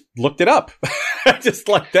 We just looked it up just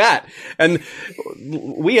like that. And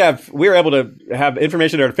we were able to have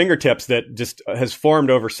information at our fingertips that just has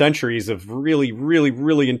formed over centuries of really, really,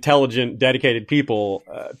 really intelligent, dedicated people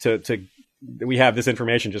we have this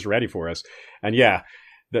information just ready for us. And yeah,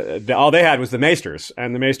 all they had was the Maesters,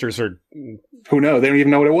 and the Maesters are... Who knows? They don't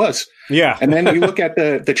even know what it was. Yeah. And then you look at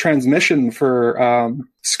the transmission for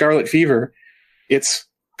scarlet fever, it's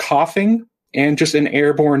coughing and just an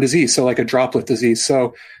airborne disease, so like a droplet disease.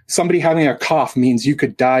 So somebody having a cough means you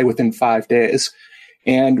could die within 5 days.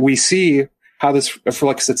 And we see how this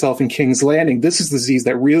reflects itself in King's Landing. This is the disease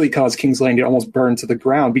that really caused King's Landing to almost burn to the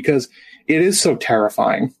ground because it is so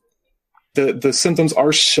terrifying. The symptoms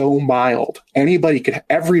are so mild. Everybody could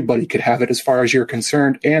have it as far as you're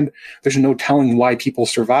concerned, and there's no telling why people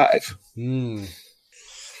survive.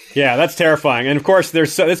 Yeah, that's terrifying. And of course,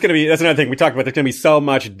 that's another thing we talked about. There's going to be so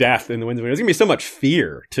much death in the Winds of Winter. There's going to be so much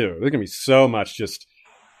fear, too. There's going to be so much just,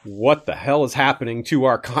 what the hell is happening to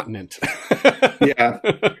our continent? Yeah.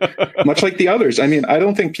 Much like the others. I mean, I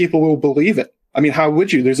don't think people will believe it. I mean, how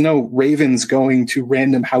would you? There's no ravens going to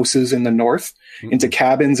random houses in the north, into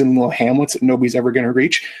cabins and little hamlets that nobody's ever going to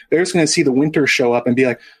reach. They're just going to see the winter show up and be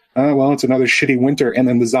like, oh, well, it's another shitty winter. And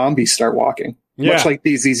then the zombies start walking. Yeah. Much like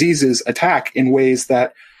these diseases attack in ways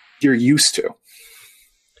that you're used to.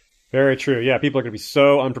 Very true. Yeah, people are going to be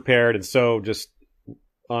so unprepared and so just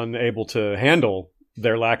unable to handle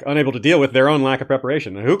unable to deal with their own lack of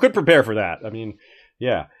preparation. Who could prepare for that? I mean,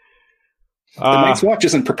 yeah. The Night's Watch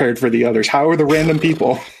isn't prepared for the others. How are the random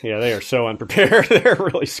people? Yeah, they are so unprepared. They're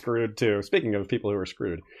really screwed too. Speaking of people who are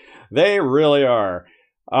screwed, they really are.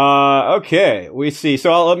 Okay, we see.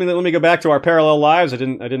 So let me go back to our parallel lives. I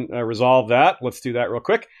didn't resolve that. Let's do that real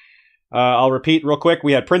quick. I'll repeat real quick.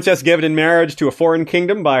 We had Princess given in marriage to a foreign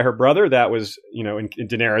kingdom by her brother. That was, in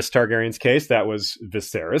Daenerys Targaryen's case, that was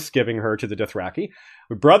Viserys giving her to the Dothraki.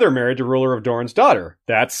 Her brother married to ruler of Dorne's daughter.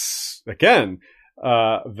 That's, again,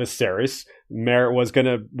 Viserys was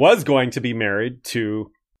going to be married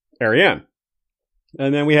to Arianne.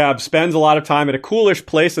 And then we have spends a lot of time at a coolish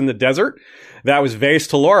place in the desert. That was Vaes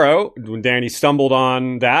Teloro, when Dany stumbled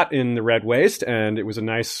on that in the Red Waste, and it was a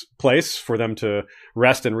nice place for them to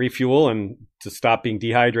rest and refuel and to stop being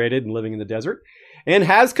dehydrated and living in the desert, and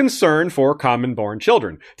has concern for common-born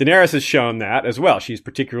children. Daenerys has shown that as well. She's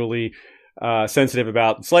particularly sensitive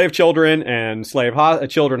about slave children and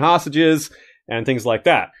children hostages and things like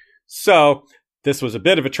that. So this was a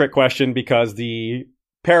bit of a trick question because the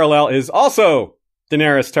parallel is also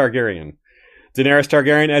Daenerys Targaryen. Daenerys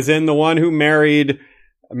Targaryen as in the one who married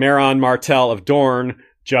Meryn Martell of Dorne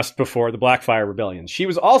just before the Blackfyre Rebellion. She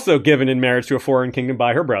was also given in marriage to a foreign kingdom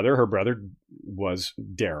by her brother. Her brother was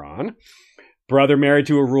Daeron. Brother married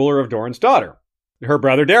to a ruler of Dorne's daughter. Her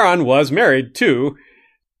brother Daeron was married to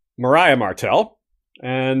Mariah Martell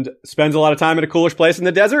and spends a lot of time in a coolish place in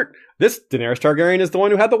the desert. This Daenerys Targaryen is the one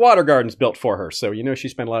who had the water gardens built for her. So, she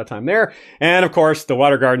spent a lot of time there. And of course, the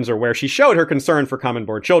water gardens are where she showed her concern for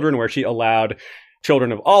common-born children, where she allowed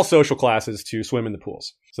children of all social classes to swim in the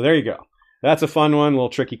pools. So there you go. That's a fun one. A little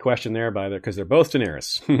tricky question there because they're both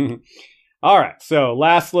Daenerys. All right. So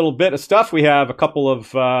last little bit of stuff. We have a couple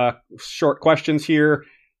of short questions here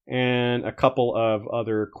and a couple of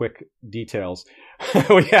other quick details.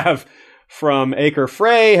 We have from Acre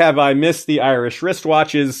Frey, have I missed the Irish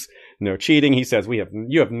wristwatches? No cheating. He says,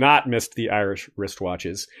 you have not missed the Irish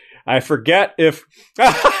wristwatches. I forget if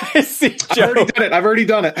I see Joe. I've already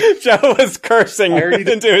done it. Joe was cursing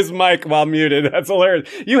into his mic while muted. That's hilarious.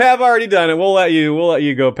 You have already done it. We'll let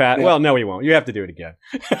you go, Pat. Yeah. Well, no, we won't. You have to do it again.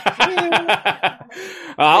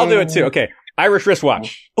 I'll do it too. Okay. Irish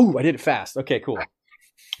wristwatch. Ooh, I did it fast. Okay, cool.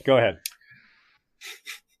 Go ahead.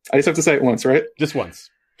 I just have to say it once, right? Just once.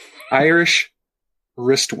 Irish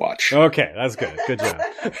wristwatch. Okay, that's good. Good job.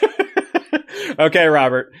 Okay,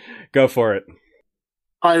 Robert, go for it.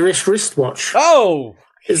 Irish wristwatch. Oh,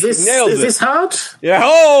 is this hard? Yeah.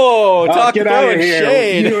 Oh, get out of here!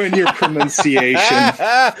 Shade. You and your pronunciation. Look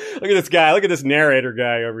at this guy. Look at this narrator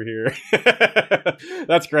guy over here.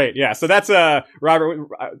 That's great. Yeah. So that's Robert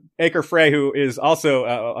Acre Frey, who is also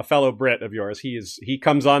a fellow Brit of yours. He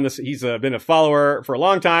comes on this. He's been a follower for a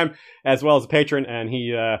long time, as well as a patron, and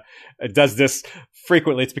he does this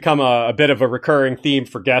frequently. It's become a bit of a recurring theme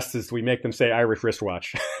for guests as we make them say Irish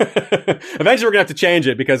wristwatch. Eventually, we're gonna have to change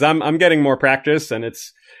it because I'm getting more practice and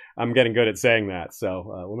I'm getting good at saying that. So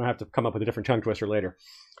we're gonna have to come up with a different tongue twister later.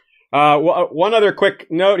 One other quick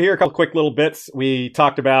note here, a couple quick little bits. We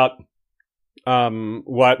talked about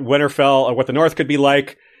what Winterfell or what the North could be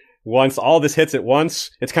like once all this hits at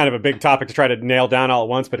once. It's kind of a big topic to try to nail down all at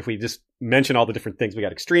once, but if we just mention all the different things, we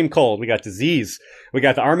got extreme cold, we got disease, we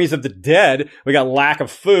got the armies of the dead, we got lack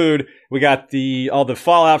of food, we got all the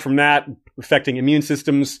fallout from that affecting immune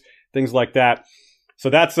systems, things like that.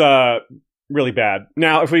 So that's really bad.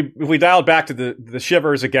 Now, if we dial back to the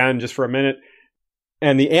shivers again just for a minute,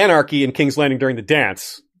 and the anarchy in King's Landing during the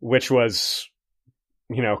dance, which was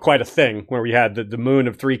quite a thing, where we had the Moon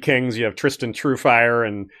of Three Kings. You have Tristan Truefire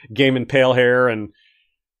and Gaiman Palehair, and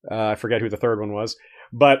I forget who the third one was.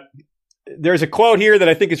 But there's a quote here that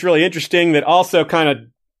I think is really interesting that also kind of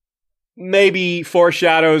maybe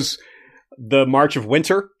foreshadows the March of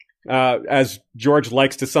Winter, as George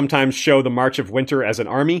likes to sometimes show the March of Winter as an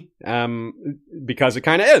army, because it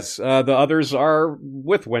kind of is. The others are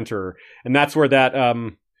with Winter, and that's where that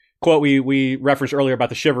quote we referenced earlier about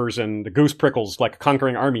the shivers and the goose prickles, like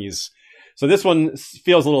conquering armies. So this one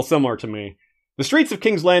feels a little similar to me. The streets of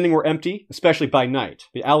King's Landing were empty, especially by night.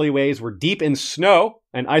 The alleyways were deep in snow,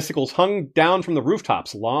 and icicles hung down from the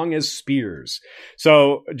rooftops, long as spears.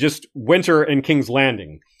 So, just winter in King's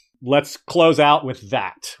Landing. Let's close out with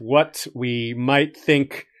that. What we might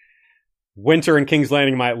think winter in King's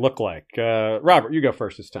Landing might look like. Robert, you go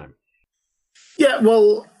first this time. Yeah,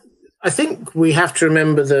 well, I think we have to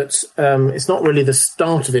remember that it's not really the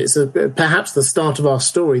start of it. It's perhaps the start of our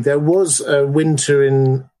story. There was a winter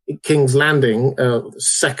in King's Landing,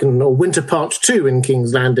 second or winter part 2 in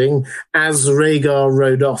King's Landing, as Rhaegar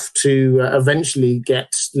rode off to eventually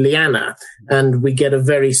get Lyanna, and we get a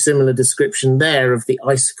very similar description there of the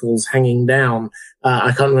icicles hanging down.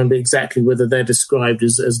 I can't remember exactly whether they're described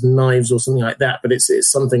as knives or something like that, but it's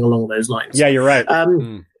something along those lines. Yeah, you're right.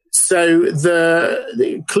 So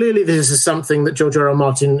clearly this is something that George R.R.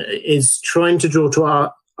 Martin is trying to draw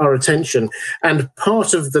to our attention. And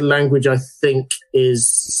part of the language, I think, is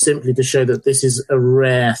simply to show that this is a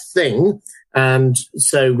rare thing. And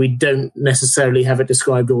so we don't necessarily have it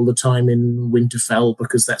described all the time in Winterfell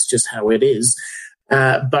because that's just how it is.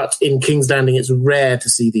 But in King's Landing, it's rare to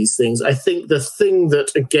see these things. I think the thing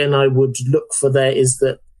that, again, I would look for there is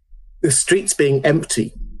that the streets being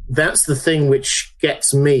empty. That's the thing which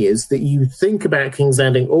gets me, is that you think about King's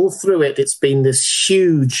Landing, all through it, it's been this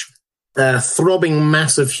huge throbbing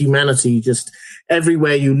mass of humanity. Just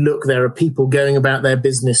everywhere you look, there are people going about their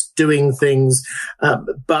business, doing things.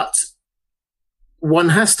 But one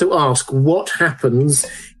has to ask, what happens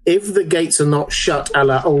if the gates are not shut a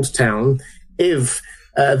la Old Town, if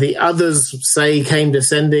the others, say, came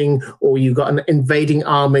descending, or you got an invading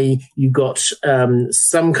army, you got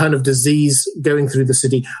some kind of disease going through the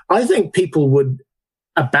city? I think people would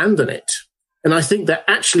abandon it. And I think that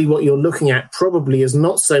actually what you're looking at probably is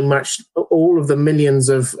not so much all of the millions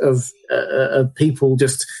of people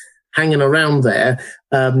just hanging around there,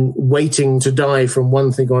 waiting to die from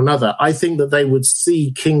one thing or another. I think that they would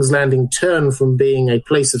see King's Landing turn from being a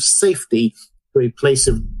place of safety to a place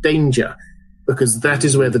of danger, because that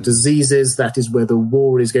is where the disease is, that is where the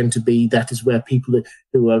war is going to be, that is where people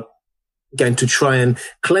who are going to try and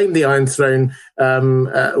claim the Iron Throne,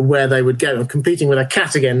 where they would go. I'm competing with a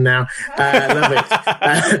cat again now. Love it.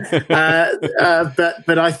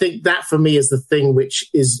 But I think that for me is the thing which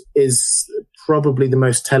is probably the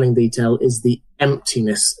most telling detail, is the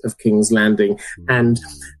emptiness of King's Landing. And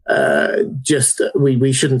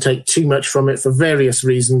we shouldn't take too much from it for various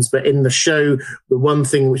reasons, but in the show, the one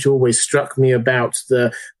thing which always struck me about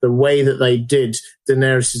the way that they did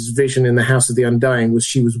Daenerys' vision in the House of the Undying was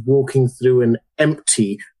she was walking through an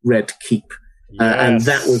empty Red Keep. Yes. And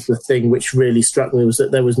that was the thing which really struck me, was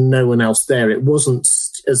that there was no one else there. It wasn't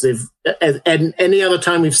as if any other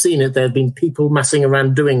time we've seen it, there had been people massing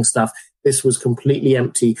around doing stuff. This was completely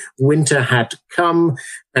empty. Winter had come,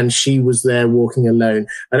 and she was there walking alone.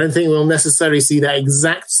 I don't think we'll necessarily see that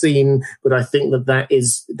exact scene, but I think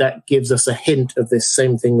that gives us a hint of this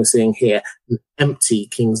same thing we're seeing here, an empty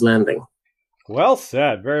King's Landing. Well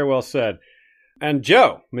said. Very well said. And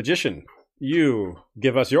Joe, magician, you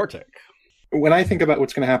give us your take. When I think about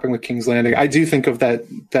what's going to happen with King's Landing, I do think of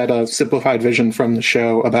that simplified vision from the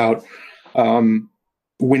show about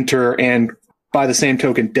winter and, by the same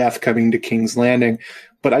token, death coming to King's Landing.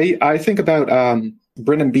 But I think about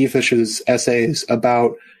Brennan Beefish's essays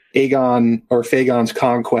about Aegon or Fagon's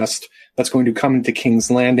conquest that's going to come into King's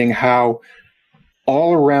Landing, how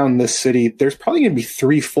all around this city, there's probably going to be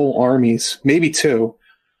 3 full armies, maybe 2,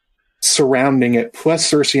 surrounding it, plus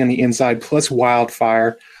Cersei on the inside, plus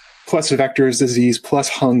wildfire, plus Vector's disease, plus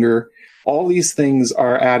hunger. All these things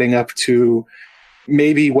are adding up to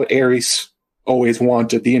maybe what Aerys always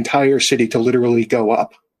wanted, the entire city to literally go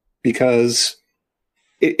up, because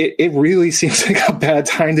it really seems like a bad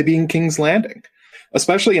time to be in King's Landing.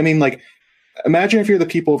 Especially, I mean, like, imagine if you're the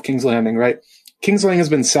people of King's Landing, right? King's Landing has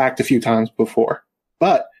been sacked a few times before,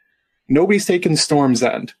 but nobody's taken Storm's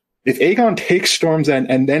End. If Aegon takes Storm's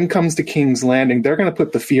End and then comes to King's Landing, they're going to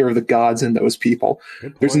put the fear of the gods in those people.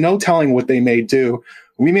 There's no telling what they may do.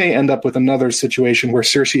 We may end up with another situation where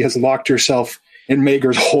Cersei has locked herself in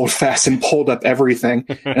Maegor's Holdfast and pulled up everything.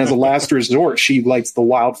 And as a last resort, she lights the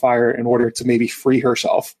wildfire in order to maybe free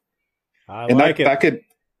herself. That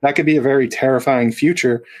could be a very terrifying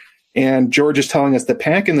future. And George is telling us that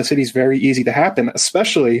panic in the city is very easy to happen,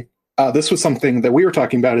 especially this was something that we were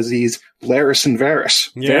talking about, Aziz, Larys and Varys.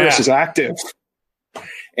 Yeah. Varys is active.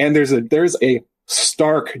 And there's a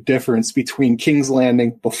stark difference between King's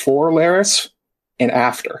Landing before Larys and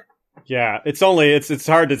after. Yeah, it's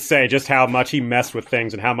hard to say just how much he messed with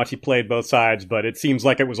things and how much he played both sides, but it seems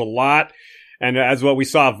like it was a lot. And as what we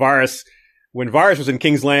saw, Varys when Varys was in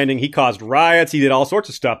King's Landing, he caused riots, he did all sorts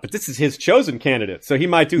of stuff, but this is his chosen candidate. So he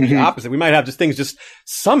might do the opposite. We might have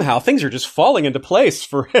somehow things are just falling into place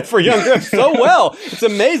for young Griff so well. It's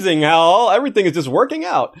amazing how everything is just working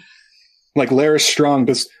out. Like Larys Strong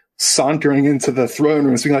just sauntering into the throne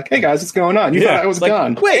room, being like, "Hey guys, what's going on? You thought I was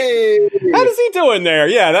gone? Wait, hey! How does he doing there?"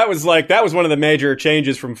 Yeah, that was one of the major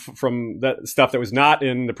changes from that stuff that was not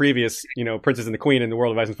in the previous, Princess and the Queen in the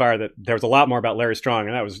World of Ice and Fire. That there was a lot more about Larry Strong,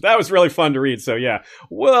 and that was really fun to read. So yeah,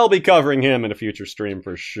 we'll be covering him in a future stream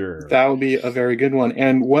for sure. That will be a very good one.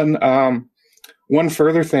 And one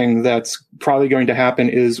further thing that's probably going to happen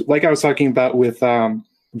is, like I was talking about with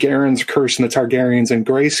Garen's Curse and the Targaryens and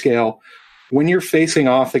Grayscale. When you're facing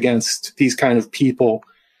off against these kind of people,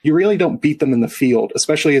 you really don't beat them in the field,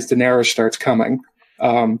 especially as Daenerys starts coming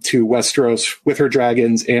to Westeros with her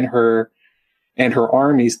dragons and her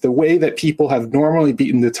armies. The way that people have normally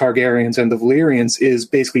beaten the Targaryens and the Valyrians is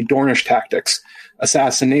basically Dornish tactics,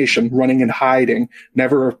 assassination, running and hiding,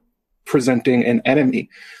 never presenting an enemy.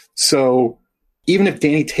 So even if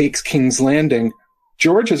Dany takes King's Landing,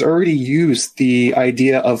 George has already used the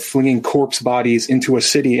idea of flinging corpse bodies into a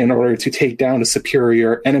city in order to take down a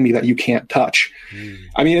superior enemy that you can't touch.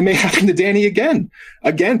 I mean, it may happen to Dany again.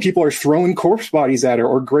 Again, people are throwing corpse bodies at her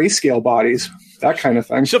or grayscale bodies, that kind of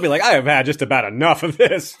thing. She'll be like, I have had just about enough of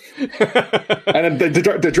this. And then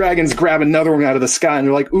the dragons grab another one out of the sky and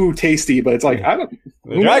they're like, ooh, tasty. But it's like,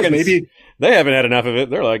 who knows, maybe... They haven't had enough of it.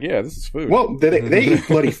 They're like, yeah, this is food. Well, they eat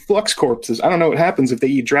bloody flux corpses. I don't know what happens if they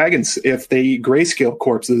eat grayscale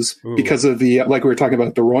corpses because of the, like we were talking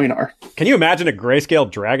about, the Rhoynar. Can you imagine a grayscale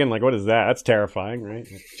dragon? Like, what is that? That's terrifying, right?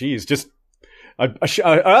 Jeez, just Isn't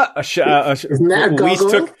that a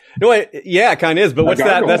gargoyle? Yeah, it kind of is. But what's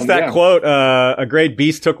that? That's that quote. A great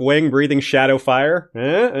beast took wing, breathing shadow fire.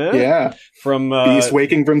 Yeah, from beast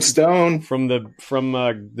waking from stone. From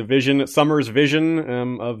the vision, Summer's vision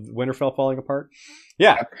of Winterfell falling apart.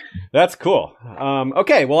 Yeah, that's cool.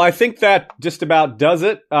 Okay, well, I think that just about does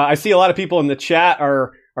it. I see a lot of people in the chat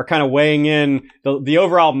are kind of weighing in. The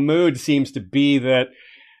overall mood seems to be that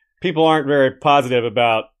people aren't very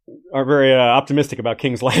optimistic about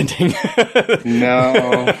King's Landing. No.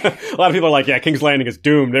 A lot of people are like, yeah, King's Landing is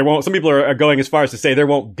doomed. Some people are going as far as to say there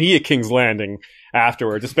won't be a King's Landing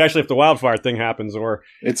afterwards, especially if the wildfire thing happens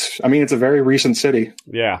it's a very recent city.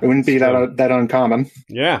 Yeah. It wouldn't be that uncommon.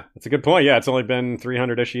 Yeah, that's a good point. Yeah, it's only been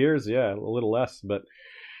 300-ish years. Yeah, a little less, but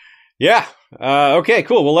yeah. Okay,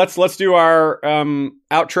 cool. Well, let's do our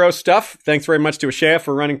outro stuff. Thanks very much to Ashaya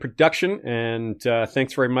for running production, and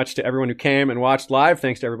thanks very much to everyone who came and watched live.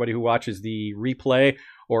 Thanks to everybody who watches the replay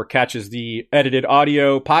or catches the edited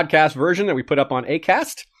audio podcast version that we put up on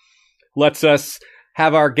Acast. Let's us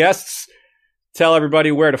have our guests tell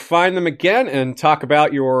everybody where to find them again and talk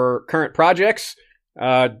about your current projects.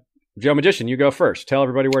 Joe Magician, you go first. Tell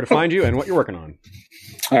everybody where to find you and what you're working on.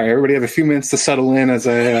 All right, everybody have a few minutes to settle in as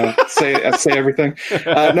I say everything.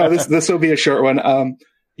 No, this will be a short one.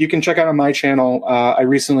 You can check out on my channel. I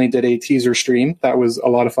recently did a teaser stream. That was a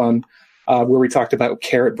lot of fun, where we talked about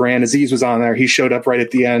Carrot Bran. Aziz was on there. He showed up right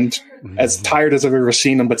at the end, as tired as I've ever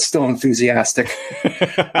seen him, but still enthusiastic.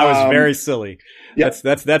 I was very silly. Yeah.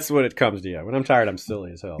 That's what it comes to. Yeah, when I'm tired, I'm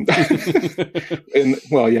silly as hell.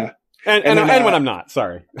 Yeah. And when I'm not,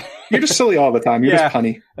 sorry. You're just silly all the time. You're just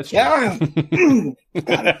punny. That's true. Yeah.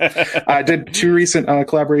 Got it. I did 2 recent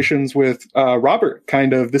collaborations with Robert.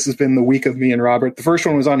 This has been the week of me and Robert. The first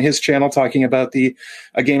one was on his channel talking about the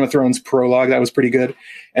Game of Thrones prologue. That was pretty good.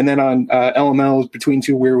 And then on LML's Between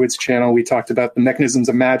Two Weirwoods channel, we talked about the mechanisms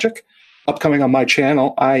of magic. Upcoming on my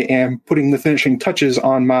channel, I am putting the finishing touches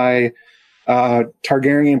on my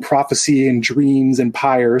Targaryen prophecy and dreams and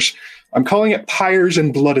pyres. I'm calling it Pyres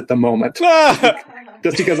and Blood at the moment.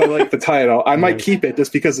 Just because I like the title. I might keep it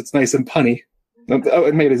just because it's nice and punny. Oh,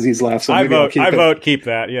 it made Aziz laugh, so maybe I'll keep it. I vote keep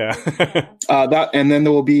that, yeah. And then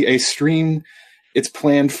there will be a stream. It's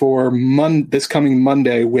planned for this coming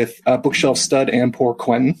Monday with Bookshelf Stud and Poor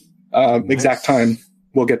Quentin. Exact time,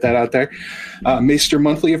 we'll get that out there. Maester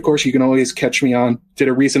Monthly, of course, you can always catch me on. Did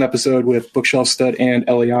a recent episode with Bookshelf Stud and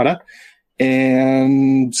Eliana.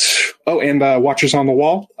 And Watchers on the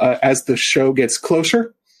Wall, as the show gets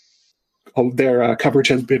closer, their coverage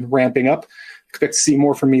has been ramping up. Expect to see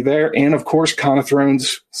more from me there. And of course, Con of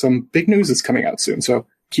Thrones, some big news is coming out soon. So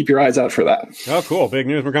keep your eyes out for that. Oh, cool. Big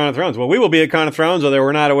news for Con of Thrones. Well, we will be at Con of Thrones, although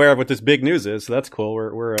we're not aware of what this big news is. So that's cool.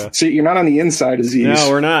 We're See, you're not on the inside, Aziz. No,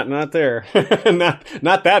 we're not there.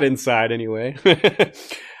 not that inside anyway.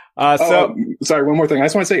 Sorry, one more thing. I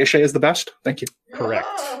just want to say Ashaya is the best. Thank you. Correct.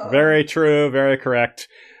 Very true. Very correct.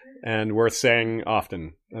 and worth saying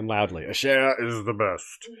often and loudly. Ashea is the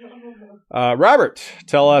best. Robert,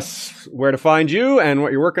 tell us where to find you and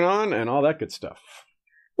what you're working on and all that good stuff.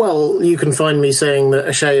 Well, you can find me saying that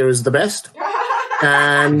Ashea is the best.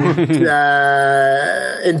 And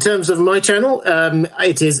in terms of my channel,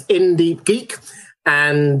 it is In Deep Geek.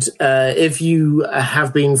 And if you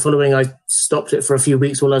have been following, I stopped it for a few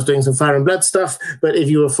weeks while I was doing some Fire and Blood stuff. But if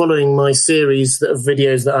you were following my series of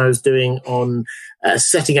videos that I was doing on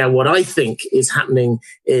setting out what I think is happening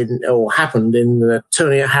happened in the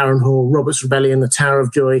Tony at Harrenhal, Robert's Rebellion, the Tower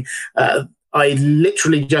of Joy, I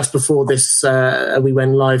literally just before this, we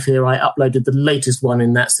went live here, I uploaded the latest one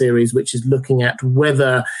in that series, which is looking at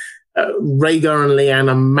whether Rhaegar and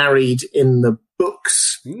Lyanna married in the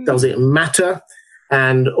books. Does it matter?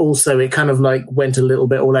 And also it kind of like went a little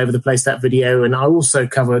bit all over the place, that video. And I also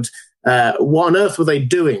covered what on earth were they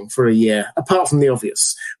doing for a year, apart from the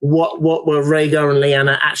obvious? What were Rhaegar and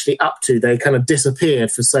Lyanna actually up to? They kind of disappeared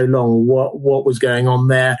for so long. What was going on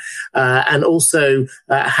there? And also,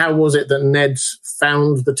 how was it that Ned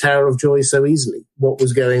found the Tower of Joy so easily? What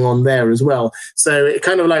was going on there as well? So it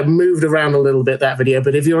kind of like moved around a little bit, that video.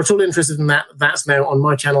 But if you're at all interested in that, that's now on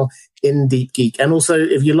my channel, In Deep Geek. And also,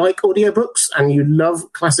 if you like audiobooks and you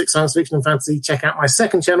love classic science fiction and fantasy, check out my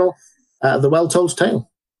second channel, The Well-Told Tale.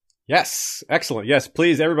 Yes, excellent. Yes,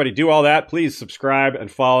 please, everybody, do all that. Please subscribe and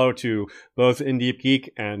follow to both In Deep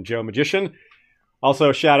Geek and Joe Magician.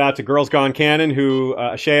 Also, shout out to Girls Gone Canon, who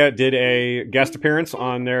Ashea did a guest appearance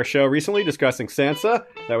on their show recently discussing Sansa.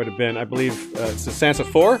 That would have been, I believe, it's Sansa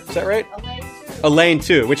 4. Is that right? Elaine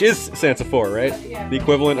 2, which is Sansa 4, right? Yeah. The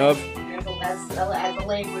equivalent of? As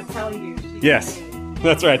Elaine would tell you. Yes,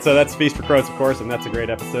 that's right. So that's Feast for Crows, of course, and that's a great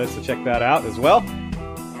episode. So check that out as well.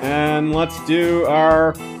 And let's do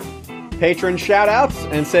our patron shout-outs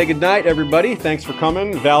and say goodnight, everybody. Thanks for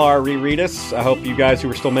coming. Valar Rereadus. I hope you guys who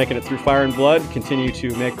are still making it through Fire and Blood continue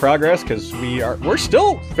to make progress, because we're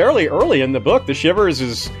still fairly early in the book. The Shivers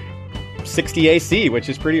is 60 AC, which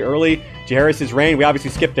is pretty early. Jaehaerys' reign, we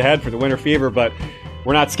obviously skipped ahead for the Winter Fever, but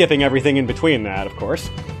we're not skipping everything in between that, of course.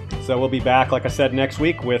 So we'll be back, like I said, next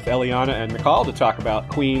week with Eliana and Mikal to talk about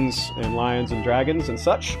queens and lions and dragons and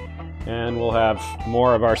such. And we'll have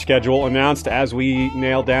more of our schedule announced as we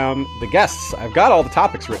nail down the guests. I've got all the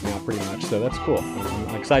topics written out pretty much, so that's cool.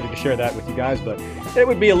 I'm excited to share that with you guys, but it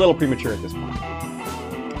would be a little premature at this point.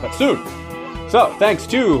 But soon. So, thanks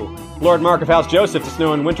to Lord Mark of House Joseph, the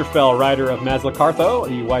Snow and Winterfell, rider of Mazla Cartho,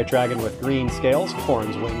 the white dragon with green scales,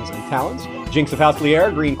 horns, wings, and talons. Jinx of House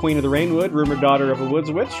Lier, green queen of the Rainwood, rumored daughter of a woods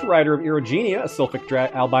witch, rider of Erogenia, a sylphic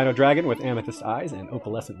albino dragon with amethyst eyes and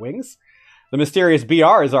opalescent wings. The mysterious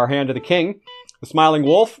BR is our Hand of the King. The Smiling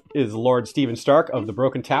Wolf is Lord Stephen Stark of the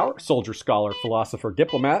Broken Tower, soldier, scholar, philosopher,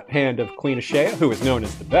 diplomat, Hand of Queen Ashea, who is known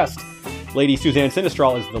as the best. Lady Suzanne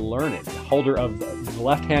Sinistral is the Learned, holder of the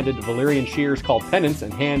left-handed Valyrian shears called Penance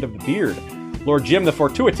and Hand of the Beard. Lord Jim the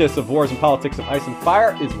Fortuitous of Wars and Politics of Ice and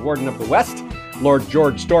Fire is Warden of the West. Lord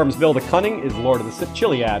George Stormsville the Cunning is Lord of the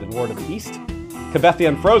Chiliad and Ward of the East. Cabeth the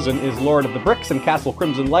Unfrozen is Lord of the Bricks and Castle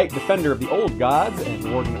Crimson Light, defender of the Old Gods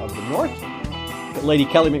and Warden of the North. Lady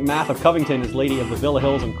Kelly McMath of Covington is Lady of the Villa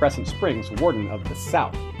Hills and Crescent Springs, Warden of the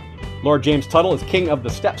South. Lord James Tuttle is King of the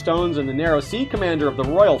Stepstones and the Narrow Sea, commander of the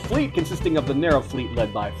Royal Fleet, consisting of the Narrow Fleet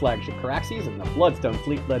led by Flagship Caraxes and the Bloodstone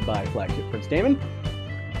Fleet led by Flagship Prince Daemon.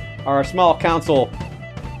 Our small council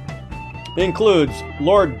includes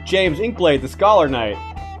Lord James Inkblade, the Scholar Knight,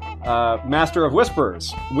 Master of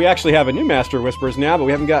Whispers. We actually have a new Master of Whispers now, but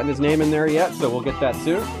we haven't gotten his name in there yet, so we'll get that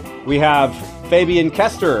soon. We have Fabian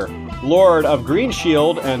Kester, Lord of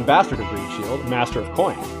Greenshield and Bastard of Greenshield, Master of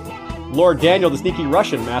Coin. Lord Daniel the Sneaky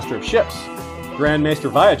Russian, Master of Ships. Grand Maester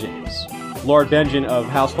Viajames. Lord Benjen of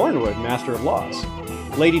House Hornwood, Master of Laws.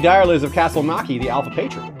 Lady Direliz of Castle Naki, the Alpha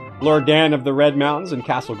Patron. Lord Dan of the Red Mountains and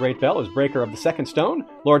Castle Great Bell is Breaker of the Second Stone.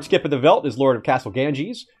 Lord Skip of the Veldt is Lord of Castle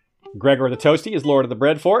Ganges. Gregor the Toasty is Lord of the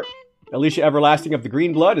Bread Fort. Alicia Everlasting of the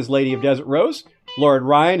Green Blood is Lady of Desert Rose. Lord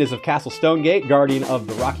Ryan is of Castle Stonegate, Guardian of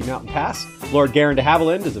the Rocky Mountain Pass. Lord Garen de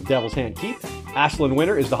Haviland is of Devil's Hand Keep. Ashlyn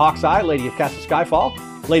Winter is the Hawk's Eye, Lady of Castle Skyfall.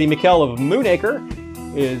 Lady Mikkel of Moonacre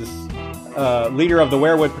is leader of the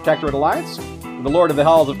Werewood Protectorate Alliance. The Lord of the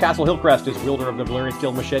Halls of Castle Hillcrest is wielder of the Valyrian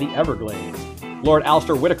Steel Machete Everglades. Lord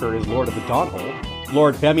Alistair Whitaker is Lord of the Dawnhold.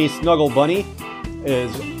 Lord Bemmy Snuggle Bunny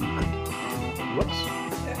is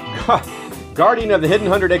Guardian of the Hidden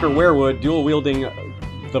 100-Acre Werewood, dual-wielding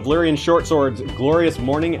the Valyrian short swords Glorious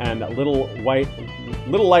Morning and Little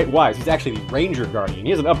Light Wise. He's actually the Ranger Guardian.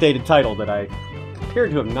 He has an updated title that I appear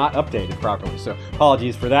to have not updated properly, so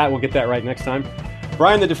apologies for that. We'll get that right next time.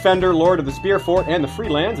 Brian the Defender, Lord of the Spearfort and the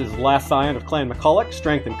Freelands, is last scion of Clan McCulloch,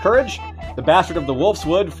 strength and courage. The bastard of the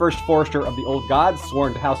Wolfswood, first forester of the Old Gods,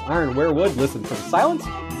 sworn to House Iron Werewood, listen for the silence.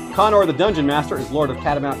 Connor the Dungeon Master is Lord of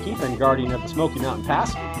Catamount Keep and Guardian of the Smoky Mountain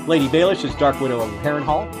Pass. Lady Baelish is Dark Widow of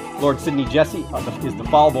Harrenhal. Lord Sidney Jesse is the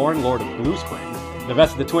Fallborn, Lord of Blue Spring.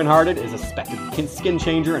 Nevesta the Twin-Hearted is a suspected skin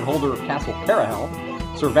changer and holder of Castle Carahel.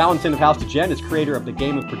 Sir Valentin of House Degen is creator of the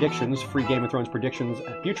Game of Predictions, free Game of Thrones predictions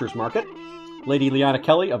at Futures Market. Lady Lyanna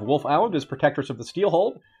Kelly of Wolf Island is Protectress of the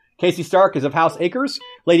Steelhold. Casey Stark is of House Acres.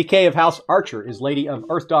 Lady Kay of House Archer is Lady of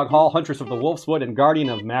Earthdog Hall, Huntress of the Wolfswood, and Guardian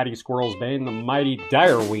of Maddie Squirrel's Bane, the mighty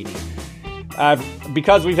Direweedy.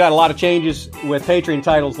 Because we've had a lot of changes with Patreon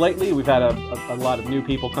titles lately, we've had a lot of new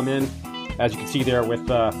people come in. As you can see there with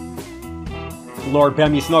Lord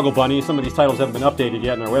Bemmy Snugglebunny, some of these titles haven't been updated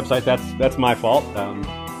yet on our website. That's my fault.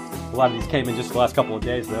 A lot of these came in just the last couple of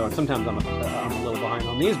days, though, and sometimes I'm a little behind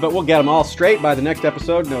on these, but we'll get them all straight by the next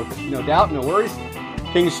episode, no doubt, no worries.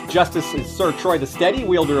 King's Justice is Sir Troy the Steady,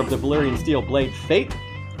 wielder of the Valyrian Steel Blade Fate.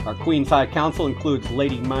 Our Queen's High Council includes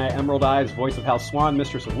Lady Maya Emerald Eyes, Voice of House Swan,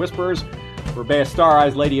 Mistress of Whisperers, Rebea Star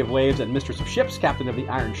Eyes, Lady of Waves, and Mistress of Ships, Captain of the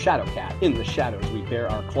Iron Shadow Cat. In the shadows we bear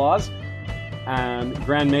our claws. And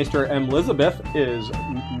Grand Maester Elizabeth is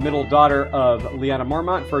middle daughter of Lyanna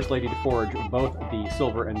Mormont, First Lady to forge both the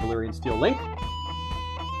Silver and Valyrian Steel Link.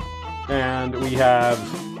 And we have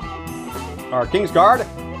our Kingsguard,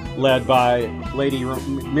 led by Lady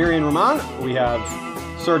Mirian Roman. We have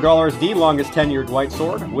Sir Dollars D, longest tenured White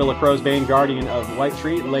Sword. Willa Crowsbane, Guardian of White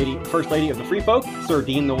Tree. First Lady of the Free Folk. Sir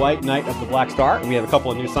Dean the White, Knight of the Black Star. And we have a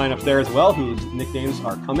couple of new signups there as well, whose nicknames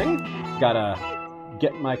are coming. Gotta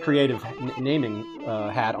get my creative naming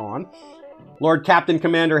hat on. Lord Captain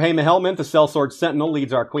Commander Haema Helminth, the Sellsword Sentinel,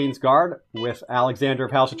 leads our Queen's Guard with Alexander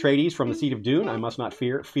of House Atreides from the Seat of Dune. I must not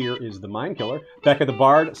fear. Fear is the mind killer. Becca the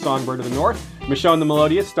Bard, Songbird of the North. Michonne the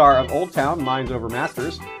Melodious, Star of Old Town, Minds Over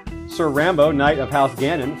Masters. Sir Rambo, Knight of House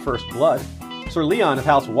Gannon, First Blood. Sir Leon of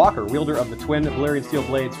House Walker, wielder of the twin Valyrian Steel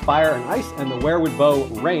Blades Fire and Ice and the Werewood Bow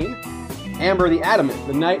Rain. Amber the Adamant,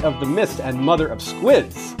 the Knight of the Mist and Mother of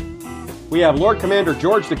Squids. We have Lord Commander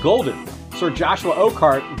George the Golden, Sir Joshua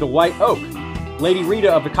Oakhart, the White Oak. Lady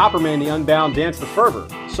Rita of the Copperman, the Unbound, Dance the Fervor.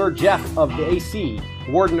 Sir Jeff of the AC,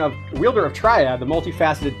 wielder of Triad, the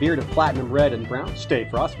multifaceted beard of platinum, red, and brown. Stay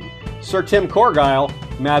frosty. Sir Tim Corgyle,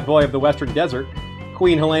 Mad Boy of the Western Desert.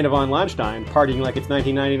 Queen Helena von Landstein, partying like it's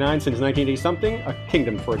 1999 since 1980-something. A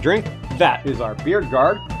kingdom for a drink. That is our Beard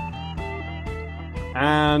Guard.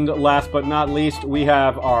 And last but not least, we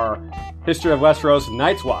have our History of Westeros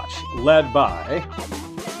Night's Watch, led by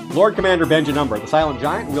Lord Commander Benjen Umbra, the Silent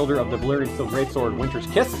Giant, wielder of the Valyrian Steel Greatsword Winter's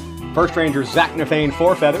Kiss. First Ranger Zach Nefane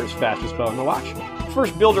Fourfeathers, fastest bow in the watch.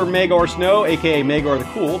 First Builder Maegor Snow, a.k.a. Maegor the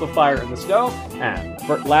Cool, the Fire and the Snow. And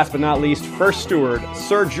last but not least, First Steward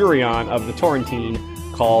Sir Jurion of the Torrentine,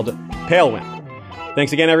 called Palewind.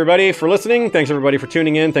 Thanks again, everybody, for listening. Thanks, everybody, for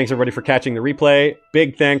tuning in. Thanks, everybody, for catching the replay.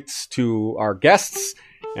 Big thanks to our guests,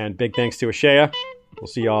 and big thanks to Ashea. We'll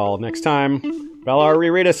see y'all next time. Valar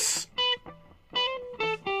Rereadus.